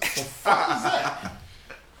the fuck is that?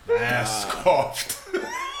 Ass coughed.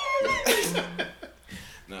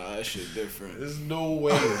 Nah, that shit different. There's no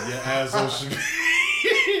way your asshole should be.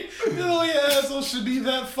 Your asshole should be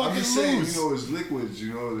that I'm fucking just saying, loose. you know, it's liquids,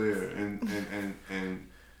 you know, there, and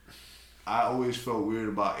I always felt weird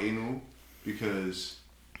about anal because,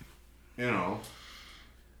 you know,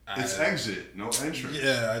 it's exit, no entrance.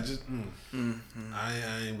 Yeah, I just.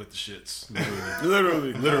 I ain't with the shits.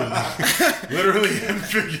 Literally. Literally and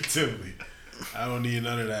figuratively. I don't need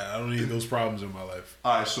none of that. I don't need those problems in my life.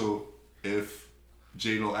 All right, so if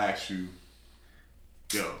J-Lo asks you,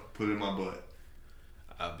 yo, put it in my butt.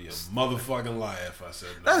 I'd be a motherfucking liar if I said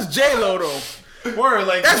no. That's J-Lo though. Word,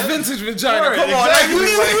 like That's vintage vagina. Word, Come on, exactly, like,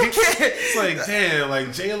 you like- can't. It's like, damn,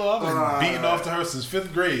 like J-Lo, I've been beating off to her since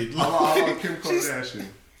 5th grade. How about Kim Kardashian?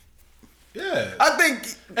 Yeah. I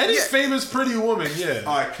think Any famous pretty woman, yeah.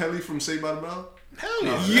 All right, Kelly from Saved by the Bell. Hell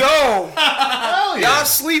yeah. Yo, Hell yeah. y'all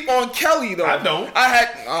sleep on Kelly though. I don't. I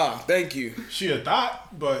had. Thank you. She a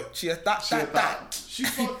thought, but She a thought.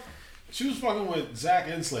 she was fucking with Zach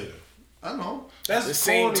Enslater. I know. That's At the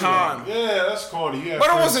same corny, time. man. Yeah, that's corny. Yeah, But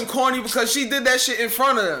it wasn't corny because she did that shit in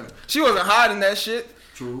front of them. She wasn't hiding that shit.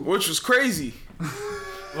 True. Which was crazy.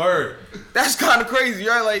 Word. That's kind of crazy.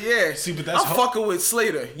 You're like, yeah. See, but that's I'm fucking with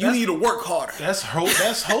Slater. You need to work harder. That's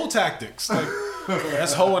hoe tactics. Like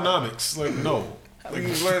that's hoeonomics. Like no. Like, You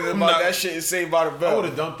was learning I'm about not- that shit and Saved by the I would Bell.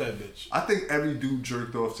 have dumped that bitch. I think every dude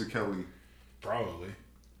jerked off to Kelly. Probably.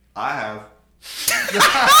 I have.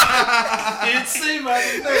 It's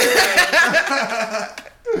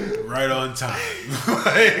right on time.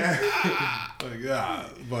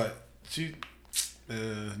 But she,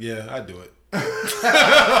 yeah, I'd do it.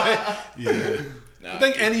 Yeah. I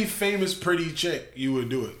think any famous pretty chick, you would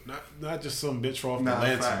do it. Not just some bitch off the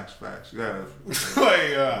Delancey. Facts. Yeah.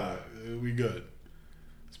 Like, we good.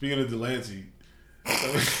 Speaking of Delancey,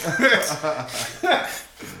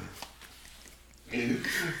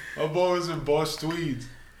 my boy was in Boss Tweeds.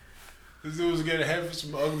 This dude was getting head for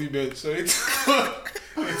some ugly bitch, so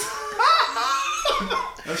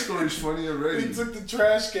That story's funny already. he took the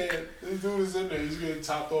trash can. This dude is in there. He's getting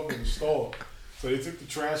topped off in the stall. So they took the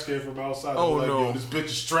trash can from outside. Oh, Like, no. yo, this bitch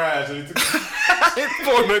is trash. And he took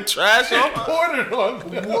Pour the trash on. poured it on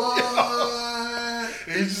them. What?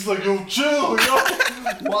 And he's just like, yo, chill, yo.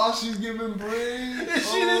 While she's giving brain. And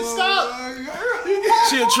she didn't stop.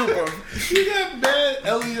 She a trooper. You got mad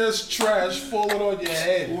LES trash falling on your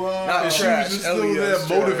head. Wow. Not And she trash. was just still there LES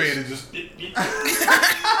trash. motivated. Just,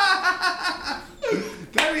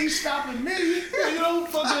 That ain't stopping me. you know,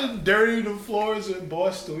 fucking dirty the floors in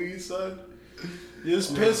Boss Tweed, son.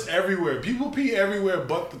 There's piss everywhere. People pee everywhere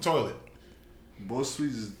but the toilet. Boss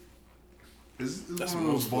Tweeds is one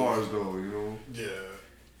of those bars, though, you know? Yeah.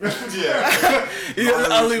 Yeah.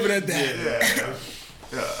 I'll leave it at that.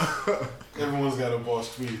 Yeah. Everyone's got a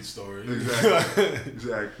Boss Tweed story.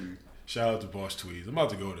 Exactly. Shout out to Boss Tweeds. I'm about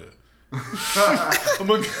to go there. I'm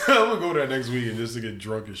gonna go there next weekend just to get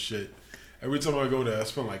drunk as shit. Every time I go there, I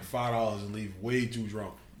spend like $5 and leave way too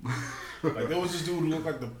drunk. Like there was this dude who looked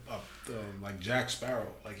like like Jack Sparrow.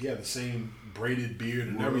 Like he had the same braided beard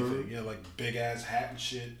and everything. He had like big ass hat and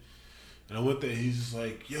shit. And I went there. He's just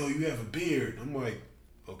like, "Yo, you have a beard." I'm like,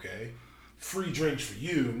 "Okay, free drinks for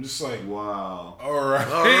you." I'm just like, Wow. "All right,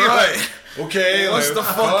 All right. like, okay." What's like, the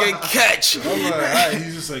fucking catch? I'm like, all right.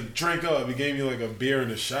 He's just like, drink up. He gave me like a beer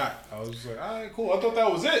and a shot. I was just like, all right, cool. I thought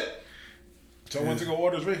that was it. So I went to go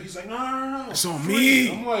order his drink. He's like, no. It's on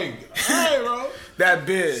me. I'm like, all right, bro. That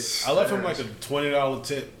big. I left him like a $20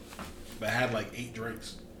 tip, but had like 8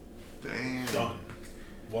 drinks. Damn. Done.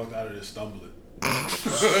 Walked out of there stumbling.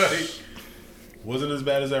 Like, wasn't as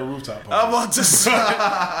bad as that rooftop party. I'm about to say.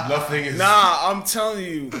 Nothing is. Nah, I'm telling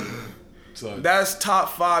you. So, That's top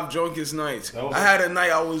 5 drunkest nights. That was I had a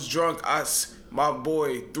night I was drunk. My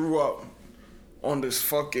boy threw up on this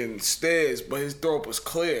fucking stairs, but his throat was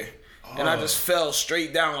clear. And I just fell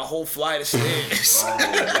straight down a whole flight of stairs. Oh,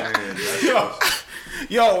 man. That's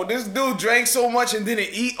Yo, this dude drank so much and didn't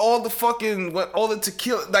eat all the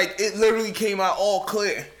tequila. Like, it literally came out all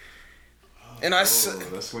clear. And I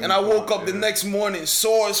that's when and you I woke thought, up the yeah. next morning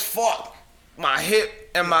sore as fuck. my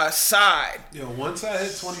hip and my side. Yo, once I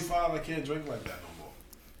hit 25, I can't drink like that no more.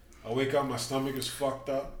 I wake up, my stomach is fucked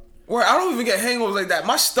up. Where I don't even get hangovers like that.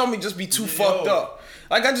 My stomach just be too fucked up.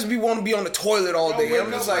 Like I just be want to be on the toilet all day.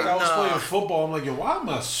 I'm just like, I was nah. playing football. I'm like, yo, why am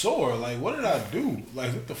I sore? Like, what did I do?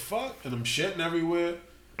 Like, what the fuck? And I'm shitting everywhere.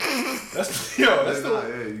 That's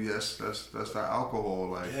that's that alcohol.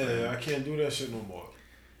 Like, yeah, man. I can't do that shit no more.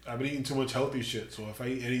 I've been eating too much healthy shit. So if I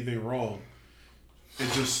eat anything wrong,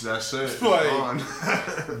 that's it. Like,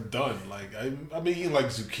 I'm done. Like I've been eating like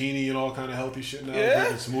zucchini and all kind of healthy shit now. Yeah?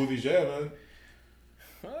 Drinking smoothies. Yeah, man.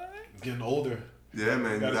 Getting older. Yeah,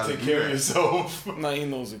 man. You gotta take care of yourself. I'm not eating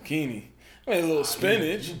no zucchini. I mean, a little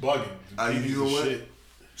spinach. You bugging. Zucchini's You know the what? shit.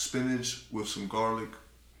 Spinach with some garlic.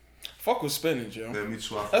 Fuck with spinach, yo. Yeah, me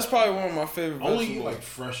too. That's probably one of my favorite I only vegetables. eat like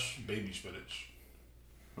fresh baby spinach.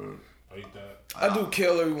 I eat that. I do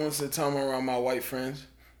kale every once in a time around my white friends.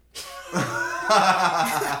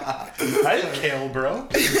 I like kale, bro.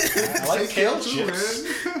 I like kale too,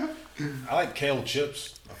 chips. man. I like kale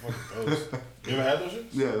chips. I fucking those. You ever had those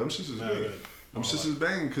shits? Yeah, them shits is Nah, good. good. Them shits is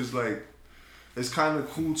banging because like it's kind of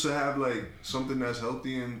cool to have like something that's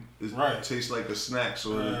healthy and it tastes like a snack,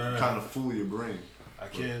 so it kind of fool your brain. I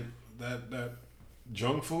can't. That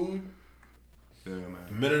junk food. Yeah, man.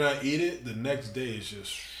 The minute I eat it, the next day is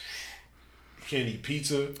just can't eat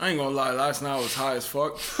pizza. I ain't gonna lie, last night I was high as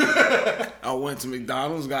fuck. I went to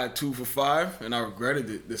McDonald's, got 2 for $5, and I regretted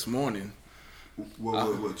it this morning.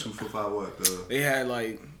 What 2 for $5? What? They had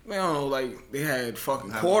like, I don't know, like they had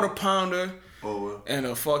fucking quarter pounder and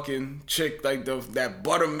a fucking chick like that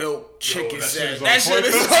buttermilk chicken set. That shit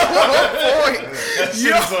is on point. That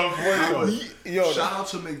shit is on point. Yo, shout out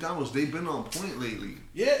to McDonald's. They've been on point lately.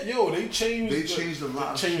 Yeah, yo, they changed. They changed a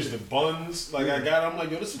lot. They changed the buns. Like I got, I'm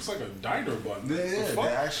like, yo, this looks like a diner bun. Yeah,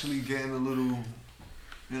 they're actually getting a little,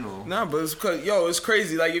 you know. Nah, but it's cause it's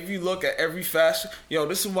crazy. Like if you look at every fast,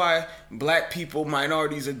 this is why black people,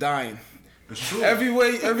 minorities are dying. It's true. Every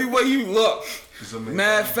way you look,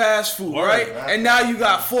 mad fast food, right? And now you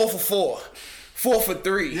got 4 for $4, 4 for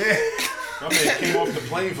 $3. Yeah. My man came off the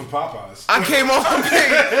plane for Popeyes. I came off the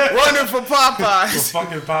plane running for Popeyes. For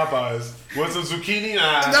fucking Popeyes. Want some zucchini?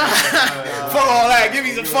 Nah. Fuck all that. Give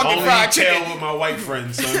me some fucking Only fried eat chicken. kale with my white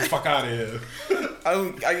friends, son. Fuck out of here.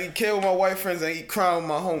 I eat kale with my white friends and I eat crown with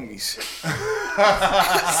my homies.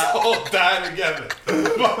 All die together.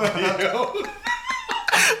 Fuck, yo.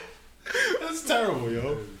 That's terrible,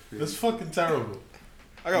 yo. That's fucking terrible.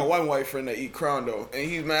 I got one white friend that eat crown though, and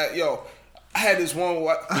he's mad. Yo, I had this one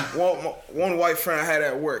white friend I had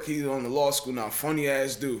at work. He's on the law school now. Funny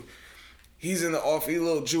ass dude. He's in the office. He's a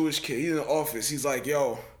little Jewish kid. He's in the office. He's like,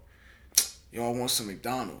 yo, I want some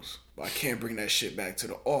McDonald's, but I can't bring that shit back to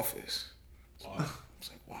the office. I was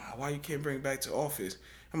like, wow, why you can't bring it back to the office?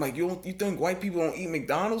 I'm like, you think white people don't eat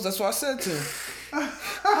McDonald's? That's what I said to him.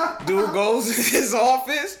 Dude goes in his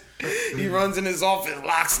office. He runs in his office,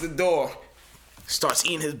 locks the door, starts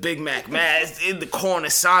eating his Big Mac. Man, it's in the corner,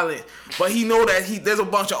 silent. But he know that there's a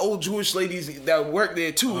bunch of old Jewish ladies that work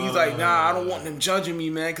there too. He's like, nah, I don't want them judging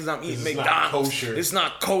me, man, because I'm eating McDonald's. It's not It's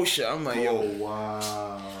not kosher. kosher. I'm like, Oh, yo.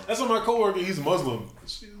 wow. That's what my coworker, he's Muslim.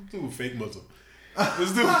 This dude fake Muslim.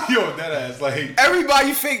 This dude, yo, that ass, like...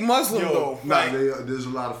 Everybody fake Muslim, Yo, though. Nah, like, there's a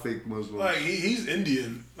lot of fake Muslims. Like, he's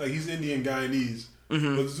Indian. Like, he's Indian Guyanese.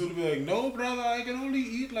 Mm-hmm. But this dude be like, no, brother, I can only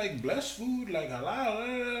eat, like, blessed food, like,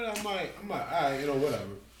 halal. I'm like, all right,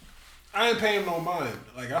 whatever. I ain't paying no mind.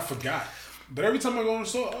 Like, I forgot. But every time I go in the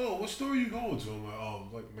store, oh, what store are you going to? I'm like, oh,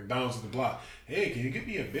 like McDonald's at the block. Hey, can you get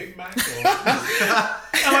me a Big Mac? And like,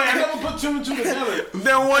 I never put 2 and 2 together.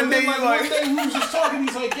 Then one day, one day we was just talking.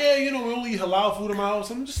 He's like, yeah, we only eat halal food in my house.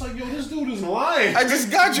 I'm just like, yo, this dude is lying. I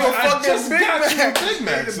just got you a fucking Big Mac. Big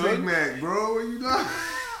Mac, Big son. Mac, bro. What you done?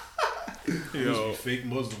 Yo, fake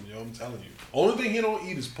Muslim, yo. I'm telling you. Only thing he don't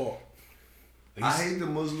eat is pork. I hate the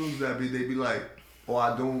Muslims that they be like, oh,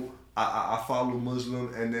 I follow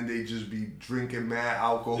Muslim, and then they just be drinking mad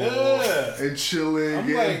alcohol and chilling, I'm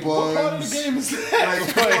getting like, buns. what part of the game is that?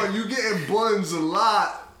 Like, come on, you getting buns a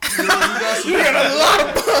lot. You got You got a lot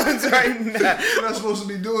of buns right now. You're not supposed to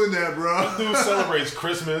be doing that, bro. Dude celebrates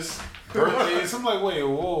Christmas, birthdays. I'm like, wait,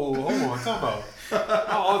 whoa, hold on, talk about.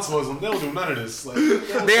 My aunt's Muslim. They don't do none of this. Like,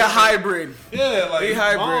 They're a hybrid. yeah, like They my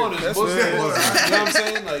hybrid. aunt is That's Muslim. what it You know is. what I'm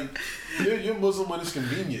saying? Like, you're Muslim when it's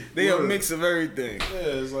convenient. They a mix of everything. Yeah,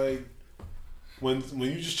 it's like when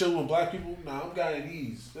you just chilling with black people. Nah, I'm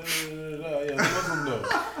Guyanese. Yeah, I'm Muslim though.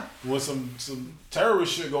 When some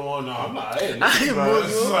terrorist shit go on, nah, I'm not. Hey, I ain't bro,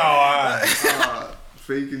 this is Muslim. how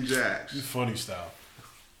Fake and jacks. you funny style,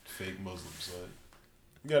 fake Muslims. Son.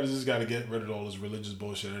 You just gotta get rid of all this religious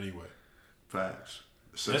bullshit anyway. Facts.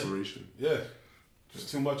 Separation. Yeah,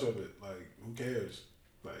 Just too much of it. Like, who cares?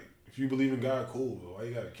 Like, if you believe in God, cool. But why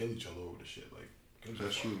you gotta kill each other over the shit? Like,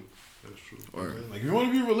 That's true. That's true. like, if you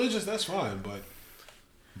want to be religious, that's fine. But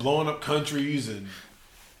blowing up countries and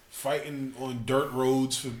fighting on dirt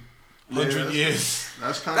roads for 100 years.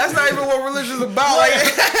 That's not even what religion's about.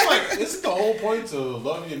 Like, isn't the whole point to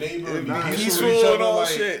love your neighbor and be peaceful peaceful with each other? and all Like,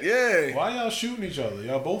 shit. Yeah. why y'all shooting each other?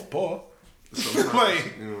 Y'all both poor. Sometimes,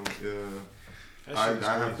 Like, yeah. I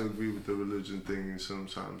have to agree with the religion thing, and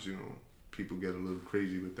sometimes, people get a little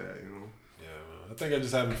crazy with that, Yeah, man. I think I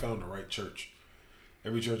just haven't found the right church.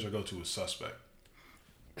 Every church I go to is suspect.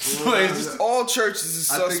 All churches is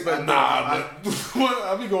suspect.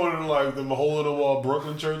 I be going to like the hole in the wall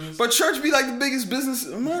Brooklyn churches. But church be like the biggest business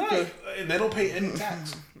in America. Right. And they don't pay any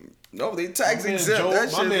tax. No, they tax My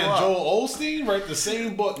exempt. man Joel Osteen write the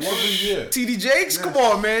same book every year. TD Jakes, come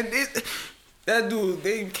on, man. That dude,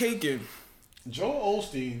 they caking. Joel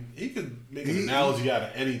Osteen, he could make an analogy out of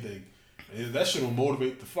anything. And that shit will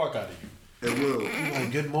motivate the fuck out of you. It will.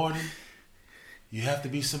 Like, good morning. You have to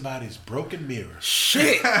be somebody's broken mirror.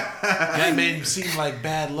 Shit. That may seem like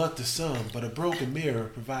bad luck to some, but a broken mirror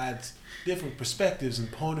provides different perspectives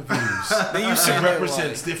and point of views. It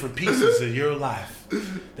represents different pieces of your life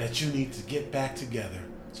that you need to get back together.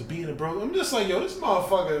 So being a broken, I'm just like, yo, this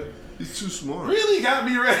motherfucker, he's too smart. Really got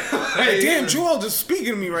me ready. Like, damn, Joel just speaking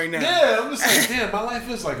to me right now. Yeah, I'm just like, damn, my life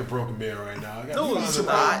is like a broken mirror right now. I got to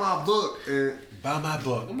buy my book. Buy my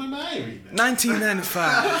book. I'm like, man, I ain't reading that.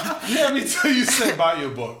 1995. Yeah, me too. You said buy your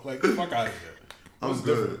book. Like, fuck out of here. I'm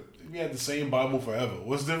good. We had the same Bible forever.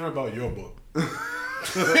 What's different about your book? You know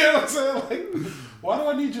what I'm saying? Like, why do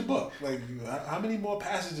I need your book? Like, how many more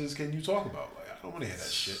passages can you talk about? Like, I don't want to hear that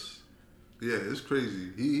shit. Yeah, it's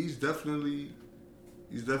crazy. He's definitely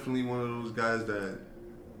one of those guys that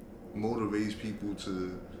motivates people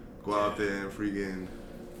to go out there and freaking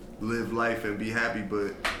live life and be happy.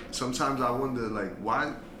 But sometimes I wonder, like,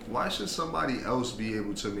 why should somebody else be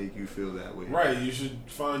able to make you feel that way? Right, you should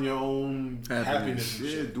find your own happiness and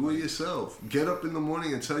shit. Do it yourself. Get up in the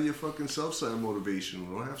morning and tell your fucking self something motivational.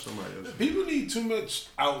 Don't have somebody else. People need too much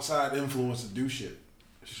outside influence to do shit.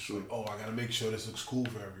 It's just like, oh, I gotta make sure this looks cool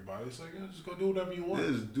for everybody. It's like, yeah, just go do whatever you want.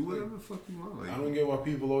 Yeah, just do whatever the fuck you want. Like, I don't get why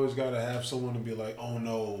people always gotta have someone to be like, oh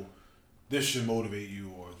no, this should motivate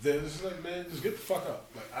you, or this. It's like, man, just get the fuck up.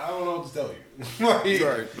 Like, I don't know what to tell you.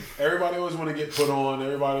 Like, right. Everybody always want to get put on.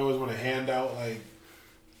 Everybody always want to hand out. Like,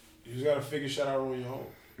 you just gotta figure shit out on your own.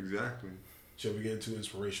 Exactly. Shit, we getting too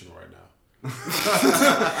inspirational right now.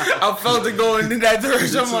 I felt it going in that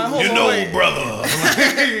direction. I'm like, hold on, brother.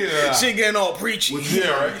 Yeah. Shit getting all preachy.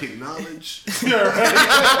 Yeah, right. Acknowledge. Yeah,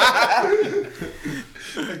 right.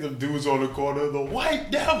 Like them dudes on the corner, the white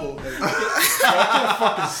devil. Like, I can't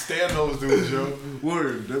fucking stand those dudes, yo.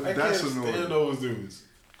 Word, I that's can't annoying. stand those dudes.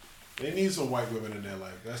 They need some white women in their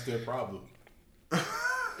life. That's their problem. I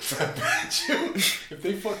bet you, if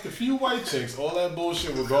they fucked a few white chicks, all that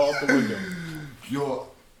bullshit would go out the window. Yo,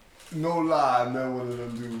 no lie, I met one of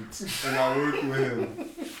them dudes, and I worked with him.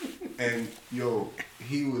 And yo,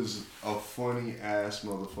 he was a funny ass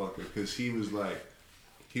motherfucker, cause he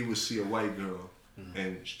would see a white girl,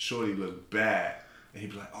 and shorty looked bad, and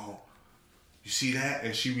he'd be like, "Oh, you see that?"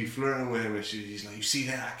 And she'd be flirting with him, and he's like, "You see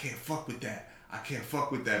that? I can't fuck with that. I can't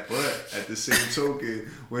fuck with that." But at the same token,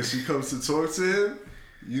 when she comes to talk to him,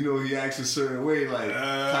 you know, he acts a certain way, like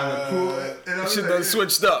kind of cool. And Shit done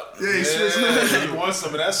switched up. Yeah, he switched up. You want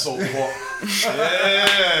some of that soap walk?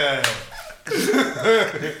 Yeah.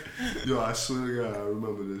 Yo, I swear to God, I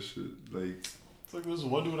remember this shit. Like, it's like this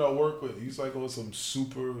one dude I work with. He's like on some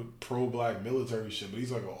super pro-black military shit, but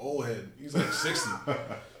he's like an old head. He's like 60.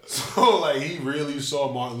 So like he really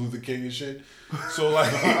saw Martin Luther King and shit. So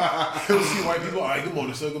like he'll see white people. All right, good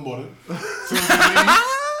morning, sir. Good morning. So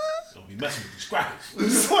don't be messing with these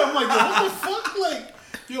crackers. So I'm like, yo, what the fuck? Like,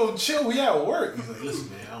 yo, chill. We at work. He's like, listen,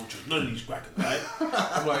 man, I don't trust none of these crackers, right?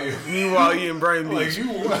 I'm like, meanwhile, you in Brighton like Beach. you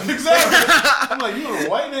exactly. I'm like, you in a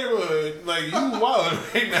white neighborhood. Like you wild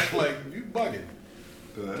right now. Like you bugging.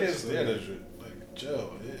 Can't stand that shit. Like,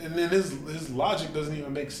 chill. And then his logic doesn't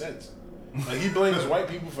even make sense. Like, he blames white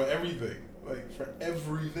people for everything. Like, for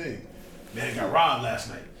everything. Man got robbed last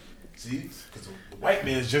night. See? Because the white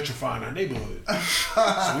man's gentrifying our neighborhood.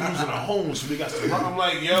 So we losing our homes, so we got to rob. I'm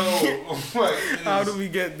like, yo. Like, how do we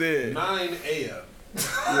get there? 9 a.m.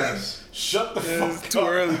 yes. Shut the fuck up. It's too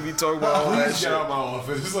early to be talking about all that Please shit. get out of my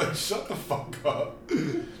office. It's like, shut the fuck up.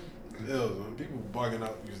 Hell, man. People bugging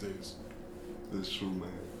out these days. It's true, man.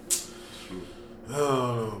 It's true.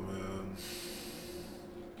 Oh, man.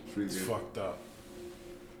 It's Freaking fucked up.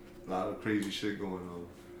 a lot of crazy shit going on.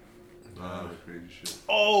 A lot of crazy shit.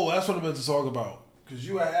 Oh, that's what I meant to talk about. because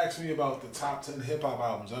you had asked me about the top 10 hip hop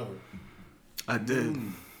albums ever. I did.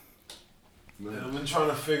 And I've been trying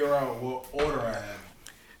to figure out what order I had.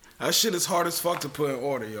 That shit is hard as fuck to put in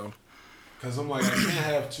order, yo. Because I'm like, I can't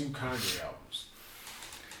have 2 Kanye albums.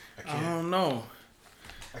 I I can't. don't know.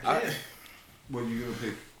 I can't. What you gonna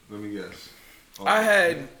pick? Let me guess. Oh, I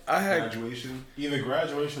had Graduation. Either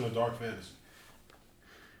Graduation or Dark Fantasy.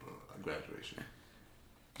 Graduation.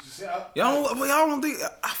 See, y'all don't think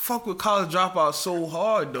I fuck with College Dropout so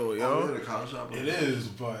hard though, yo. Oh, yeah, the College Dropout. it is,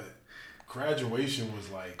 but Graduation was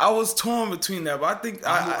like. I was torn between that, but I think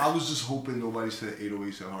I was just hoping nobody said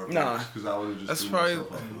 808s and Heartbreaks. Nah. Because I would have just. that's threw probably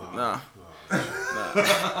myself out. nah.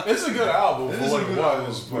 It's a good album for what it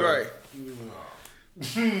was, but Right.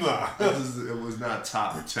 Nah. It was not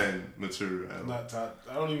top 10 material. At all. Not top.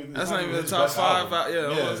 I don't even. That's it's not even the his top best 5. album. Yeah, I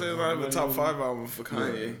was gonna say it's not even the top 5 album for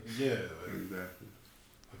Kanye. Yeah, like, Exactly.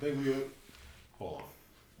 I think we. Hold on.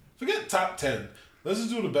 Forget top 10. Let's just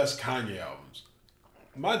do the best Kanye albums.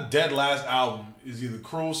 My dead last album is either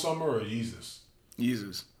Cruel Summer or Yeezus.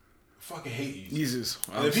 Yeezus. I fucking hate Yeezus.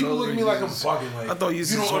 Yeezus. And if people look at me like I'm fucking like, I thought Yeezus you was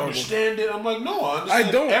don't horrible. understand it. I'm like, no, I understand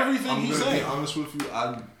I don't. everything I'm he's gonna be saying. honest with you.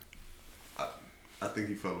 I think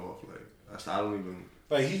he fell off. Like I don't even.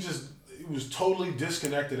 Like he was totally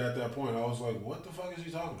disconnected at that point. I was like, what the fuck is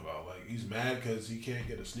he talking about? Like he's mad because he can't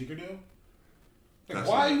get a sneaker deal? Like That's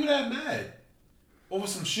why it. are you that mad? Over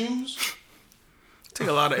some shoes? Take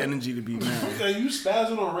a lot of energy to be mad. Are you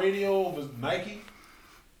spazzing on radio over Nike?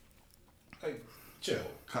 Like, chill.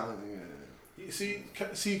 Kanye. You see,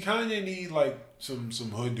 Kanye need like some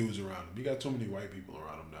hood dudes around him. He got too many white people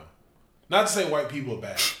around him now. Not to say white people are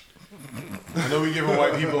bad. I know we giving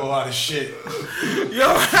white people a lot of shit. Yo,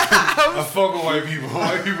 I fuck with white people.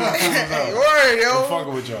 White people are cool as hell. word, yo. I'm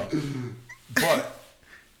fucking with y'all. But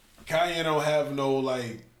Kanye don't have no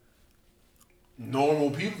like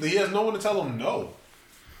normal people. He has no one to tell him no.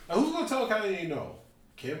 Now, who's gonna tell Kanye no?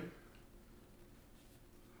 Kim?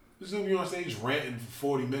 This dude be on stage ranting for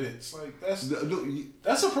 40 minutes. Like that's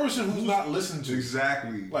a person who's not listened to.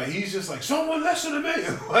 Exactly. Like he's just like, someone listen to me.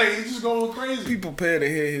 Like he's just going crazy. People pay to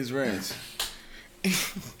hear his rants.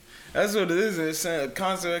 That's what it is. It's a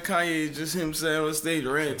concert of Kanye, just him saying on stage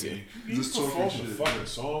ranting. He Just performed talking the shit. fucking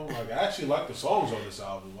song. Like I actually like the songs on this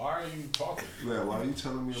album. Why are you talking? Yeah. Why are you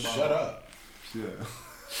telling me about? Shut up.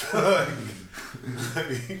 Yeah.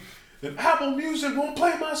 If Apple Music won't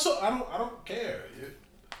play my song, I don't care.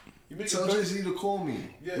 You making Tell Jay-Z to call me.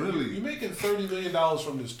 yeah, Really? You're making $30 million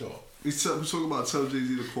from this store. We talking about tell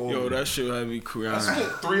Jay-Z to call me. Yo, that shit had me I crying. spent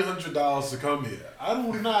 $300 to come here. I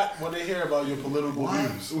do not want to hear about your political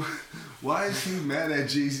views. Why is he mad at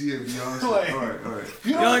Jay-Z and Beyonce? Like, all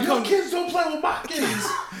right. Your kids don't play with my kids.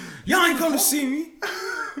 Y'all ain't come to see me.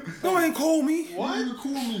 Y'all ain't call me. Why you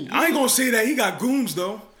call me? I ain't gonna say that. He got goons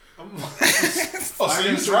though. Oh, so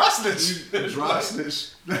you dry snitch. Dry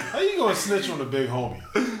snitch. How you gonna snitch on the big homie?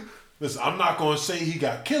 Listen, I'm not gonna say he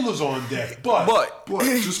got killers on deck, but But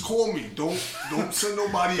just call me. Don't send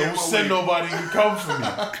nobody. don't send nobody to come for me.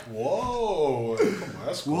 Whoa, come on,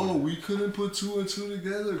 that's cool. Whoa, we couldn't put 2 and 2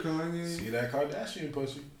 together, Kanye. See that Kardashian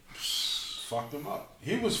pussy? Fucked him up.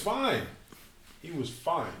 He was fine. He was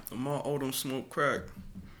fine. Lamar Odom smoked crack.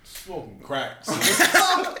 Smoking crack.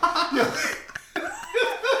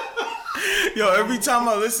 Yo, every time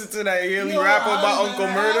I listen to that yearly rapper about Uncle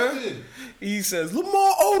Murder, he says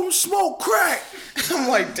Lamar Odom smoked crack. I'm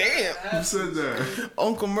like, damn. Who said that?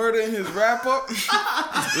 Uncle Murder in his wrap up.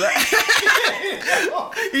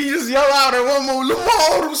 He just yell out at one more, Lamar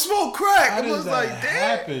Odom smoked crack. How I does was that like, damn.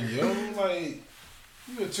 happen, yo? Like,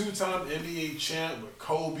 you a 2-time NBA champ with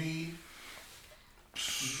Kobe.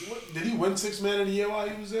 What, did he win 6th Man of the Year while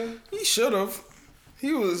he was there? He should have.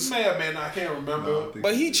 He was. Man, I can't remember.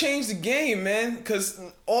 But he changed the game, man. Because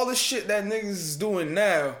all the shit that niggas is doing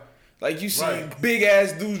now. Like you see Right. big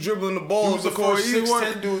ass dudes dribbling the ball. He was the first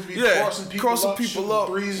 6'10" dude to be crossing people up,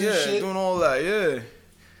 shooting threes and shit. doing all that, yeah.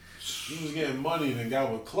 He was getting money and then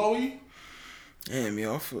got with Chloe. Damn,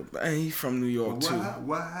 yo, I feel bad. And he from New York too.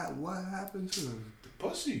 What happened to him? The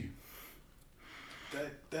pussy.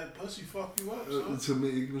 That pussy fuck you up, son. To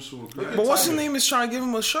make him so crack. But what's his name is trying to give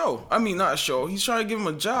him a show. I mean, not a show. He's trying to give him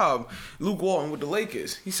a job. Luke Walton with the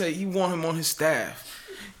Lakers. He said he want him on his staff.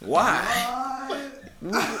 Why?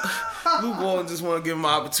 Luke Walton just want to give him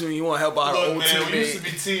an opportunity. He want to help out an Look, old man, we used to teammate.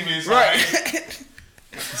 be teammates, Right.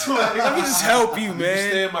 Let me just help you, You man.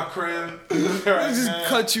 stay in my crib. Let me just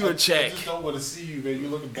cut you a check. I just don't want to see you, man. You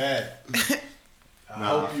looking bad. I Nah,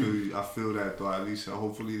 I hope you. feel you. I feel that though. At least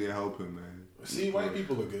hopefully they help him, man. See, white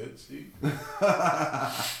people are good. See, but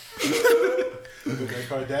that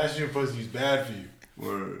Kardashian pussy's bad for you.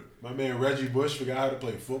 Word. My man Reggie Bush forgot how to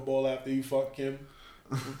play football after you fucked Kim.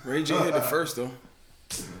 Ray J hit it first though.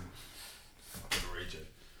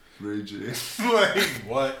 Ray J. Like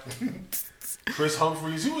what? Chris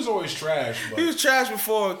Humphries, he was always trash. But, He was trash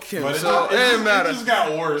before Kim, but so it didn't matter. It just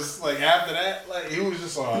got worse. Like after that, like he was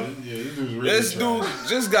just this dude's really trash.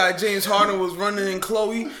 This guy James Harden was running in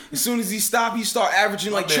Chloe. As soon as he stopped, he started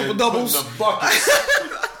averaging like triple doubles. Putting the buckets.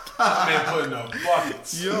 Man putting up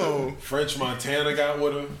buckets. Yo, French Montana got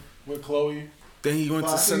with Chloe. then he went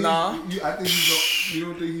to Sanaa. I think you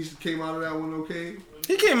don't think he came out of that one okay?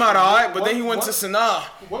 He came out alright, but then he went to Sanaa.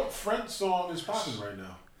 What French song is popping right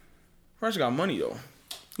now? French got money though.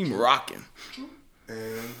 He rocking.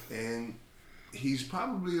 And he's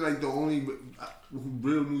probably like the only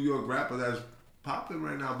real New York rapper that's popping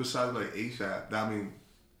right now besides like ASAP. I mean,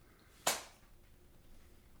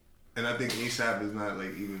 and I think ASAP is not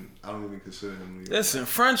like even. I don't even consider him New York. Listen,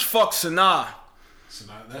 French fuck Sanaa.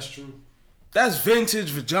 That's true. That's vintage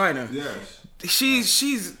vagina. Yes.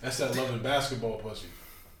 She's. That's that loving basketball pussy.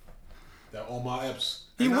 That Omar Epps.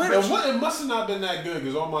 He went. It must have not been that good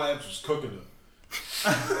because Omar Epps was cooking her.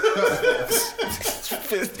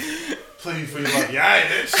 Please for your life. Yeah,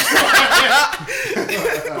 bitch.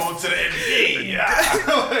 Going to the NBA. Yeah.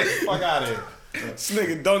 Fuck out of here. This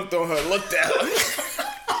nigga dunked on her. Looked at her.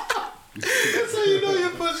 That's how you know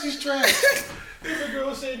your pussy's trash. If a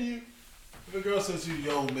girl says to you,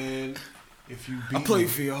 yo, man, if you beat I play me,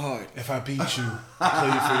 for your heart. if I beat you, I play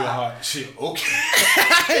for your heart. Shit,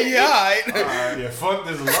 okay. Yeah, alright. Yeah, fuck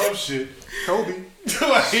this love shit. Kobe.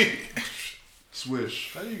 Like,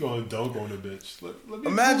 Swish. how you gonna dunk on a bitch? Let me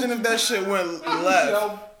Imagine if that shit went see left.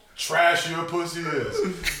 how trash your pussy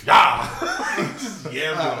is. Yeah. Just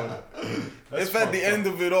yam on it. If at the end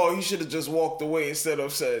of it all, he should have just walked away instead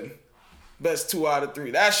of said, best 2 out of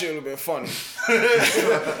 3. That shit would have been funny.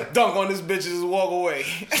 Dunk on this bitch and just walk away.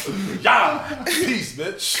 Yeah. Peace,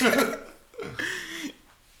 bitch.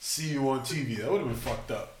 See you on TV. That would have been fucked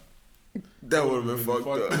up. That would have been fucked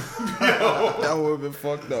up. That would have been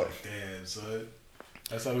fucked up. Damn, son.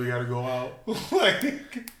 That's how we gotta go out. Like,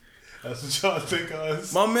 that's what y'all think of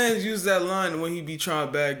us. My man's used that line when he be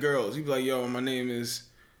trying bad girls. He be like, yo,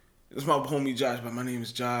 it's my homie Josh, but my name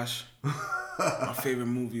is Josh. My favorite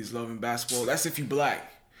movie is Love and Basketball. That's if you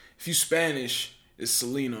black. If you Spanish, it's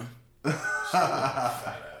Selena. And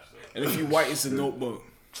if you white, it's The Notebook.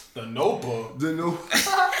 The Notebook.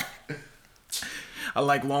 I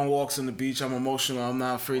like long walks on the beach. I'm emotional. I'm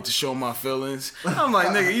not afraid to show my feelings. I'm like,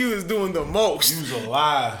 nigga, you was doing the most. You was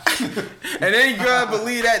alive. And any girl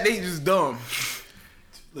believe that, they just dumb.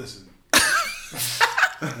 Listen.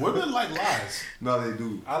 Women like lies. No, they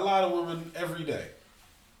do. I lie to women every day.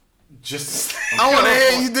 Just I want to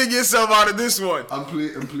hear you dig yourself out of this one. I'm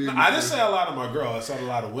pleading. I didn't say a lot of my girl. I said a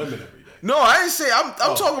lot of women every day. No, I didn't say. I'm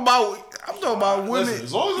talking about women. Listen,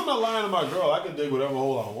 as long as I'm not lying to my girl, I can dig whatever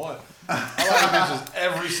hole I want. I lie to bitches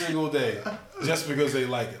every single day just because they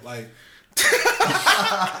like it. Like,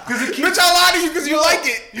 Bitch, I lie to you because you like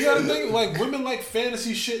it. You gotta think, like, women like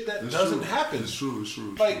fantasy shit that doesn't happen. It's true.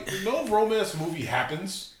 Like, no romance movie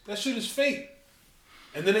happens. That shit is fake.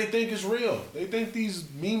 And then they think it's real. They think these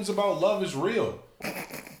memes about love is real.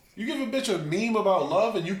 You give a bitch a meme about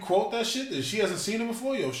love and you quote that shit and she hasn't seen it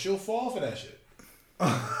before, yo, she'll fall for that shit.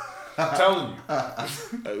 I'm telling you.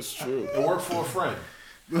 That's true. It worked for a friend.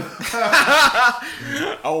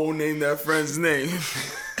 I won't name that friend's name.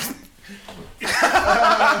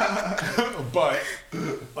 But,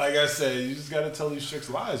 like I said, you just gotta tell these chicks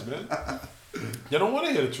lies, man. You don't want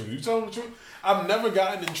to hear the truth. You tell them the truth. I've never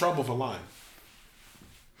gotten in trouble for lying.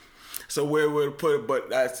 So where would it put it? But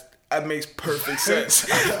that makes perfect sense.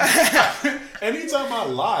 Anytime I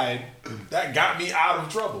lied, that got me out of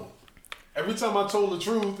trouble. Every time I told the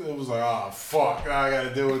truth, it was like, oh, fuck, I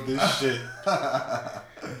gotta deal with this shit.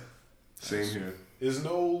 Same here. There's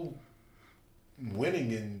no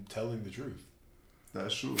winning in telling the truth.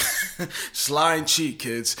 That's true. Sly and cheat,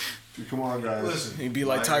 kids. Come on, guys. Listen, He'd be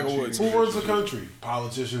like Tiger Woods. Who runs the country?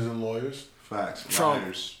 Politicians and lawyers. Facts. Trump.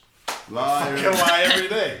 Liars. Fucking lie every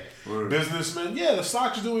day. Word. Businessmen, yeah, the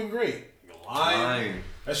stock's doing great. You're lying.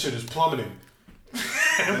 That shit is plummeting.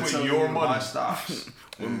 With your money. Stocks.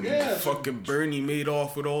 Yeah, Fucking Bernie made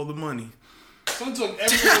off with all the money. son took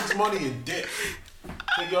everyone's money and dipped.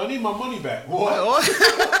 Like, yo, I need my money back. What? Oh,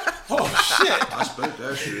 shit. I spent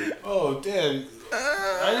that shit. Oh, damn.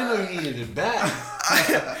 I didn't know you needed it back.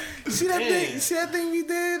 See that thing? See that thing we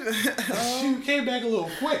did? She came back a little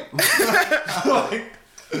quick. Like,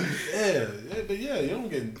 yeah, but yeah, you don't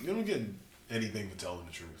get anything for telling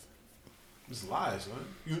the truth. It's lies,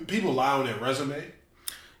 man. People lie on their resume.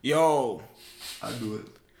 Yo, I do it.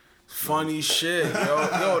 Funny shit,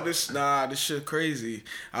 yo, this shit crazy.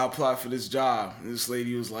 I applied for this job, and this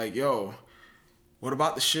lady was like, "Yo, what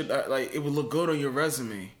about the shit that, like, it would look good on your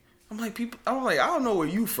resume?" I'm like, I don't know where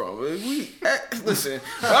you from. Listen,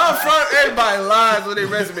 where I'm from, everybody lies on their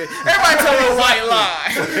resume. Everybody tell me a white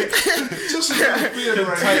lie. Just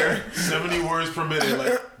right 70 words per minute.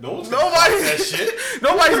 Like, nobody's that shit.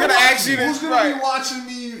 Nobody's gonna ask you this. Who's gonna be watching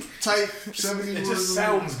me type 70 words? It just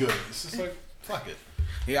sounds good. It's just like, fuck it.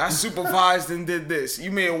 Yeah, I supervised and did this.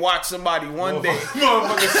 You may have watched somebody one day.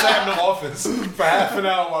 Motherfucker sat in the office for half an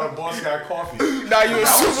hour while the boss got coffee. Now you were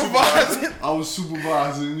supervising. I was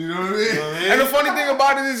supervising, you know what I mean? And the funny thing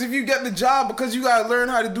about it is, if you get the job, because you gotta learn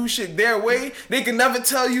how to do shit their way, they can never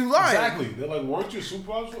tell you lying. Exactly. They're like, weren't you a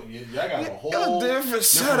supervisor? Yeah, I got a whole different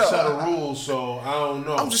set of rules, so I don't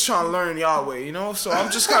know. I'm just trying to learn y'all way, you know? So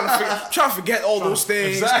I'm just kind of trying to forget all those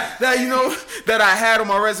things that, that I had on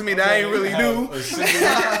my resume that I ain't really do.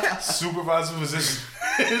 Supervisor position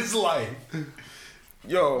in his life.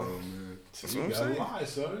 Yo. So you gotta lie,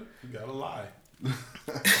 son. You gotta lie.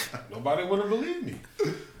 Nobody wanna believe me.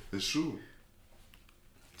 It's true.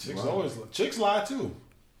 Chicks lie too.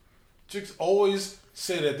 Chicks always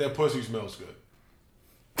say that their pussy smells good.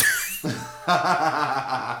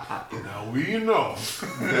 Now we know.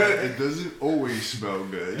 It doesn't always smell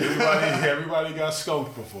good. Everybody got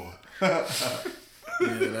skunked before.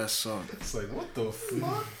 Yeah, that sucked. It's like, what the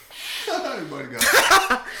fuck? Everybody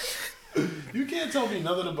got You can't tell me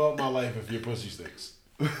nothing about my life if your pussy stinks.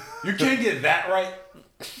 You can't get that right.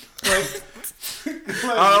 Like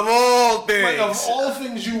of all things. Like, of all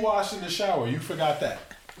things you wash in the shower, you forgot that.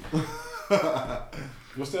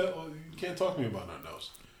 What's that? Well, you can't talk to me about nothing else.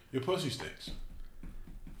 Your pussy stinks.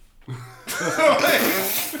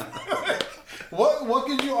 What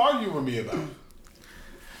could you argue with me about?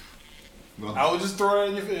 Nothing. I would just throw that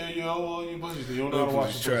in your face. You know, well, your pussy stinks. You don't know how to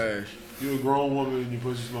wash your pussy. Trash. You're a grown woman and your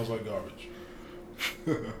pussy smells like garbage.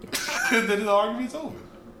 Then the argument's over.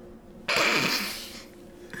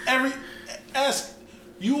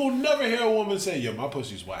 You will never hear a woman say, "Yeah, my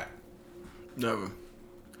pussy's whack." Never.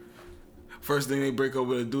 First thing they break up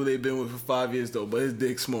with a dude they've been with for 5 years though, but his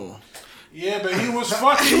dick's small. Yeah, but he was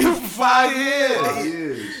fucking you for 5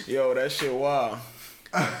 years. Yo, that shit wild.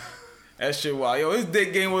 That shit wild. Yo, his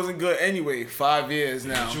dick game wasn't good anyway. 5 years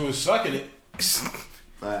now. But you was sucking it.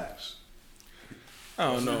 Facts.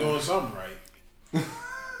 I don't know. You're doing something right. You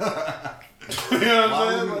know what I'm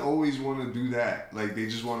saying? Women always want to do that. Like, they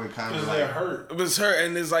just want to kind of like... They're hurt. It was hurt,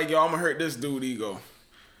 and it's like, yo, I'm going to hurt this dude ego.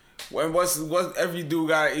 What's every dude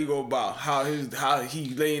got an ego about? How he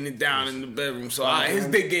laying it down in the bedroom. So his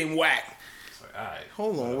dick game whack. It's like, all right.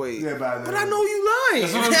 Hold on, wait. Yeah, but I know you lying.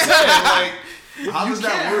 That's what I'm saying. Like, how does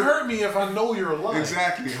that work? Hurt me if I know you're lying.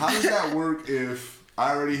 Exactly. How does that work if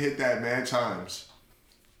I already hit that mad times?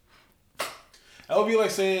 That would be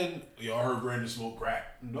like saying, "Yo, I heard Brandon smoke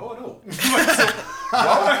crack." No, I don't.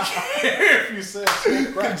 Why would I care if you said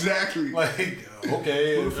smoke crack? Exactly. Like,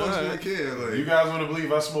 okay. Who the fuck's gonna care? Like, you guys want to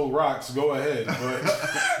believe I smoke rocks, go ahead. But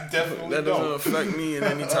definitely that doesn't affect me in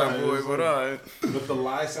any type of way, but alright. But the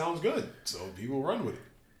lie sounds good, so people run with it.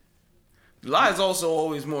 Lies also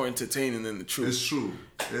always more entertaining than the truth. It's true.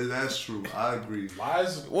 That's true. I agree.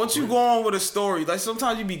 Lies. Once you go on with a story, like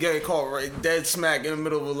sometimes you be getting caught right dead smack in the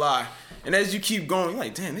middle of a lie. And as you keep going, you're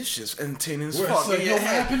like, damn, this shit's entertaining as fuck. Like, yo, what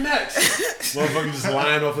happened next? Motherfucker just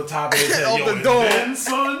lying off the top of his head. Yo, the door. And then,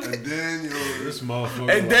 son? And then, yo, this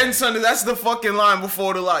motherfucker. And then, son, that's the fucking line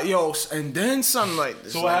before the lie. Yo, and then, son, like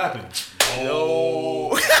this. So what happened?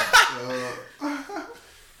 Yo.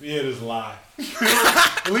 Yeah, this lie.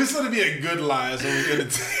 At least let it be a good lie so it's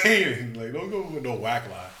entertaining. Like, don't go with no whack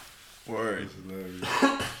lie. Word.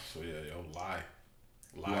 So, yeah, yo, lie.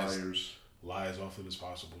 Liars. Lie as often as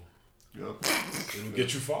possible. Yep. It'll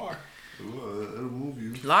get you far. It'll move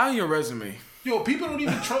you. Lie on your resume. Yo, people don't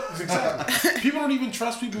even trust. Exactly. People don't even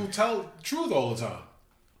trust people who tell the truth all the time.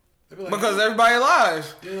 Like, because everybody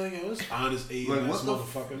lies. They're like, yo, it's honest aid, like, this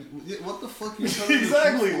motherfucker. What the fuck you telling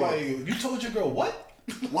Exactly. The truth Like, you told your girl what?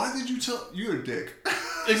 Why did you tell? You're a dick.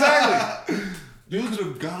 Exactly. You could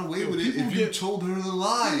have got away with it if you told her the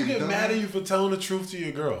lie. People get mad at you for telling the truth to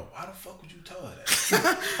your girl. Why the fuck would you tell her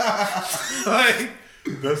that? Like,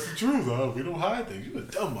 that's the truth, huh? We don't hide things. You a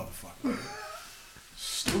dumb motherfucker.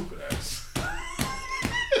 Stupid ass.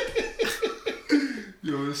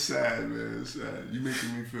 Yo, it's sad, man. It's sad. You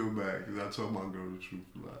making me feel bad because I told my girl the truth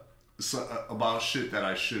a lot. It's about shit that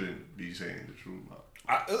I shouldn't be saying the truth about.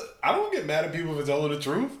 I don't get mad at people for telling the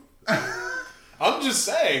truth. I'm just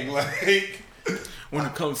saying, like... When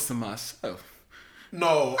it comes to myself.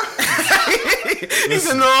 No. He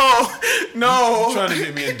said, no. You're trying to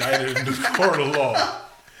get me indicted in the court of law.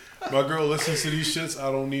 My girl listens to these shits.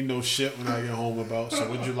 I don't need no shit when I get home about. So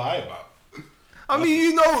what'd you lie about? I mean,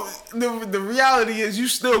 you know, the reality is you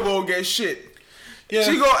still gonna get shit. Yeah.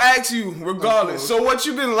 She gonna ask you regardless. So what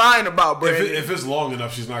you been lying about, Brandon? If it's long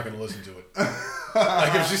enough, she's not gonna listen to it.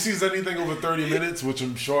 Like if she sees anything over 30 minutes, which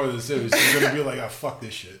I'm sure this is, she's gonna be like, "Ah, fuck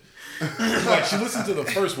this shit." Like she listened to the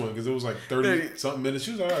first one because it was like 30 something minutes.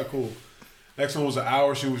 She was like, "All right, cool." Next one was an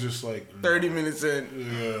hour. She was just like 30 minutes in.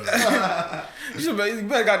 Yeah. You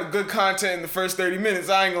better got the good content in the first 30 minutes.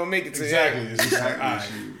 I ain't gonna make it to Exactly. the end. It's just like, all right.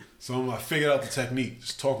 So I figured out the technique.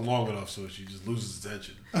 Just talk long enough so she just loses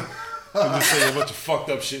attention. And just say a bunch of fucked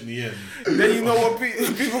up shit in the end. Then you know what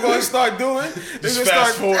people gonna start doing? They Just gonna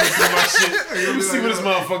fast start forward through my shit. Let me see what this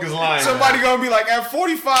motherfucker's lying. Somebody gonna be like at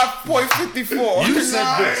 45.54. You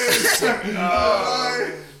said this.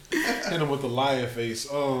 Hit him with the liar face.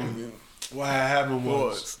 What happened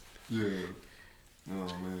was. Yeah. Oh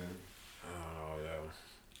man. Oh yeah.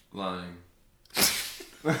 Lying.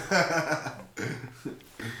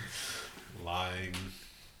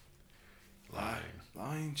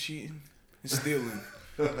 Lying, cheating, and stealing.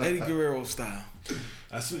 Eddie Guerrero style.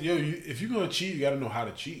 That's if you're gonna cheat, you gotta know how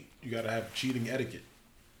to cheat. You gotta have cheating etiquette.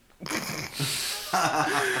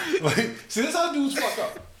 Like, see, this is how dudes fuck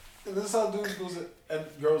up. And this is how dudes goes and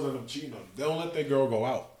girls end up cheating on them. They don't let their girl go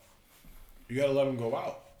out. You gotta let them go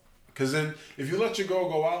out. Cause then if you let your girl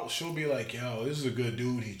go out, she'll be like, "Yo, this is a good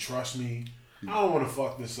dude. He trusts me. I don't want to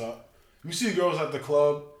fuck this up." You see girls at the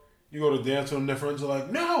club. You go to dance with them, their friends are like,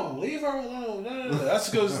 "No, leave her alone." No. That's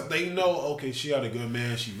because they know, okay, she got a good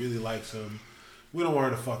man. She really likes him. We don't want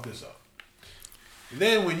her to fuck this up. And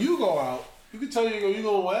then when you go out, you can tell you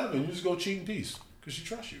go whatever, and you just go cheat in peace because she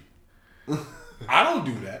trusts you. I don't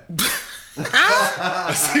do that.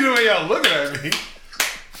 I see the way y'all looking at me.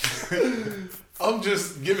 I'm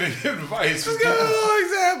just giving advice for Just give a little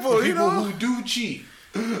example, people you know? who do cheat.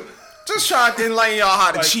 Just trying to enlighten y'all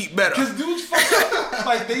how to cheat better. Because dudes fuck up.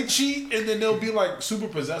 Like, they cheat and then they'll be like super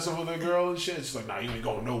possessive with their girl and shit. It's like, nah, you ain't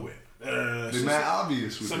going nowhere. They're not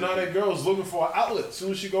obvious with So it. now that girl's looking for an outlet. As soon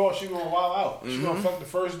as she go out, she gonna wild out. She gonna fuck the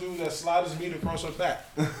first dude that sliders meat across her back.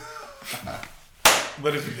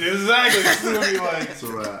 But if exactly, it's gonna be like, It's a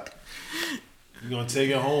wrap. you're gonna take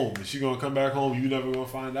it home, and she gonna come back home. You never gonna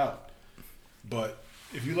find out. But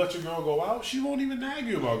if you let your girl go out, she won't even nag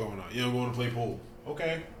you about going out. You know, going to play pool.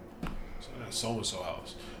 Okay, so that's so and so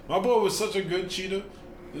house. My boy was such a good cheater.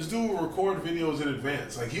 This dude would record videos in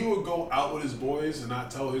advance. Like, he would go out with his boys and not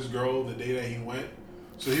tell his girl the day that he went.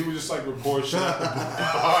 So he would just like record shit at the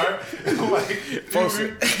bar and like he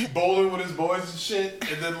would be bowling with his boys and shit.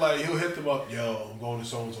 And then like he'll hit them up, "Yo, I'm going to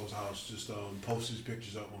so and so's house. Just post these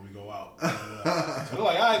pictures up when we go out." So they're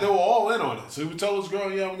like, all right, they were all in on it. So he would tell his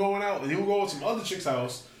girl, "Yeah, I'm going out," and he would go to some other chick's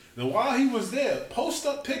house. And while he was there, post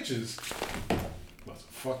up pictures. Must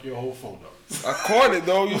fuck your whole phone up. I caught it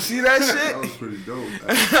though. You see that That shit? was pretty dope.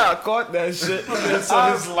 I caught that shit. And so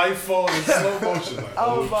his life phone in slow motion. Like, I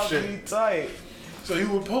was oh about to shit. be tight. So he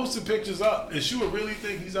would post the pictures up, and she would really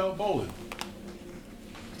think he's out bowling.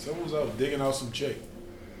 Someone's out digging out some chick.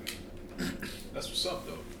 That's what's up,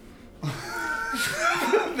 though.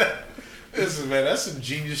 Listen, man, that's some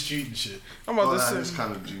genius cheating shit. I'm about to That say. is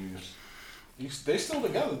kind of genius. They still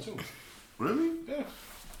together too. Really? Yeah.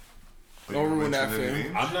 Don't ruin that for mention him.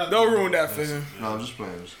 names? I'm not. Don't ruin that for him. No, I'm just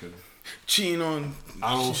playing. I'm just kidding. Cheating on.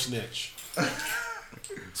 I don't snitch.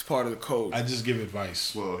 It's part of the code. I just give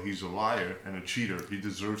advice. Well, he's a liar and a cheater. He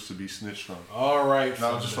deserves to be snitched on. All right.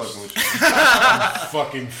 No, I'm just feminist. fucking with you.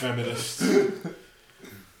 Fucking feminist.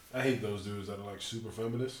 I hate those dudes that are like super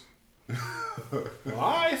feminists. Well,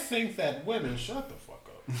 I think that women shut the fuck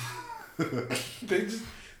up.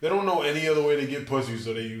 They don't know any other way to get pussy,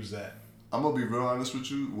 so they use that. I'm gonna be real honest with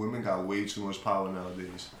you. Women got way too much power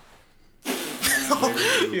nowadays.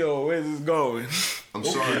 Yo, where's this going? I'm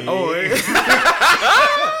sorry. Oh, wait.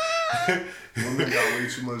 Women got way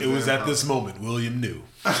too much. It was damn at power. this moment William knew.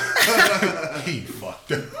 He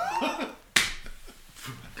fucked up.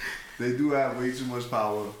 They do have way too much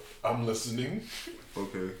power. I'm listening.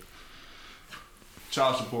 Okay.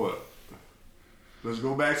 Child support. Let's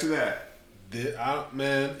go back to that.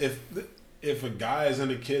 Man, if a guy is in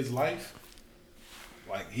a kid's life,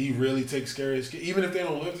 like he really takes care of his kid, even if they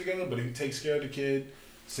don't live together, but he takes care of the kid,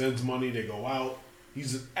 sends money, they go out.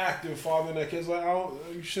 He's an active father in that kid's life.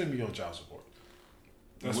 You shouldn't be on child support.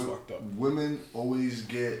 That's fucked up, Women always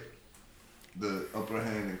get the upper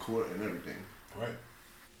hand in court and everything. right?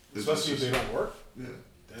 It's Especially if just- they don't work. Yeah.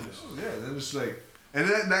 Then it's just, Yeah, then it's like, and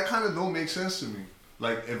that kind of don't make sense to me.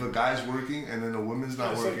 Like if a guy's working and then the woman's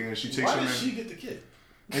not it's working like, and she takes why him does in. she get the kid?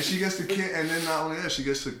 And she gets the kid, and then not only that, she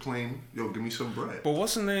gets to claim, yo, give me some bread. But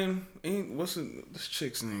what's her name? This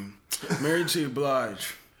chick's name? Mary J.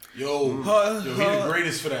 Blige. Yo, he the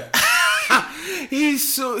greatest for that.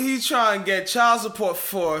 He's trying to get child support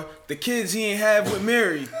for the kids he ain't have with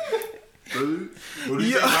Mary. Really? What do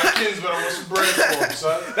you think my kids, but I want some bread for them,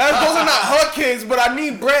 son? Those are not her kids, but I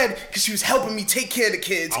need bread because she was helping me take care of the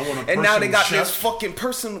kids. And now they got this fucking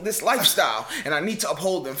this lifestyle, and I need to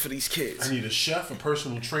uphold them for these kids. I need a chef, a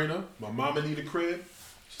personal trainer. My mama need a crib.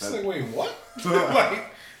 She's like, wait, what? Like,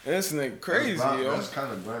 this nigga crazy, yo. That's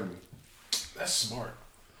kind of grimy. That's smart.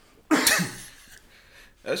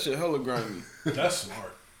 That shit hella grimy. That's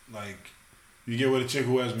smart. Like, you get with a chick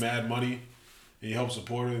who has mad money and you help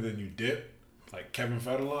support her, then you dip. Like Kevin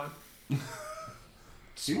Federline.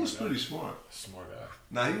 He was pretty smart. Smart guy.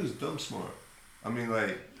 Nah, he was dumb smart. I mean,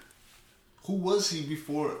 like, who was he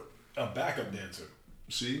before? A backup dancer.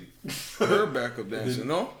 See? Her backup dancer,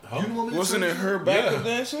 no? You know what Wasn't it her backup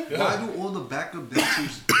dancer? Yeah. Why do all the backup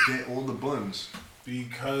dancers get all the buns?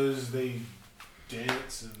 Because they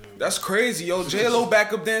dance and That's crazy, yo. J-Lo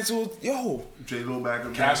backup dancer was, yo. J-Lo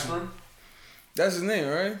backup Casper. dancer? That's his name,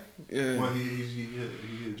 right? Yeah. Well, he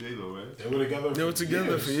hit J-Lo, right? They were together. They were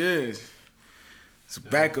together for years. It's a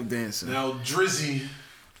backup dancer. Now Drizzy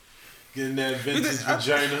getting that vintage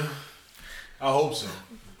vagina. I hope so.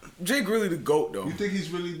 Drake really the GOAT, though. You think he's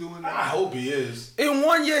really doing that? I hope he is. In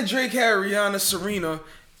 1 year, Drake had Rihanna, Serena,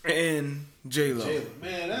 and J-Lo.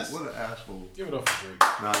 Man, that's... What an asshole. Give it up for Drake.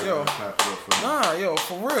 Nah, Yo. clap it up for him. Nah, yo,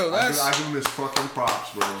 for real. I That's give him his fucking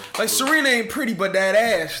props, bro. like Serena ain't pretty, but that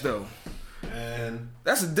ass, though. And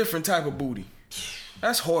That's a different type of booty.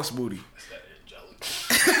 That's horse booty. that's that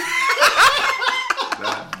angelic.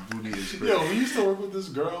 That booty is crazy. Yo, we used to work with this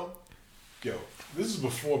girl. Yo, this is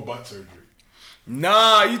before butt surgery.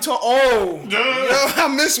 Nah, you talk. Oh, yo, I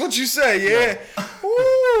missed what you said. Yeah.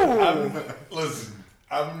 Ooh. Listen,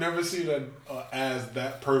 I've never seen an ass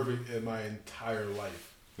that perfect in my entire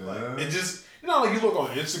life. Like, Yeah. it just, you know, like you look on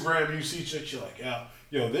Instagram, you see chicks, you're like, yeah,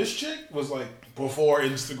 yo, this chick was like before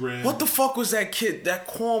Instagram. What the fuck was that kid? That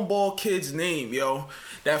cornball kid's name, yo?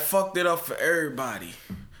 That fucked it up for everybody.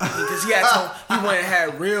 Because he went and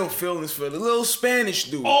had real feelings for the little Spanish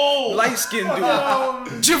dude. Oh! Light skinned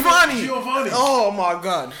dude. Giovanni. Oh my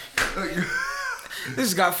god.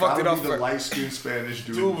 This guy fucked it up the for light-skinned Spanish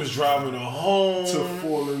dude. Dude was driving her home. To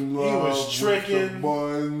fall in love. He was tricking. With the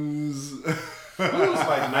buns. He was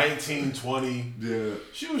like 19, 20. Yeah.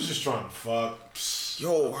 She was just trying to fuck.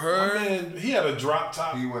 Yo, My her. man, he had a drop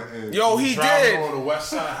top. He went in. Yo, he driving did. on the west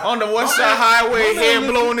side. On the West My Side Highway, my man hair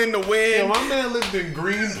lived blowing in the Yeah, wind. my man lived in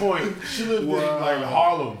Greenpoint. She lived in like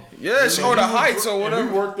Harlem. Yes, And or the he was- Heights or and whatever.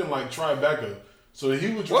 we worked in like Tribeca. So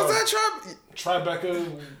he would drive. What's that tribe?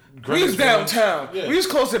 Tribeca. We Greenwich was Village. downtown. Yeah. We was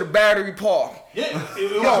close to the Battery Park. Yeah,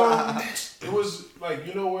 it was like,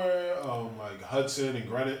 you know where like Hudson and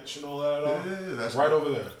Greenwich and all that are? Yeah, that's right over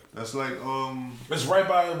there. That's like, It's right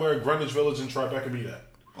by where Greenwich Village and Tribeca meet at.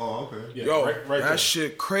 oh, okay. Yeah, Yo, right that there.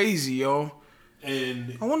 shit crazy, yo.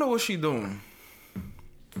 And I wonder what she doing.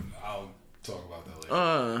 I'll talk about that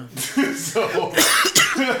later.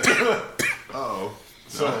 Uh-oh.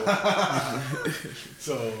 So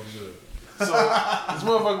this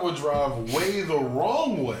motherfucker would drive way the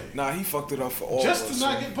wrong way Nah, he fucked it up for all just of to us,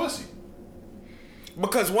 not yo. get pussy.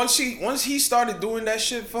 Because once he started doing that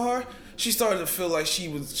shit for her, she started to feel like she She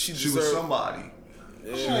was deserved. somebody.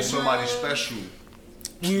 She was somebody special.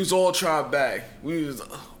 We was all tried back. We was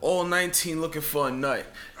all 19 looking for a nut.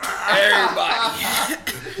 Everybody.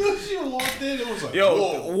 She walked in, it was like, Yo,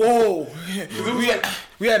 whoa. whoa.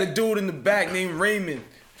 We had a dude in the back named Raymond.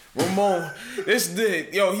 Ramon. This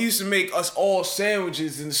dude, yo, he used to make us all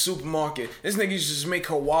sandwiches in the supermarket. This nigga used to just make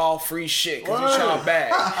her wild free shit because he tried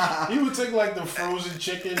back. He would take like the frozen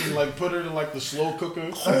chicken and like put it in like the slow cooker.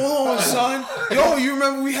 Hold on, son. Yo, you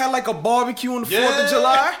remember we had like a barbecue on the 4th of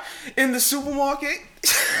July in the supermarket?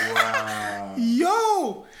 Wow.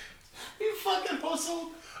 Yo. He fucking hustled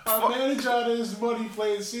our manager out of his money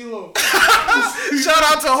playing CeeLo. Shout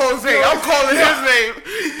out to Jose. I'm calling his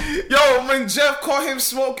name. Yo, when Jeff caught him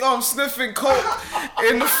sniffing coke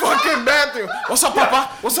in the fucking bathroom. What's up,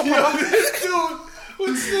 Papa? What's up, Papa? Dude,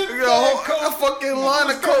 what's this? Yo, a fucking line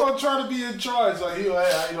of coke. I'm trying to be in charge. Like, he like,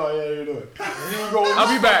 hey, how you doing? And he would go in I'll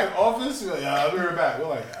his be back. fucking office. He's like, yeah, I'll be right back. We're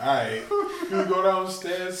like, all right. He would go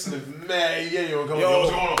downstairs, sniff mad. Yeah, yo, come on. What's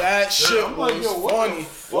going Yo, on? that shit I'm like, was yo, what funny. the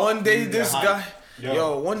fuck? One day Dude, this that guy, hype.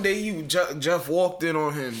 yo, one day Jeff walked in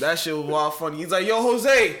on him. That shit was wild funny. He's like, yo,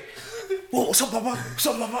 Jose. Whoa, what's up, Papa? What's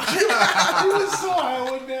up, Papa? He was so high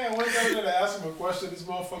one day. I went down there to ask him a question. This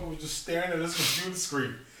motherfucker was just staring at his computer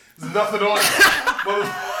screen. There's nothing on it.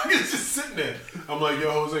 Motherfucker's just sitting there. I'm like,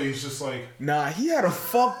 yo, Jose, he's just like, Nah, he had a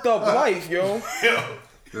fucked up life, yo. yo.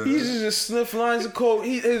 He used to just sniff lines of coke.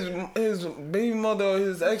 His baby mother,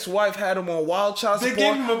 his ex-wife had him on wild child They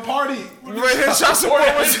support. gave him a party. Right, his child support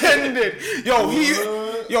was ended. Yo,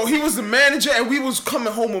 he was the manager, and we was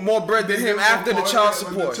coming home with more bread than him after the child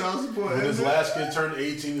support. When his last kid turned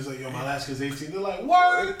 18, he's like, yo, my last kid's 18. They're like,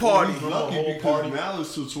 what? Party. Lucky because now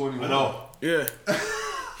it's till 21. I know. Yeah.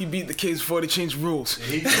 He beat the kids before they changed rules.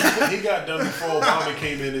 He got done before Obama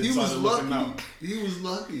came in and He was started looking lucky. out. He was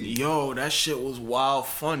lucky. Yo, that shit was wild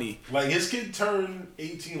funny. Like, his kid turned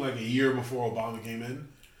 18 like a year before Obama came in.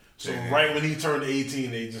 So Damn. right when he turned 18,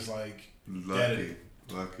 they just like, get it.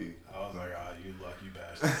 Lucky. I was like, you lucky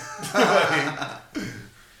bastard.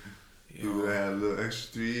 He would have had a little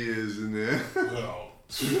extra 3 years in there. Well,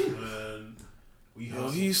 man, Yo,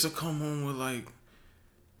 he used to come home with like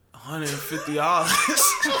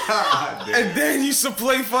 $150. And then he used to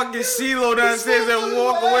play fucking CeeLo downstairs and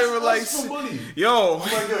walk away with like, some money. yo, I'm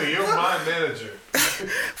like, yo, you're my manager.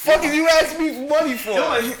 fucking you asked me for money for? You're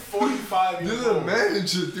like 45 years You're the old.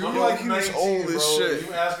 manager, dude. I'm like like he was 19, old as bro. shit.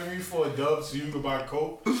 You asking me for a dub so you can buy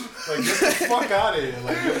coke? Like, get the fuck out of here.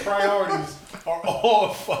 Like, your priorities are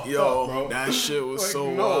all fucked Yo, up, bro. that shit was Like,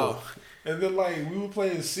 so no. wild. And then, like, we were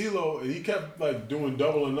playing CeeLo, and he kept, like, doing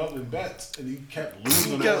double and nothing bets, and he kept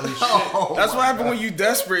losing all his shit. That's what happened when you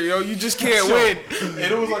desperate, yo. You just can't win. And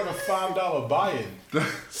it was like a $5 buy-in.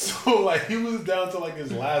 So, like, he was down to, like,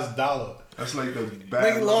 his last dollar. That's like the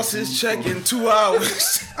bad. Nigga lost his check in 2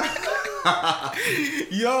 hours.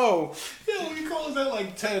 Yo. Yeah, we closed at,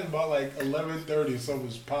 like, 10, by, like, 11:30, something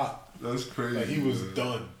was pop. That's crazy. Like, he was man.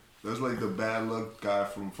 done. That's like the bad luck guy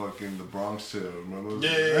from fucking the Bronx Tale. Remember?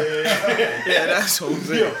 Yeah. Yeah, that's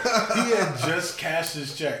Jose. Yo, he had just cashed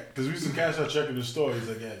his check because we used to cash our check in the store. He's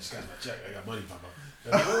like, "Yeah, I just cashed my check. I got money, Papa."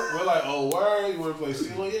 And we're like, "Oh, word? You want to play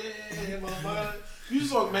CeeLo? Yeah, mama." You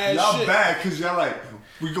just talk mad Y'all shit. bad because y'all like,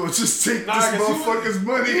 we gonna just take Nah, this 'cause he motherfucker's was-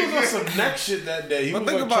 money. He was on some next shit that day. He But was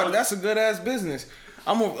think like about it. trying- That's a good ass business.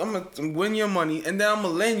 I'm gonna win your money, and then I'm gonna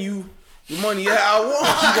lend you the money that I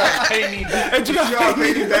want. You gotta pay me back. And you Y'all gotta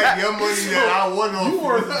pay me back your money that I won off. You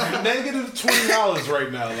worth negative $20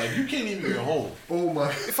 right now. Like you can't even get home. Oh my.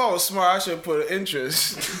 If I was smart, I should have put an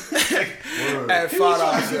interest Word. at He was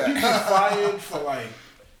 $5. he was fired for like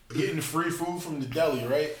getting free food from the deli,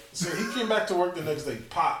 right? So he came back to work the next day,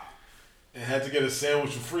 pop, and had to get a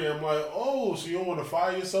sandwich for free. I'm like, oh, so you don't want to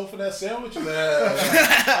fire yourself for that sandwich? He's like,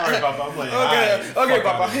 all right, Papa. I'm like, Okay, all right, okay,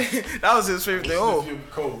 Papa. That was his favorite thing. Oh, Oh, your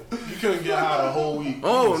coat. You couldn't get out a whole week.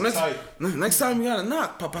 oh, He was tight. next time you gotta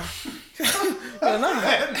knock, Papa. You gotta knock.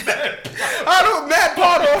 I don't mad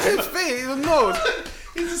part on his face, his nose.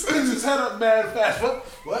 He just sticks his head up mad fast.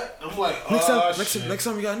 What? I'm like, Next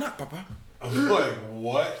time you gotta knock, Papa. I'm like,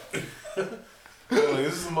 what? I'm like,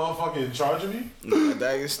 this is the motherfucker in charge of me? I'm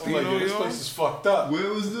D'Agostino, like, yo, this yo. place is fucked up. Where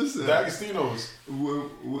was this at? D'Agostino's.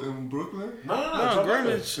 In Brooklyn? No, No, Tribeca.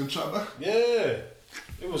 Greenwich. In Tribeca? Yeah.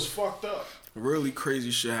 It was fucked up. Really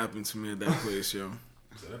crazy shit happened to me at that place, yo.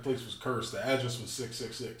 So that place was cursed. The address was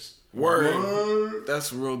 666. Word. That's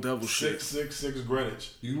some real devil shit. 666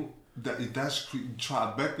 Greenwich. That's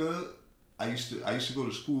Tribeca. I used to go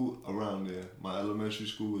to school around there. My elementary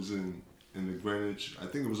school was in the Greenwich. I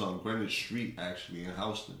think it was on Greenwich Street actually in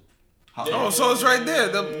Houston. Oh, so it's right there.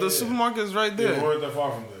 The supermarket is right Yeah, we there. weren't that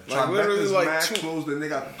far from there. Like, literally, Tribeca's like, mad two- close. Then they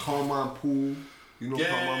got Carmine Pool. You know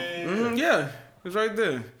Carmine? Yeah, it's right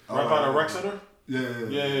there. Right by the rec center?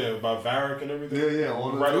 Yeah. By Varick and everything. Yeah,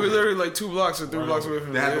 all right that. We over literally like 2 blocks or 3 Right blocks over. away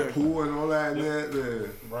from They had there. the pool and all that in there. Yeah.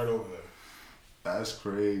 right over there. That's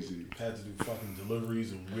crazy. Had to do fucking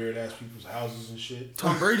deliveries in weird ass people's houses and shit.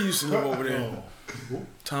 Tom Brady used to live over there. Oh.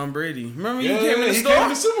 Tom Brady. Remember Yeah, he came in the he store? came to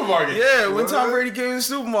the supermarket. Yeah, when Tom What? Brady came in the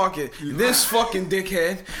supermarket. This fucking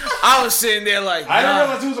dickhead. I was sitting there like, I didn't nah.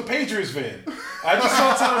 realize he was a Patriots fan. I just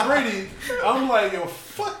saw Tom Brady. I'm like, yo,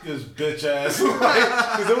 fuck this bitch ass. Like,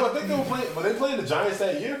 I think they were playing. Were they playing the Giants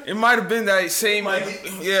that year? It might have been that same,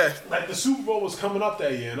 yeah. Like the Super Bowl was coming up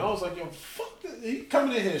that year, and I was like, yo, fuck this. He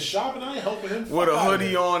coming in here shopping. I ain't helping him. With a Fuck outta hoodie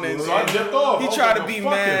here. on and So I dipped off. he I was tried like, to yo, be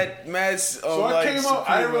fuck him. mad. So I came up.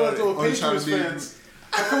 I didn't realize they were Oh, he trying Patriots to be- fans.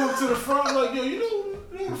 I come up to the front, I'm like, yo, you know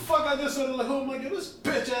who the fuck I just said? Like, oh, I'm like, yo, this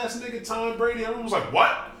bitch ass nigga Tom Brady. Everyone was like,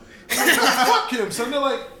 what? I'm like, fuck him. So they're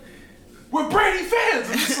like, we're Brady fans.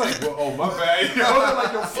 I'm just like, well, oh, my bad. Yo, they're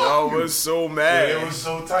like, yo, fuck I you. was so Yeah, mad. it was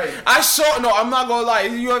so tight. I saw, no, I'm not gonna lie.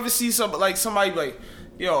 You ever see somebody be like,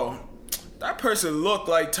 yo, that person looked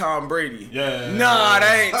like Tom Brady. Yeah. Nah,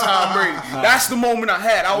 that ain't Tom Brady. That's the moment I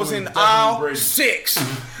had. I was in definitely aisle Brady. 6.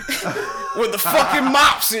 with the fucking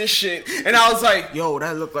mops and shit. And I was like, yo,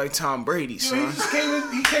 that looked like Tom Brady, son. He just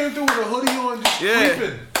came through with a hoodie on, just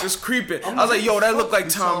creeping. Just creeping. I was like, yo, that looked like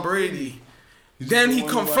Tom Brady. Then he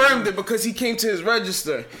confirmed it because he came to his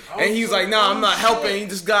register. And he was like, nah, I'm not helping.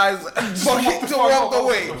 This guy's fucking to walk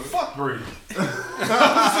away. Fuck Brady.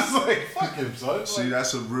 I was just like, fuck him, son. See,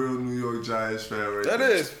 that's a real New York Giants fan right That there.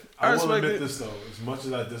 is. I will admit this, though. As much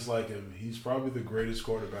as I dislike him, he's probably the greatest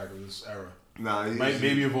quarterback of this era. Nah,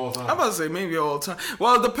 maybe of all time. I'm about to say maybe all time.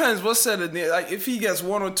 Well, it depends. What's said in there? Like, if he gets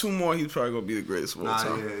one or two more, he's probably gonna be the greatest of all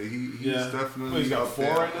time. Yeah, he's definitely. He's got 4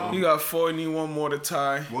 right now. He got 4 and he need one more to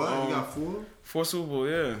tie. What? He got 4? 4 Super Bowl,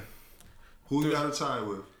 yeah. Who you got to tie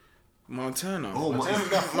with? Montana. Oh, Montana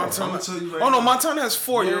got 4. Montana. I'm tell you right Oh no, now. Montana has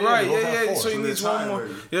 4. You're right. they both have Yeah. 4. So he So needs they're one tied more.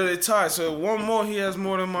 already. Yeah, they tied. So one more, he has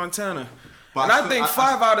more than Montana. But And I think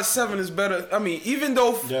 5 out of 7 is better. I mean, even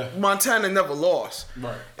though Montana never lost,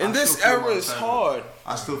 Right. in this era it's hard.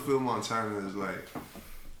 I still feel Montana is like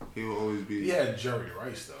he will always be. He had Jerry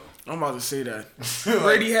Rice, though. I'm about to say that.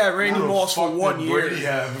 Brady had Randy Moss for 1 year. Brady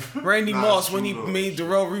have? Randy Nah, Moss it's when he true, though. made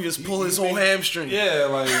Darrell Reeves pull his whole hamstring. Yeah,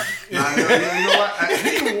 like You know what?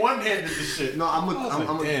 he one-handed the shit. No, I'm like,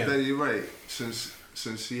 gonna damn. tell you right.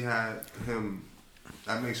 Since he had him,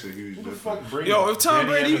 that makes a huge Who the difference. fuck Brady? Yo, if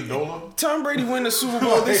Danny Amendola? Brady win the Super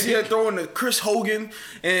Bowl this year, throwing to Chris Hogan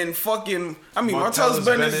and fucking, I mean, Martellus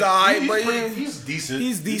Bennett's alright, but he's decent.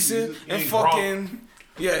 he's decent. He And ain't fucking,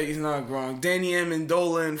 yeah, he's not wrong. Danny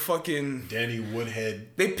Amendola and fucking, Danny Woodhead.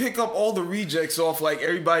 they pick up all the rejects off like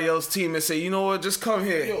everybody else's team and say, you know what, just come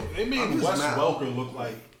here. Yo, they made I'm just Wes mad. Welker look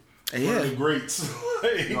like one of the greats.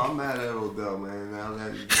 Like, No, I'm mad at Odell, man. Now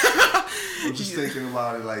that I'm just thinking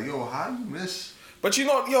about it, like, yo, how do you miss? But you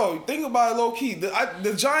know, yo, think about it low key.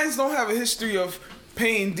 The Giants don't have a history of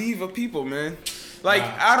paying diva people, man. Like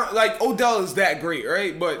I don't like Odell is that great,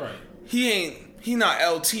 right? But he not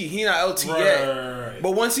LT. He not LT yet. Right.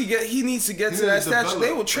 But once he needs to get to that stature,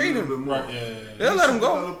 they will trade him. Right, yeah. They'll let him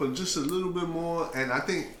go. Develop just a little bit more, and I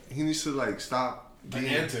think he needs to like stop The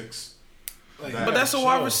being antics. Like, But that's a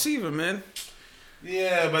wide chill. receiver, man.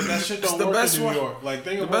 Yeah, but that shit don't the work best in New wide- York. Like,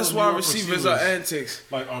 think The about best New wide York receivers are antics.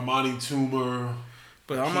 like Armani Toomer.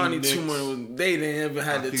 But Hakeem Armani Nicks. Toomer, they didn't ever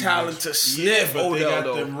had the Hakeem talent Nicks. to Yeah, sniff but they Odell got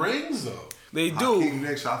though. them rings though. They do. Hakeem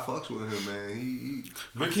Nicks, I fucks with him, man.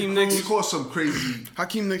 Hakeem Nicks. He caused some crazy.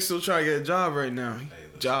 Hakeem Nicks still trying to get a job right now.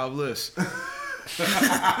 Jobless.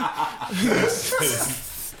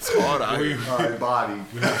 It's hard out here. All right, body.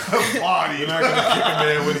 Body, you're not gonna kick a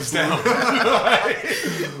man when he's down.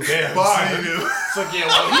 Damn, Body, son. dude. It's like, yeah,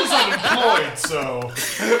 well, he's unemployed, so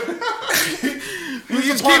We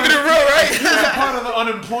just keeping it real, right? he's part of the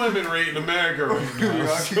unemployment rate in America right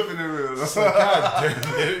now. I'm keeping it real. God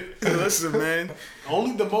damn it. Listen, man.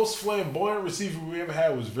 Only the most flamboyant receiver we ever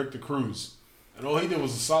had was Victor Cruz. And all he did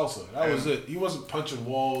was a salsa. That was it. He wasn't punching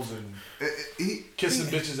walls and kissing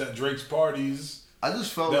bitches at Drake's parties I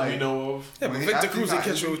just felt that like we know of. Yeah, but When he- Victor after he Cruz didn't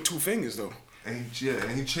got catch you injured- with 2 fingers, though. and he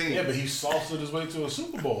changed. Yeah, but he salsa'd his way to a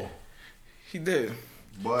Super Bowl. He did.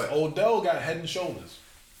 but Odell got Head and Shoulders.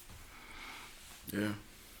 Yeah.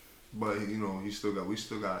 we still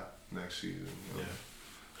got next season. You know?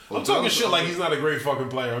 Yeah. I'm talking shit like he's not a great fucking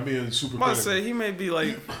player. I'm being super I'm about to critical. say, he may be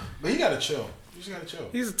like, But he gotta chill. He just gotta chill.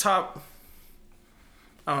 he's a top,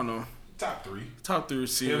 I don't know, Top 3. top 3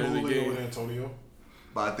 receiver in the Julio and game. Antonio.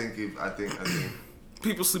 But I think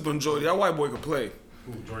People sleep on Jordy. That white boy can play.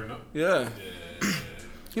 Who, Jordan up? Yeah.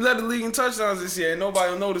 He led the league in touchdowns this year, and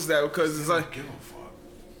nobody will notice that because it's like, Give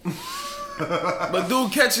a fuck. but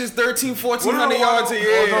dude catches 1,300, 1,400 yards a On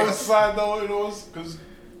year. the side though, it was because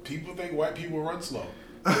people think white people run slow.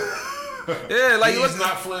 Yeah, like He's look,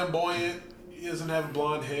 not flamboyant. He doesn't have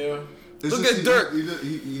blonde hair. it's Look just at Dirk.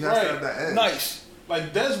 He has to have that edge. nice.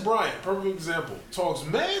 Like Des Bryant, perfect example. Talks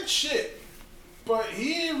mad shit, but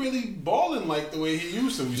he ain't really balling like the way he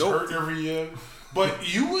used to. He's Nope. hurt every year.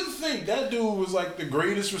 But you would think that dude was like the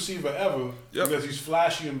greatest receiver ever because he's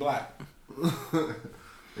flashy and black.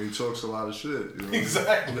 And he talks a lot of shit. You know?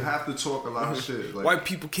 Exactly. You have to talk a lot of shit. Like, White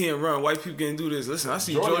people can't run. White people can't do this. Listen, I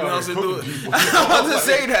see Jordy Jordan out Nelson here do it. cooking people. I'm about to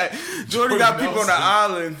say that. Jordy got people on the Nelson.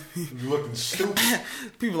 island. You looking stupid.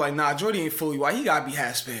 People like, nah, Jordy ain't fully white. He gotta be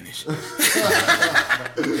half Spanish. He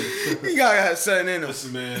gotta have something in him.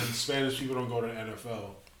 Listen, man, Spanish people don't go to the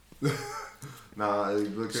NFL. nah,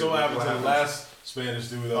 look So what happened to the last Spanish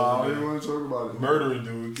dude that I was didn't want to talk about it. murdering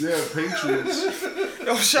dudes? Yeah, Patriots.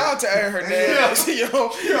 Yo, shout out to Aaron Hernandez. Yo, Yo,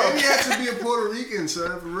 he had to be a Puerto Rican,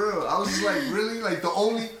 son, for real. I was just like, really? Like, the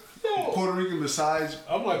only No. Puerto Rican besides.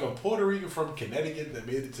 I'm like a Puerto Rican from Connecticut that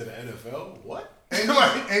made it to the NFL. What?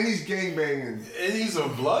 And he's gangbanging. And he's a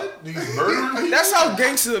blood? He's murdering people? That's how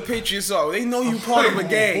gangster the Patriots are. They know you part of a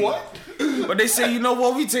gang. What? But they say, you know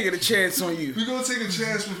what, we taking a chance on you. We're gonna take a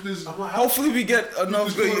chance with this. Hopefully we get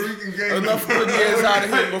enough Puerto Rican gang. good years out of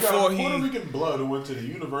him before Puerto he Rican blood who went to the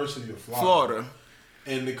University of Florida.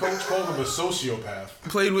 And the coach called him a sociopath.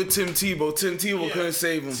 Played with Tim Tebow. Tim Tebow couldn't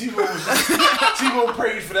save him. Tebow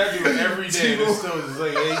prayed for that dude every day. And it's still just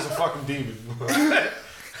like, hey, he's a fucking demon.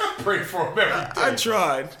 Prayed for him every day. I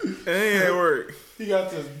tried. It ain't work. He got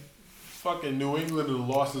to fucking New England and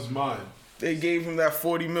lost his mind. They gave him that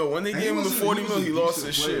 40 mil. When they And gave him the 40 mil, he lost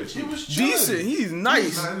his player, shit. He was Decent. He's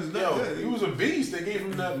nice. He was a beast. They gave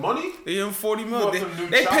him that money. They gave him 40 mil. Want them new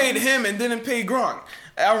They paid choppers? him and didn't pay Gronk.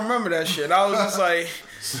 I remember that shit. I was just like,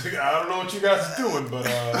 I don't know what you guys are doing, but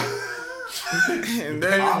and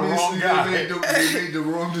then, Obviously, guy. they made the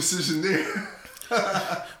wrong decision there.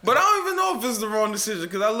 but I don't even know if it's the wrong decision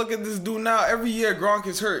because I look at this dude now. Every year Gronk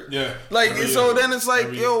is hurt. Yeah. Like Every so, year. then it's like,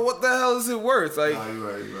 Every yo, year. what the hell is it worth? Like, Nah,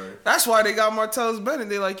 you're right. that's why they got Martellus Bennett.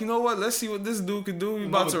 They like, you know what? Let's see what this dude can do. We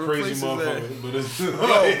about to Another replace his ass. motherfucker, but it's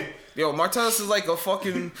like, Yo, Martellus is like a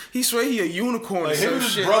fucking. He swear he a unicorn or like him some and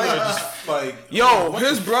his shit. brother Like, are just like yo, what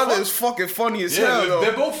his the brother fuck? is fucking funny as Yeah, hell. Though.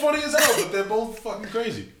 they're both funny as hell, but they're both fucking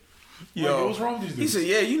crazy. Yo, Like, what's wrong with these he dudes? said,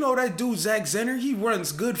 "Yeah, you know that dude Zach Zenner? He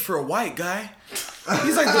runs good for a white guy.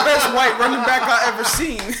 He's like the best white running back I ever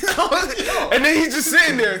seen." And then he's just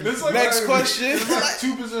sitting there. This like Next question. There's like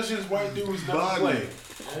two positions white dudes never Body. play: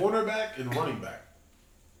 cornerback and running back.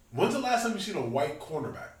 When's the last time you seen a white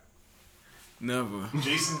cornerback? Never.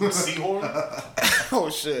 Jason Sehorn? Oh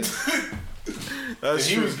shit. And That's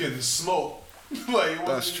he true. was getting smoked. Like, it That's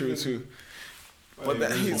wasn't true even- too. Like, But that,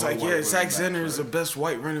 there's he's no like, white yeah, Zach running back, Zenner is the right? best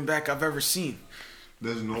white running back I've ever seen.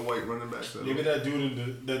 There's no white running backs. At Maybe all. that dude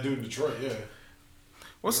in Detroit, yeah.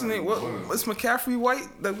 What's his name? What's McCaffrey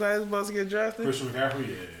white? That guy's about to get drafted. Christian McCaffrey,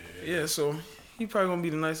 yeah. Yeah, so he probably gonna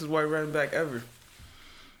be the nicest white running back ever.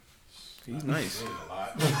 He's nice. Saying a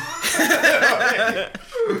lot.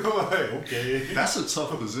 Like, okay. That's a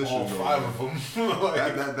tough position. All though, five man. of them.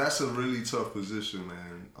 Like, That's a really tough position, man.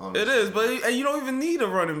 Honestly. It is, but and you don't even need a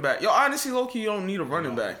running back. Yo, honestly, low key, you don't need a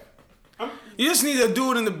running back. You just need a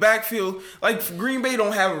dude in the backfield. Like Green Bay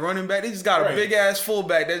don't have a running back; they just got a Right. big ass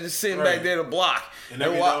fullback that's just sitting Right. back there to block. and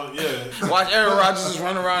every now, yeah. Watch Aaron Rodgers just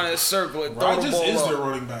run around in a circle and throw the Rodgers ball is up. their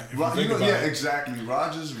running back. If you You think know, about yeah, it. exactly.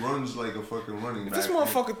 Rodgers runs like a fucking running back. This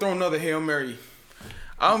motherfucker throw another Hail Mary.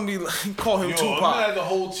 I'm gonna be like, call him Yo, I'm Tupac. mad the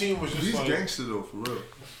whole team was just He's like, gangster though, for real.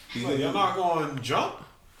 He's like, you're not going to jump?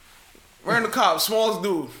 Randall Cobb, smallest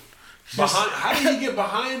dude, Behind, how did he get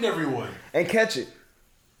behind everyone? and catch it.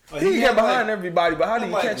 Like, He can get had, behind like, everybody, but how did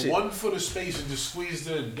he like catch it? 1 foot of space and just squeezed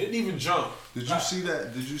in. Didn't even jump. Did you see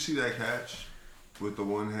that? Did you see that catch with the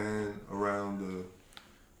one hand around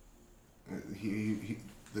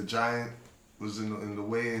the giant was in the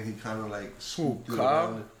way and he kind of like swooped it Cobb?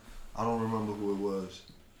 around it. I don't remember who it was.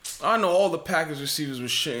 I know all the Packers receivers were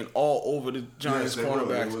shitting all over the Giants Yes, they were.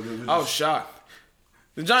 cornerbacks. They were I was just- shocked.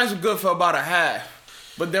 The Giants were good for about a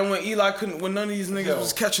half, but then when Eli couldn't, when none of these niggas Yo.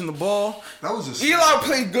 was catching the ball, That was a Eli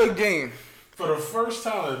played good game. For the first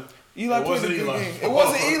time, Eli it played a wasn't good Eli's game. It fault.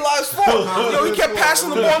 wasn't Eli's fault. Yo, he kept passing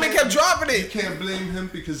the ball and they kept dropping You it. can't blame him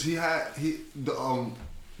because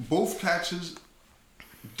both catches,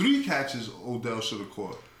 3 catches Odell should have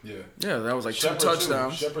caught. Yeah. Yeah, that was like Shepard, two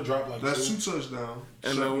touchdowns Shepard dropped like That's 2. 2 touchdowns.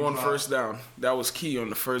 and then 1 first down. That was key on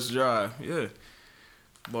the first drive. Yeah,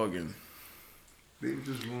 bugging. They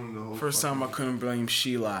just ruined the whole. First time I fucking- couldn't blame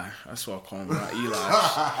Sheila. That's what I call him, not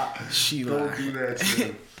Eli. Don't Sheila. do that to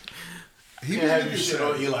him. He Can't be have looking you shit sad.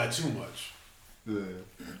 on Eli too much.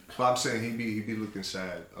 Yeah. But I'm saying he be looking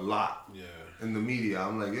sad a lot. Yeah. In the media,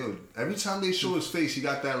 I'm like, yo, every time they show his face, he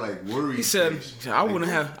got that like worried. He said, face. "I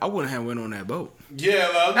wouldn't have went on that boat." Yeah,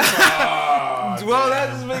 like, Well, that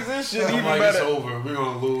just makes this shit I'm even like, it's better. over. We're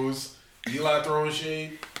going to lose. Eli throwing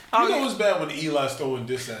shade. Oh, You know yeah. it's bad when Eli's throwing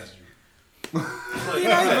diss at you. Like, He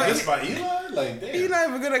not even- this by Eli? Like, damn. He's not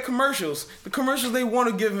even good at commercials. The commercials they want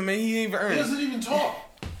to give him, and he ain't even He earned. doesn't even talk.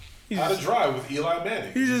 How to drive with Eli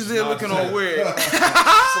Manning. He's just there nods looking his all head. weird. It's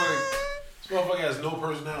like, this motherfucker has no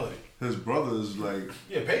personality. His brother is like,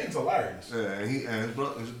 Yeah, Peyton's hilarious. yeah, and his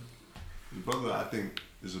brother, I think,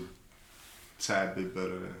 is a tad bit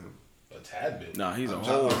better than him. A tad bit. Nah, he's a I'm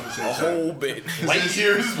whole trying to say bit. Light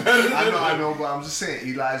years better than I know, but I'm just saying,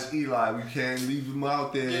 Eli's Eli. We can't leave him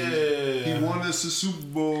out there. Yeah. He won us a Super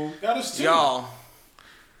Bowl. Got us too. Y'all,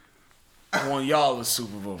 I want y'all the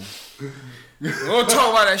Super Bowl. We don't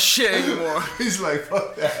talk about that shit anymore. He's like,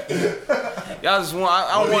 fuck that. Y'all just want.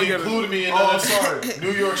 I don't want to get included me in Oh, sorry.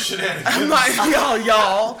 New York shenanigans. I'm like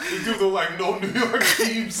y'all. We do the like no New York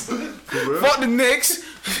teams. Fuck the Knicks.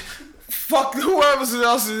 Fuck whoever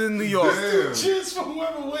else is in New York. Damn. Cheers for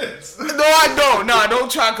whoever wins. No, I don't. Nah, don't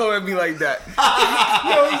try to come at me like that.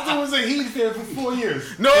 Yo, this dude was a Heat fan for 4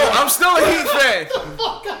 years. No, I'm still a Heat fan.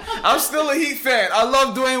 I'm still a Heat fan. I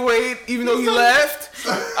love Dwayne Wade, even though he left.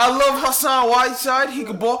 I love Hassan Whiteside. He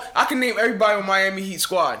could ball. I can name everybody on Miami Heat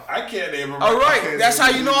squad. I can't name him. All right, that's how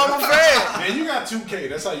you know I'm a fan. Man, you got 2K.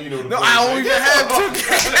 That's how you know the No, players. I don't even have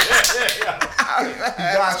 2K.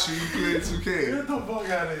 Got you. You played 2K. Get the fuck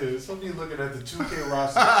out of here. Somebody looking at the 2K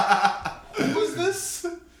roster. Who is this?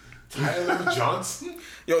 Tyler Johnson?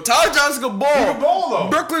 Yo, Tyler Johnson could ball. He can ball, though.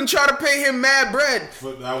 Brooklyn tried to pay him mad bread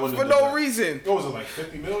For no reason. What was it, like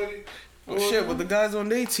 50 million? Oh shit, but the guys on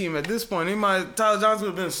their team at this point, Tyler Johnson would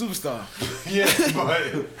have been a superstar. Yeah,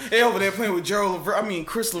 but They over there playing with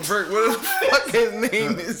Chris Levert. What the fuck his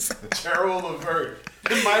name is? Gerald Levert.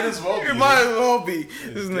 It might as well be. It might as well be.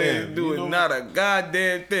 This Damn, nigga doing not a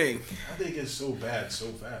goddamn thing. I think it's so bad so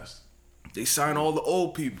fast. They signed all the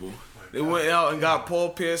old people. They went out and got Paul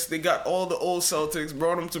Pierce. They got all the old Celtics,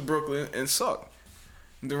 brought them to Brooklyn, and sucked.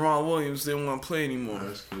 Deron Williams didn't want to play anymore.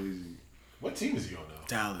 That's crazy. What team is he on now?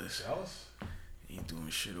 Dallas. Dallas? He ain't doing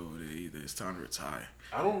shit over there either. It's time to retire.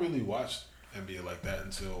 I don't really watch NBA like that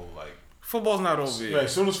until like. Football's not over yet. Right,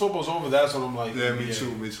 as soon as football's over, that's when I'm like. Yeah, me NBA.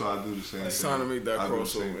 too. Me too. I do the same It's thing. time to make that I do the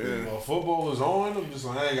same crossover, thing. yeah. Well, football is on. I'm just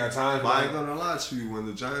like, I ain't got time for But I ain't that. gonna lie to you. When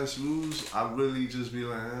the Giants lose, I really just be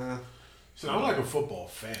like, See, I'm like a football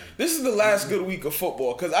fan. This is the last good week of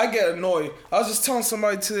football because I get annoyed. I was just telling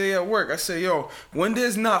somebody today at work. I said, yo, when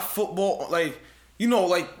there's not football, like, you know,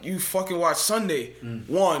 like you fucking watch Sunday,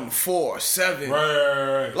 1, 4, 7.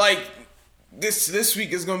 Right. Like, this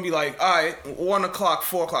week is gonna be like, all right, 1 o'clock,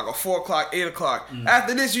 4 o'clock, or 4 o'clock, 8 o'clock.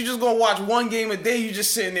 After this, you just gonna watch one game a day. You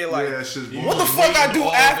just sitting there like, yeah, it's just what the fuck I do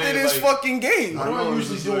all after day, this like- fucking game? What do I know,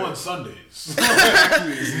 usually it's do just on like- Sundays?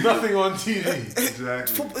 exactly. There's nothing on TV.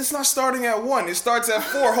 Exactly. It's not starting at 1. It starts at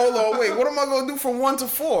 4. Hold on, wait. What am I gonna do from 1 to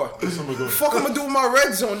 4? Guess I'm gonna go. Fuck, I'm gonna do with my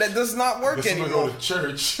red zone that does not work Guess I'm gonna anymore. go to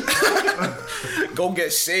church. Go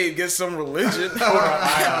get saved, get some religion.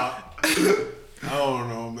 I don't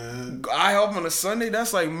know, man. IHOP on a Sunday,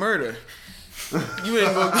 that's like murder.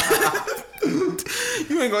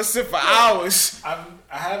 You ain't gonna sit for hours. I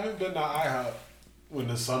haven't been to IHOP when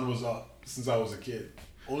the sun was up since I was a kid.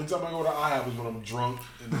 Only time I go to IHOP is when I'm drunk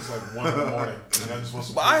and it's like 1 in the morning and I just want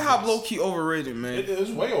some. But IHOP pancakes. low key overrated, man. It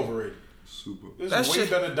is way overrated. Super. There's That way shit-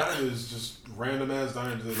 better diners, just random ass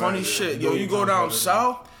diners. Funny Right, shit, yeah. yo. You go down Times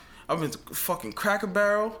south. I've been to fucking Cracker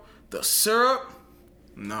Barrel. The syrup,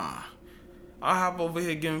 nah. I hop over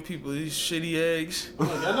here giving people these shitty eggs.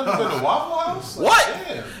 better. Y'all never been to Waffle House? Like, What?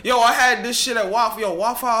 Damn. Yo, I had this shit at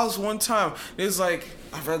Waffle House one time. It's like,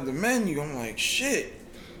 I read the menu. I'm like, shit.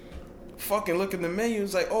 Fucking look at the menu.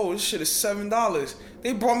 It's like, oh, this shit is $7.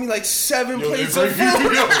 They brought me like 7 Yo, plates they of bring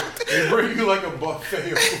food. you, they bring you like a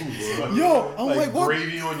buffet of food, bro. Yo, I'm like, what?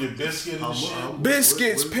 Gravy on your biscuit and shit.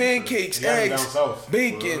 Biscuits, What- pancakes, You got it eggs, down south.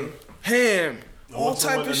 bacon, ham, all What's the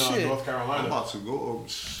type one of in, shit. North I'm Carolina. about to go. Oh,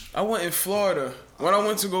 I went in Florida. When I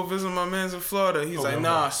went to go visit my man's in Florida, he's like, no.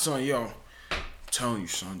 nah, son, yo. I'm telling you,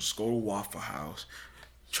 son, just go to Waffle House.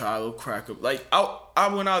 Try a little cracker. Like, I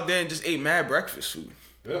went out there and just ate mad breakfast food.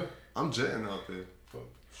 Yeah. I'm jetting out there.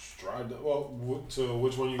 Drive down. Well, to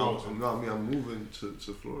which one you going to? I'm moving to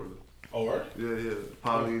Florida. Oh, right? Yeah.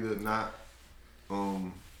 Probably not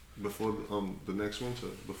before the next winter.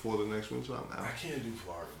 Before the next winter, I'm out. I can't do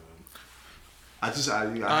Florida, man.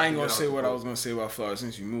 I ain't gonna say what I was gonna say about Florida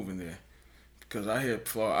since you moving there. Because I hear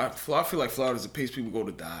Florida, I feel like Florida's a place people go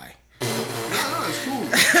to die. No, it's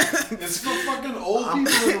cool. It's for fucking old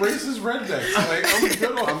people and racist rednecks. Like, I'm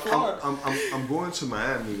good on Florida. I'm going to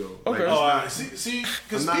Miami though. Okay. Oh, I see,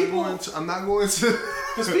 because I'm people, not going to.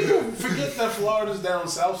 forget that Florida's down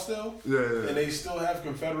south still. Yeah. And they still have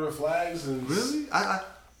Confederate flags and Really? I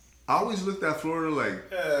always looked at Florida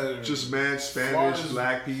like just mad Spanish, Florida's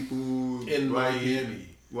black people in white Miami. people,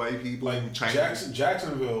 white people, Like Chinese.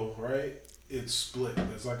 Jacksonville, right? It's split.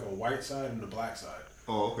 There's like a white side and a black side.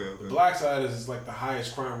 Oh, okay. The black side is like the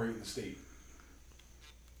highest crime rate in the state.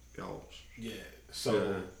 Yo, Yeah. So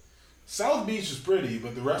Yeah. South Beach is pretty,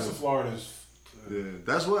 but the rest of Florida is. yeah,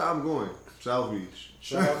 that's where I'm going. South Beach.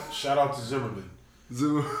 Shout out to Zimmerman.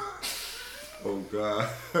 Zimmer. Oh God.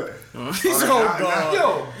 He's All oh right, god.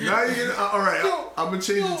 Yo, Now you're gonna. All right, Yo, I'm gonna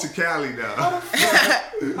change it to Cali now.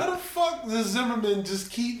 how the fuck does Zimmerman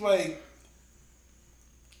just keep like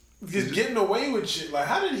He's getting away with shit. Like,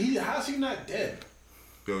 how's he not dead?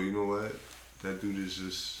 Yo, you know what? That dude is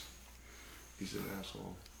just, he's an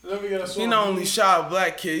asshole. He not only shot a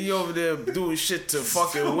black kid, he over there doing shit to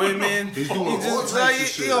fucking women. He's doing all types of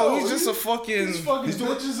shit. Yo, he's just a fucking... He's fucking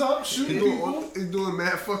bitches up, shooting people. He's doing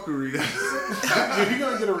mad fuckery. Dude, he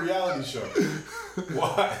gonna get a reality show.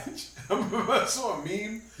 Watch. I saw a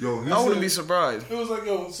meme. Yo, I wouldn't be surprised. It was like,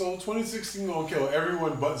 yo, so 2016 gonna kill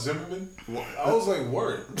everyone but Zimmerman. I was like,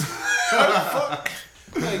 word. Fuck.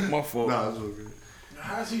 Like, my fault. Nah, it's okay.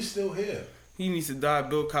 How's he still here? He needs to die.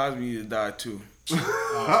 Bill Cosby needs to die too.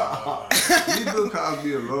 Leave Bill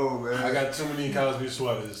Cosby alone, man. I got too many Cosby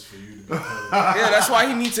sweaters for you to be yeah, that's why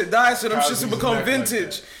he needs to die so them shits will become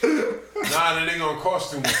vintage. Nah, then they gonna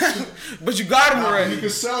cost too much. But you got him already. You can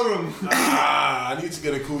sell them. I need to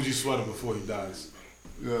get a Coogee sweater before he dies.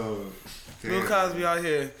 Yo, Bill Cosby out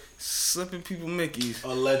here slipping people Mickeys.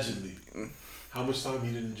 Allegedly. How much time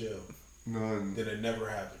he did in jail? None. Did it never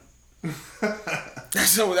happen?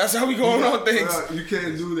 That's how we going on things. You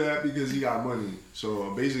can't do that because he got money. So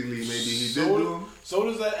basically, maybe he did do them. So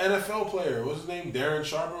does that NFL player. What's his name? Darren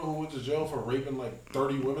Sharper, who went to jail for raping like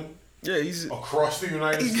 30 women. Yeah, he's across the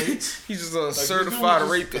United States. He's just a certified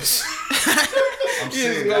rapist. I'm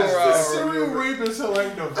saying that's serial rapist in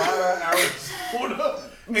like Nevada, Arizona,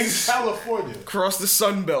 in California. Across the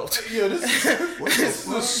Sun Belt. Yeah, this is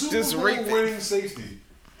the Super Bowl winning safety.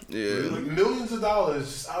 Yeah, like millions of dollars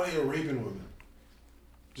just out here raping women,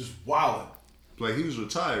 just wilding. Like he was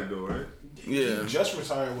retired though, right? Yeah, he just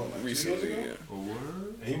retired what, like recently, 2 years ago? Yeah. A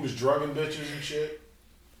word? And he was drugging bitches and shit.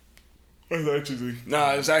 Allegedly.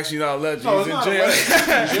 Nah, it's actually not alleged. No, he's in jail.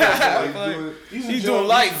 He's doing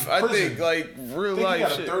life. I think like real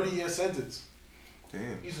life. He got a 30-year sentence.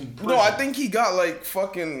 Damn. He's in prison. No, I think he got like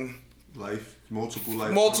fucking life. Multiple.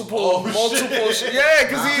 Shit. Yeah,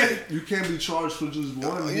 because you can't be charged for just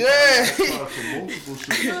one. Yeah. For multiple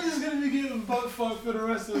shit. He's gonna be getting butt fucked for the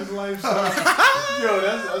rest of his life. So. Yo,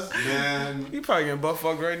 that's man. He probably getting butt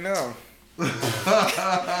fucked right now.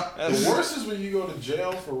 The worst is when you go to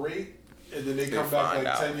jail for rape and then they come back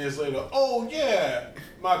like 10 years later. Oh yeah,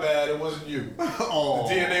 my bad, it wasn't you. Oh.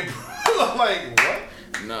 The DNA. Like what?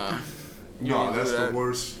 Nah. No, that's the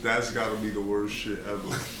worst. That's gotta be the worst shit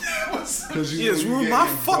ever. Because you just ruined my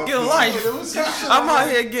fucking life. I'm out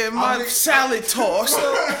here getting my salad tossed.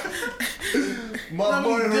 My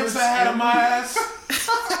boy dips I had on my ass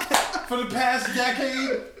for the past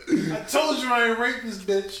decade. I told you I ain't raped this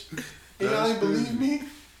bitch. And y'all ain't believe me?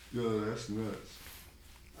 Yo, that's nuts.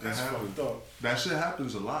 That's fucked up. That shit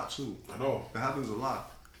happens a lot too. I know. That happens a lot.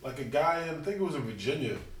 Like a guy, I think it was in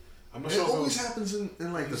Virginia. I'm not sure. It always happens in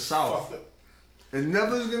like the South. It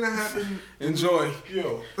never is gonna happen. Enjoy.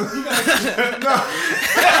 Yo,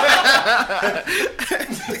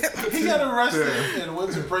 he got arrested and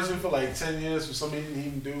went to prison for like 10 years for something he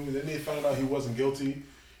didn't do. Then they found out he wasn't guilty.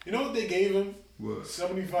 You know what they gave him? What?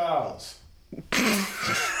 $75.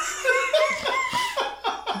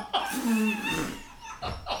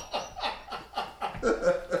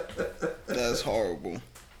 That's horrible.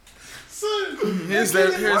 Here's I'm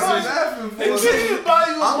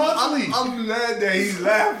glad that he's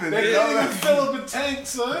laughing. They didn't even fill up the tank,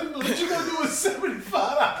 son. What you gonna do with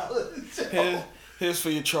 $75? Here's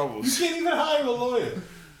for your troubles. You can't even hire a lawyer.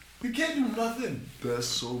 You can't do nothing. That's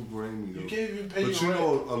so brainy. You can't even pay. But you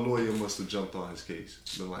know, a lawyer must have jumped on his case.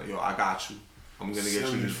 Been like, yo, I got you. I'm gonna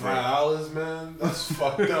get you this $5, man. That's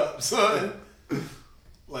fucked up, son.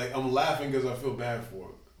 Like I'm laughing because I feel bad for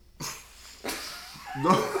him.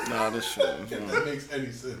 No. Nah, this shit. If that makes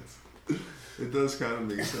any sense. It does kind of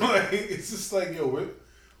make sense. Like, it's just like, yo,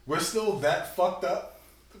 we're still that fucked up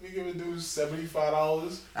to be giving dudes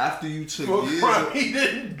 $75 after you took years. He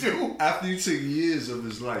didn't do. After you took years of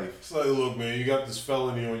his life. It's like, look, man, you got this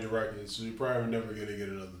felony on your record, so you're probably never gonna get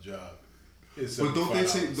another job. But don't they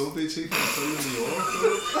take that felony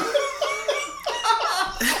off?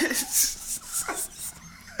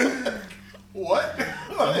 What?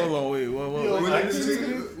 Hold on, wait. What?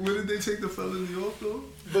 When did they take the felony off though?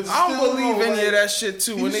 But I don't believe any of that shit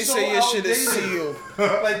too. When they say your shit is sealed.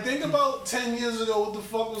 Like think about 10 years ago, what the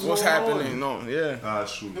fuck was what's going happening? on? No, yeah.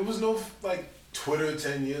 That's true. There was no like Twitter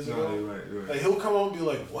 10 years ago. No, you're right. Like he'll come on and be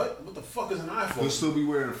like, "What? What the fuck is an iPhone?" He'll still be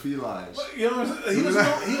wearing felines. You know what I'm saying? He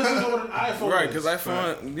doesn't know what an iPhone is. Right, because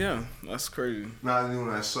iPhone, yeah, that's crazy. Nah, you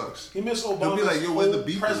know that sucks. He missed Obama's He'll be like, yo, where the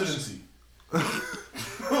beepers? Presidency.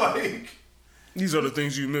 Like. These are the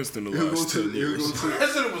things you missed in the last 10 years. The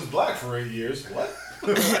president was black for 8 years. What?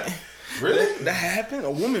 Really? That happened? A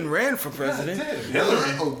woman ran for president.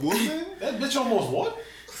 Hillary. A woman? That bitch almost won.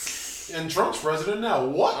 And Trump's president now.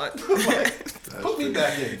 What? Like, Put me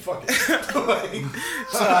back in. Fuck it.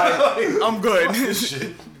 I'm good. Fuck this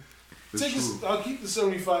shit. I'll keep the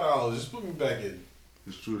 $75. Just put me back in.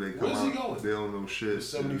 It's true. They come Where's he out, going? They don't know shit.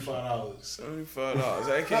 $75. $75.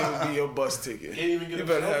 That can't even be your bus ticket. Can't even get you a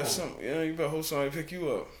better cell have phone. some. You better hope somebody pick you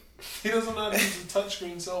up. He doesn't know how to use a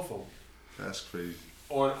touchscreen cell phone That's crazy.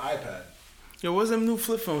 or an iPad. Yo, what's them new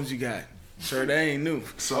flip phones you got? Sir, they ain't new.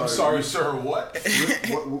 I'm sorry, sir. What?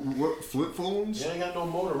 What flip phones? You ain't got no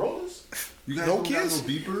Motorola's? You guys No don't kids? got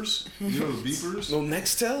no beepers? You know the beepers? No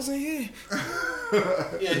Nextels in here?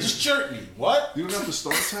 Yeah, just chirp me. What? You don't have the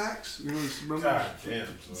Star Tax? You know, remember? God damn.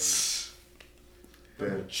 Son.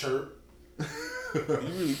 Damn. Chirp. You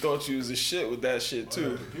really thought you was a shit with that shit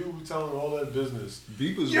too. People be telling all that business.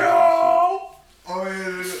 Beepers. Yo! Oh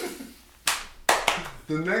yeah.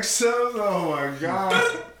 The next sound. Oh my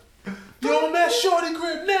god. Yo, I'm at Shorty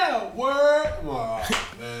crib now. Word. Oh,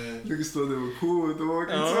 man. Niggas thought they were cool with the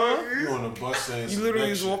walkie-talkie. You on the bus saying You some literally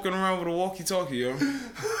next was shit. walking around with a walkie-talkie, yo. Like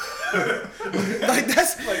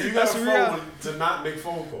that's Like you got that's a real. phone to not make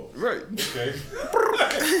phone calls. Right. Okay.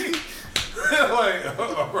 Like,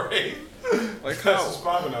 alright. Like That's how? what's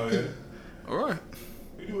popping out here. Alright.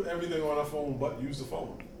 We do everything on our phone but use the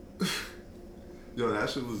phone. Yo, that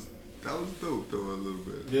was dope though a little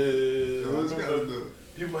bit. Yeah. It was I kind remember of dope.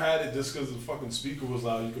 people had it just because the fucking speaker was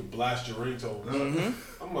loud. You could blast your ringtone.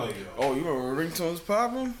 I'm like, yo. Oh, you remember ringtones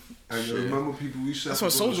popping? And Shit. remember people we should That's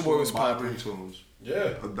when Soulja Boy was popping. ringtones.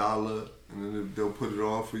 Yeah. $1, and then they'll put it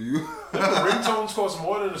on for you. Remember the ringtones cost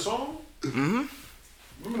more than the song? Mm-hmm.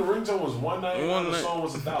 Remember the ringtone was $1.99 and the song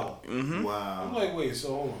was $1. I'm Wow, like, wait, so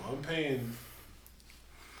hold on. I'm paying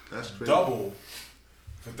that's crazy. double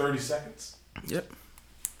for 30 seconds? Yep.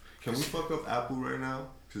 Can we fuck up Apple right now?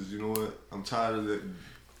 Because you know what? I'm tired of the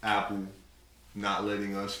Apple not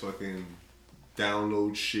letting us fucking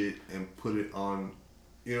download shit and put it on.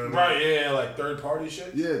 You know what I mean? Right, yeah, like third party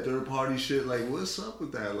shit? Yeah, third party shit. Like, what's up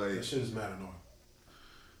with that? That Like, shit is mad annoying.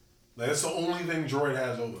 Like, that's the only thing Droid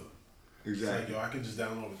has over. It's like, exactly. yo, I could just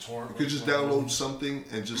download a torrent. You could just download something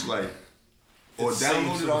and just like, or It saves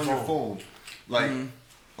download to it the on your phone. phone, like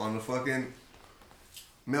on the fucking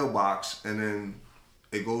mailbox, and then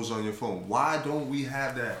it goes on your phone. Why don't we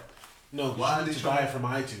have that? No, Why you they need to try- buy it from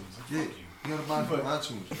iTunes. Like, Yeah, fuck you gotta buy it from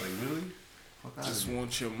iTunes. Like, really? Fuck out Just of here.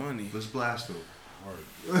 want your money. Let's blast them. you.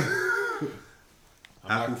 Word.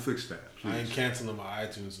 Apple, fix that. I ain't Please. canceling my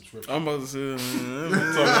iTunes subscription. I'm about to say,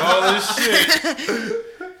 talking all this shit.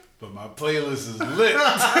 But my playlist is lit.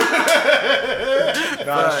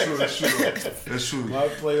 That's true. That's true. That's true. My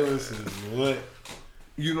playlist is lit.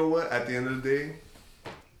 You know what? At the end of the day,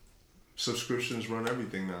 subscriptions run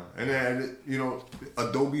everything now. And then, you know,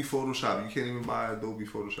 Adobe Photoshop. You can't even buy Adobe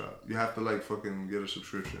Photoshop. You have to like fucking get a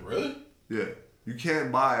subscription. Really? Yeah. You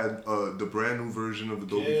can't buy the brand new version of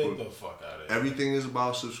Adobe Get Photoshop. the fuck out of here. Everything is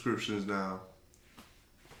about subscriptions now.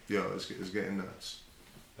 Yo, it's getting nuts.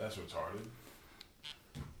 That's retarded.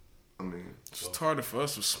 I mean, it's retarded for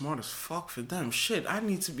us. We're smart as fuck for them. Shit, I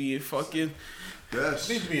need to be a fucking. yes.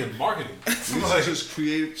 It needs to be in marketing. You need to just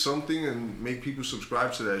create something and make people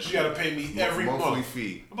subscribe to that shit. You gotta pay me every monthly month.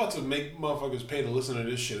 fee. I'm about to make motherfuckers pay to listen to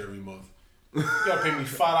this shit every month. You gotta pay me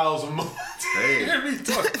 $5 a month. Hey. Hear me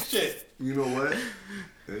talk shit. You know what?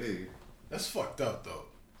 Hey, That's fucked up though.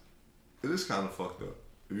 it is kind of fucked up.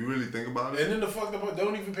 If you really think about it, And then the fucked up part, they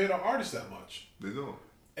don't even pay the artists that much. they don't.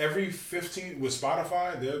 Every 15 with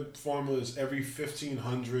Spotify, their formula is every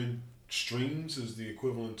 1,500 streams is the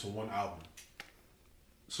equivalent to one album.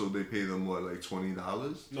 So they pay them what, like $20?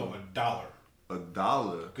 No, $1.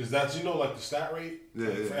 $1? Because that's, you know, like the stat rate. Yeah,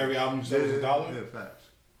 Like, yeah. For every album you sell is $1. Yeah, facts.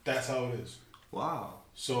 That's how it is. Wow.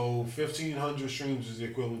 So 1,500 streams is the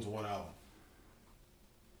equivalent to one album.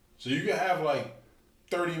 So you could have like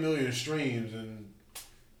 30 million streams and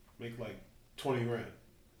make like 20 grand,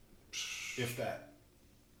 if that.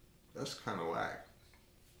 That's kind of whack.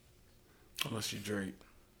 Unless you Drake.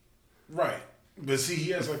 Right. But see,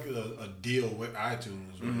 he has like a deal with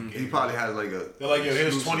iTunes. Where He probably has like a. They're like, yo,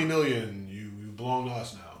 here's exclusive- 20 million. You belong to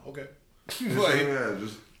us now. Okay.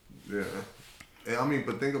 Yeah. And I mean,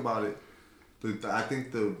 but think about it. I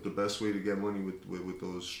think the best way to get money with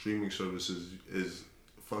those streaming services is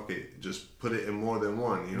fuck it, just put it in more than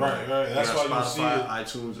one. You know, Right. That's got why you see it.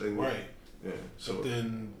 iTunes, and Right. Yeah. So But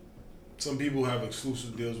then some people have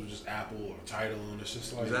exclusive deals with just Apple or Tidal, and it's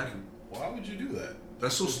just like, Exactly. why would you do that?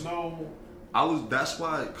 that's so. There's no. That's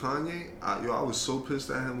why Kanye. I was so pissed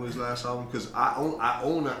at him with his last album because I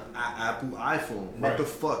own an Apple iPhone. What Right. the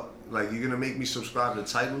fuck? Like, you're gonna make me subscribe to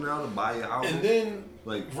Tidal now to buy your album? And then,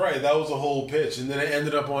 Like, right, that was the whole pitch, and then it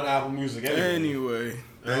ended up on Apple Music anyway. Anyway.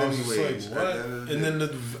 And I was just Anyways, like, what? at the end of the And then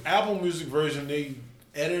the Apple Music version, they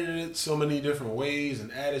edited it so many different ways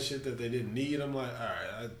and added shit that they didn't need. I'm like, all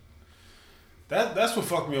right, that's what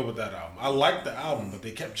fucked me up with that album. I liked the album, but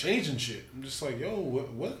they kept changing shit. I'm just like, yo,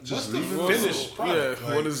 what's the finished product? Yeah,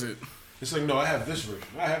 like, what is it? It's like, no, I have this version.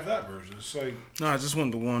 I have that version. It's like, no, I just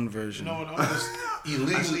want the one version. No, I just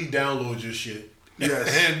illegally download your shit. Yes.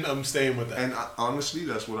 And I'm staying with that. And honestly,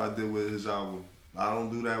 that's what I did with his album. I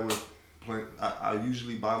don't do that with I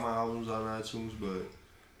usually buy my albums on iTunes, but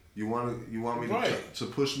you want me to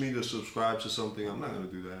push me to subscribe to something, I'm not gonna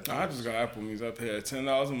do that. I just got Apple Music. I pay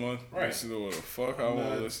 $10 a month. Right. Listen to what the fuck I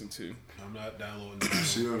want to listen to. I'm not downloading.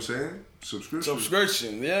 See what I'm saying?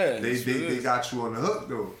 Subscription. Yeah. They got you on the hook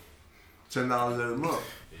though. $10 every month.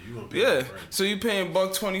 Yeah. So you paying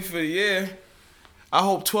 $120 for the year. I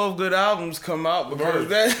hope 12 good albums come out because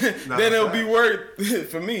then it'll be worth it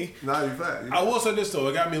for me. Not in fact. I will say this though,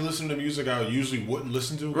 it got me listening to music I usually wouldn't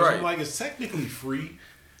listen to. Right. I'm like, it's technically free.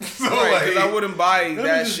 So right, because I wouldn't buy let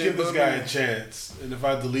that me just shit. Give this guy a chance. And if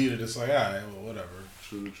I delete it, it's like, alright, well, whatever.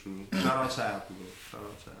 True. Shout out to Apple though. Shout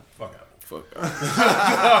out to Apple. Fuck Apple.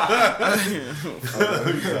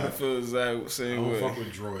 I feel exactly the same way. I don't fuck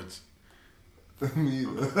with droids. Me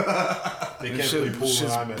either. They can't really pull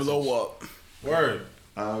iMessage. Blow up. Word.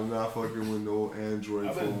 I'm not fucking with no Android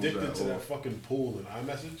phones. I've been addicted to that fucking pool in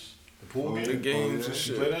iMessage. The pool game. The games and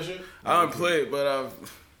shit. You play that shit? I don't play it, but I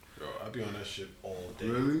be on that shit all day.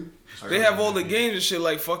 Really? They have all the games and shit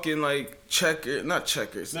like fucking like not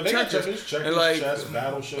checkers. No, they got checkers, and like, chess,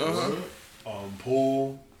 battleships,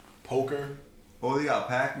 pool, poker. Oh, they got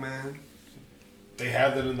Pac-Man. They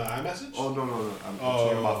have that in the iMessage? Oh no! I'm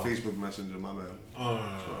talking about Facebook Messenger. My bad.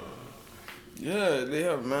 Yeah, they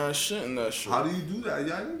have mad shit in that shit. How do you do that?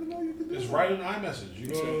 Yeah, I didn't even know you could do It's that. right in iMessage. You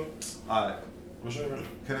go. Alright.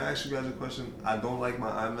 Can I ask you guys a question? I don't like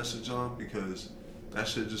my iMessage on because that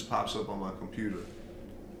shit just pops up on my computer.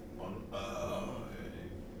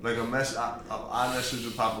 Like a iMessage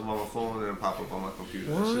will pop up on my phone and then pop up on my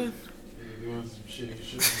computer. What? You're doing some shitty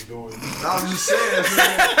shit you're doing. I'm just saying,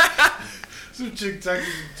 man. Some chick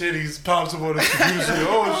texting titties pops up on the computer.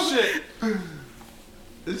 Oh shit!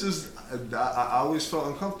 It's just I always felt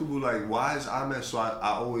uncomfortable. Like, why is iMessage? So I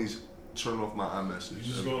always turn off my iMessage.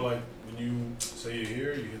 You just go like when you say you're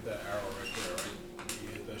here, you hit that arrow right there, right? You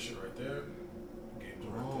hit that shit right there. Games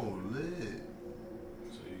are right there. Lit.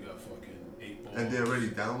 So you got fucking 8 balls. And they already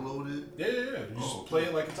downloaded? Yeah. You just play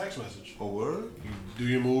it like a text message. Oh, word? You do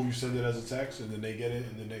your move, you send it as a text, and then they get it,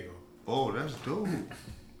 and then they go. Oh, that's dope.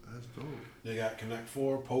 That's dope. They got Connect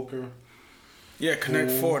 4, poker. Yeah,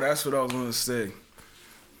 Connect 4. That's what I was gonna say.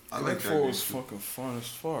 I Connect like 4 was fucking fun as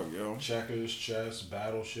fuck, yo. Checkers, chess,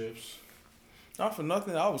 battleships. Not for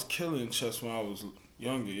nothing, I was killing chess when I was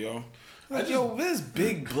younger, yo. Like, yo, this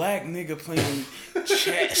big black nigga playing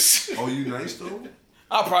chess. Oh, you nice though?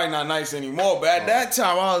 I'm probably not nice anymore, but at that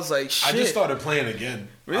time I was like, shit. I just started playing again.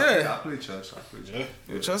 Yeah. I play chess.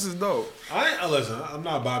 Yeah, chess is dope. Listen, I'm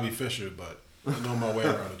not Bobby Fischer, but I know my way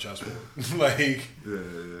around a chessboard. Like,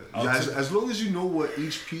 yeah. As long as you know what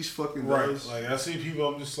each piece fucking does. Like, I see people,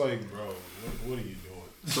 I'm just like, bro, what are you doing?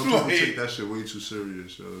 Some people take that shit way too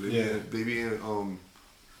serious, yo. They be in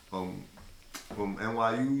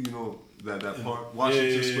NYU, you know, that park,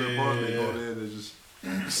 Washington Square Park. They go there, they just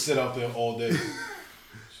sit out there all day.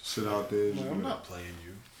 Sit out there. Like, I'm not playing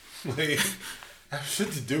you. Like, I have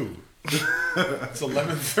shit to do. It's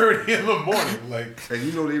 11:30 in the morning. Like, and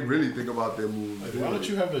you know they really think about their moves. Like, why don't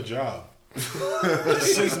you have a job?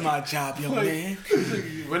 This is my job, young man. Like,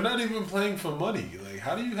 we're not even playing for money. Like,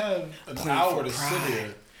 how do you have an hour to sit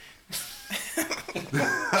here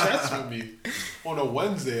chats with me on a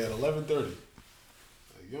Wednesday at 11:30? Like,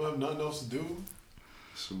 you don't have nothing else to do?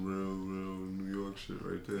 Some real New York shit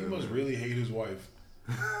right there. He must really hate his wife.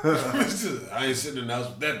 I ain't sitting in the house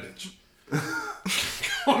with that bitch.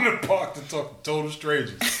 On the park to talk to total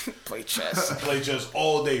strangers. Play chess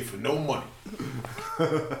all day for no money.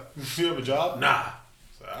 You have a job? Nah.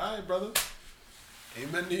 So, all right, brother.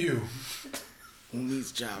 Amen to you. Who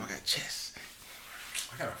needs a job? I got chess.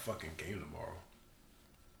 I got a fucking game tomorrow.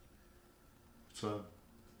 What's up?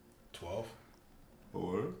 12.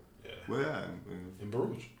 Or? Yeah. Where at? In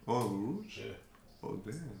Baruch. Oh, Baruch? Yeah. Oh,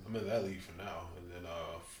 damn. I'm in that league for now. And then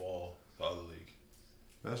fall, the other league.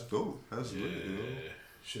 That's dope. That's lit, you know?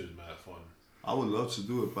 Shit is mad fun. I would love to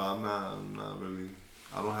do it, but I'm not really.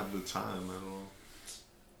 I don't have the time at all.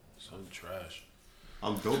 Son, trash.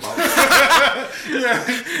 I'm dope. Yeah.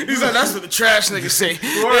 He's like, that's what the trash niggas say.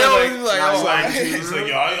 He's like,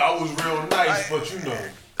 yo, I was real nice, but you know.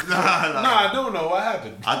 Nah, I don't know what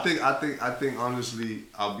happened. I think honestly,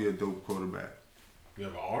 I'll be a dope quarterback. You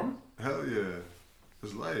have an arm? Hell yeah.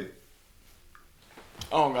 It's light.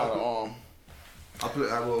 I don't got an arm.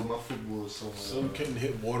 my football is somewhere. Some couldn't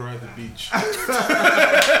hit water at the beach.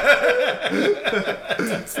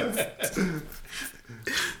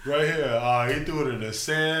 Right here. He threw it in the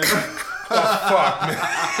sand. Oh fuck,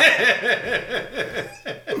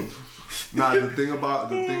 man. Nah, the thing about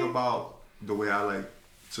the way I like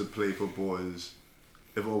to play football is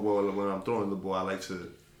when I'm throwing the ball, I like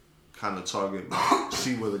to kind of target,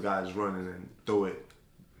 see where the guy's running and throw it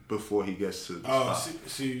before he gets to the spot.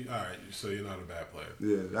 See, all right, so you're not a bad player.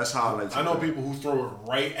 Yeah, that's how I like to I know play. people who throw it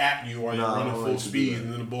right at you while you're running full speed,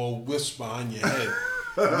 and then the ball whisks behind your head.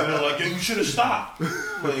 And then they're like, you should have stopped.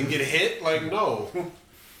 And get hit? Like, no.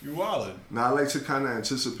 You wildin'. Now, I like to kind of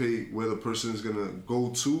anticipate where the person is going to go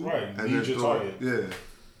to. Right, and lead then your throw target. it.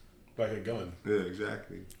 Yeah. Like a gun. Yeah,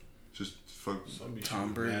 exactly. Just fuck. Some be Tom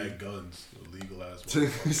shooting Brady. mad guns. Illegal ass He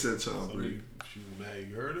motherfuckers. said Tom Some Brady. be shooting mad.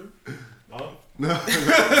 You heard him? Huh? No.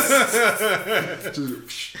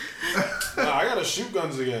 Just, Nah, I gotta shoot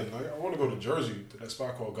guns again. I want to go to Jersey to that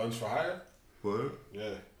spot called Guns for Hire. what? Yeah, they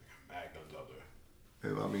got mad guns out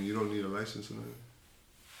there. Hey, I mean, you don't need a license or nothing?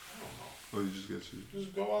 I don't know. Or you just get to...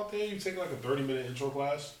 Just go out there. You take like a 30-minute intro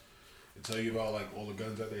class. They tell you about like all the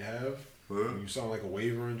guns that they have. What? And you sign like a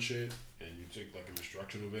waiver and shit, and you take like an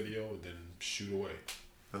instructional video and then shoot away.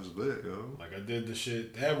 That's lit, yo. Like I did the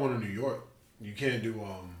shit. They have one in New York. You can't do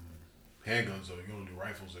handguns though. You can only do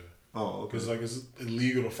rifles there. Oh, okay. Because like it's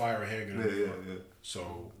illegal to fire a handgun. in New York. Yeah.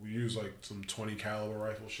 So we used like some 20 caliber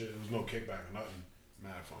rifle shit. There was no kickback or nothing.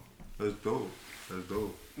 Mad fun. That's dope.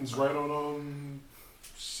 It's right on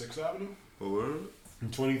 6th Avenue, Oh, word?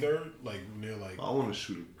 23rd, like near like. I want to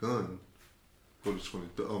shoot a gun. Go to 20.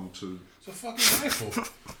 To. It's a fucking rifle.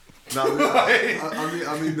 Nah,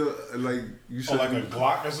 I mean, like you said. Or like a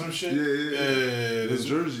Glock or some shit. Yeah. This- In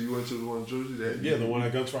Jersey, you went to the one in Jersey that. yeah, the one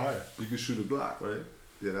at Guns for Hire. You can shoot a Glock, right?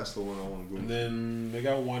 Yeah, that's the one I want to go. And then they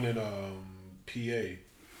got one in PA. I think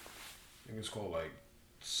it's called like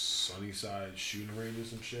Sunnyside Shooting Range or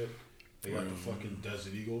some shit. They got the fucking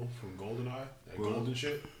Desert Eagle from GoldenEye, that Word. golden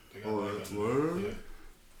shit. They got Oh, that that's gun. word?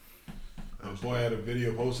 Yeah. My boy had a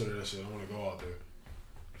video posted of that shit. I want to go out there.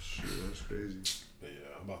 Shit, that's crazy. But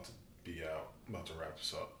yeah, I'm about to be out. I'm about to wrap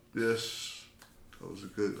this up. Yes, that was a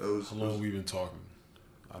good. That was, How long we been talking?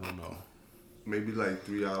 I don't know. maybe like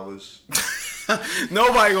 3 hours.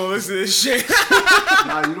 Nobody gonna listen to this shit.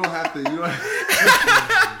 Nah, you don't have to. You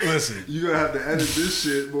don't. Listen, You gonna have to edit this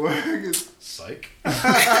shit, boy. psych.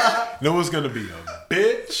 No one's gonna be a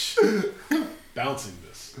bitch bouncing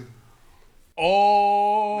this.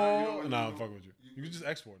 Oh, nah, I'm fucking with you. You can just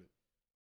export it.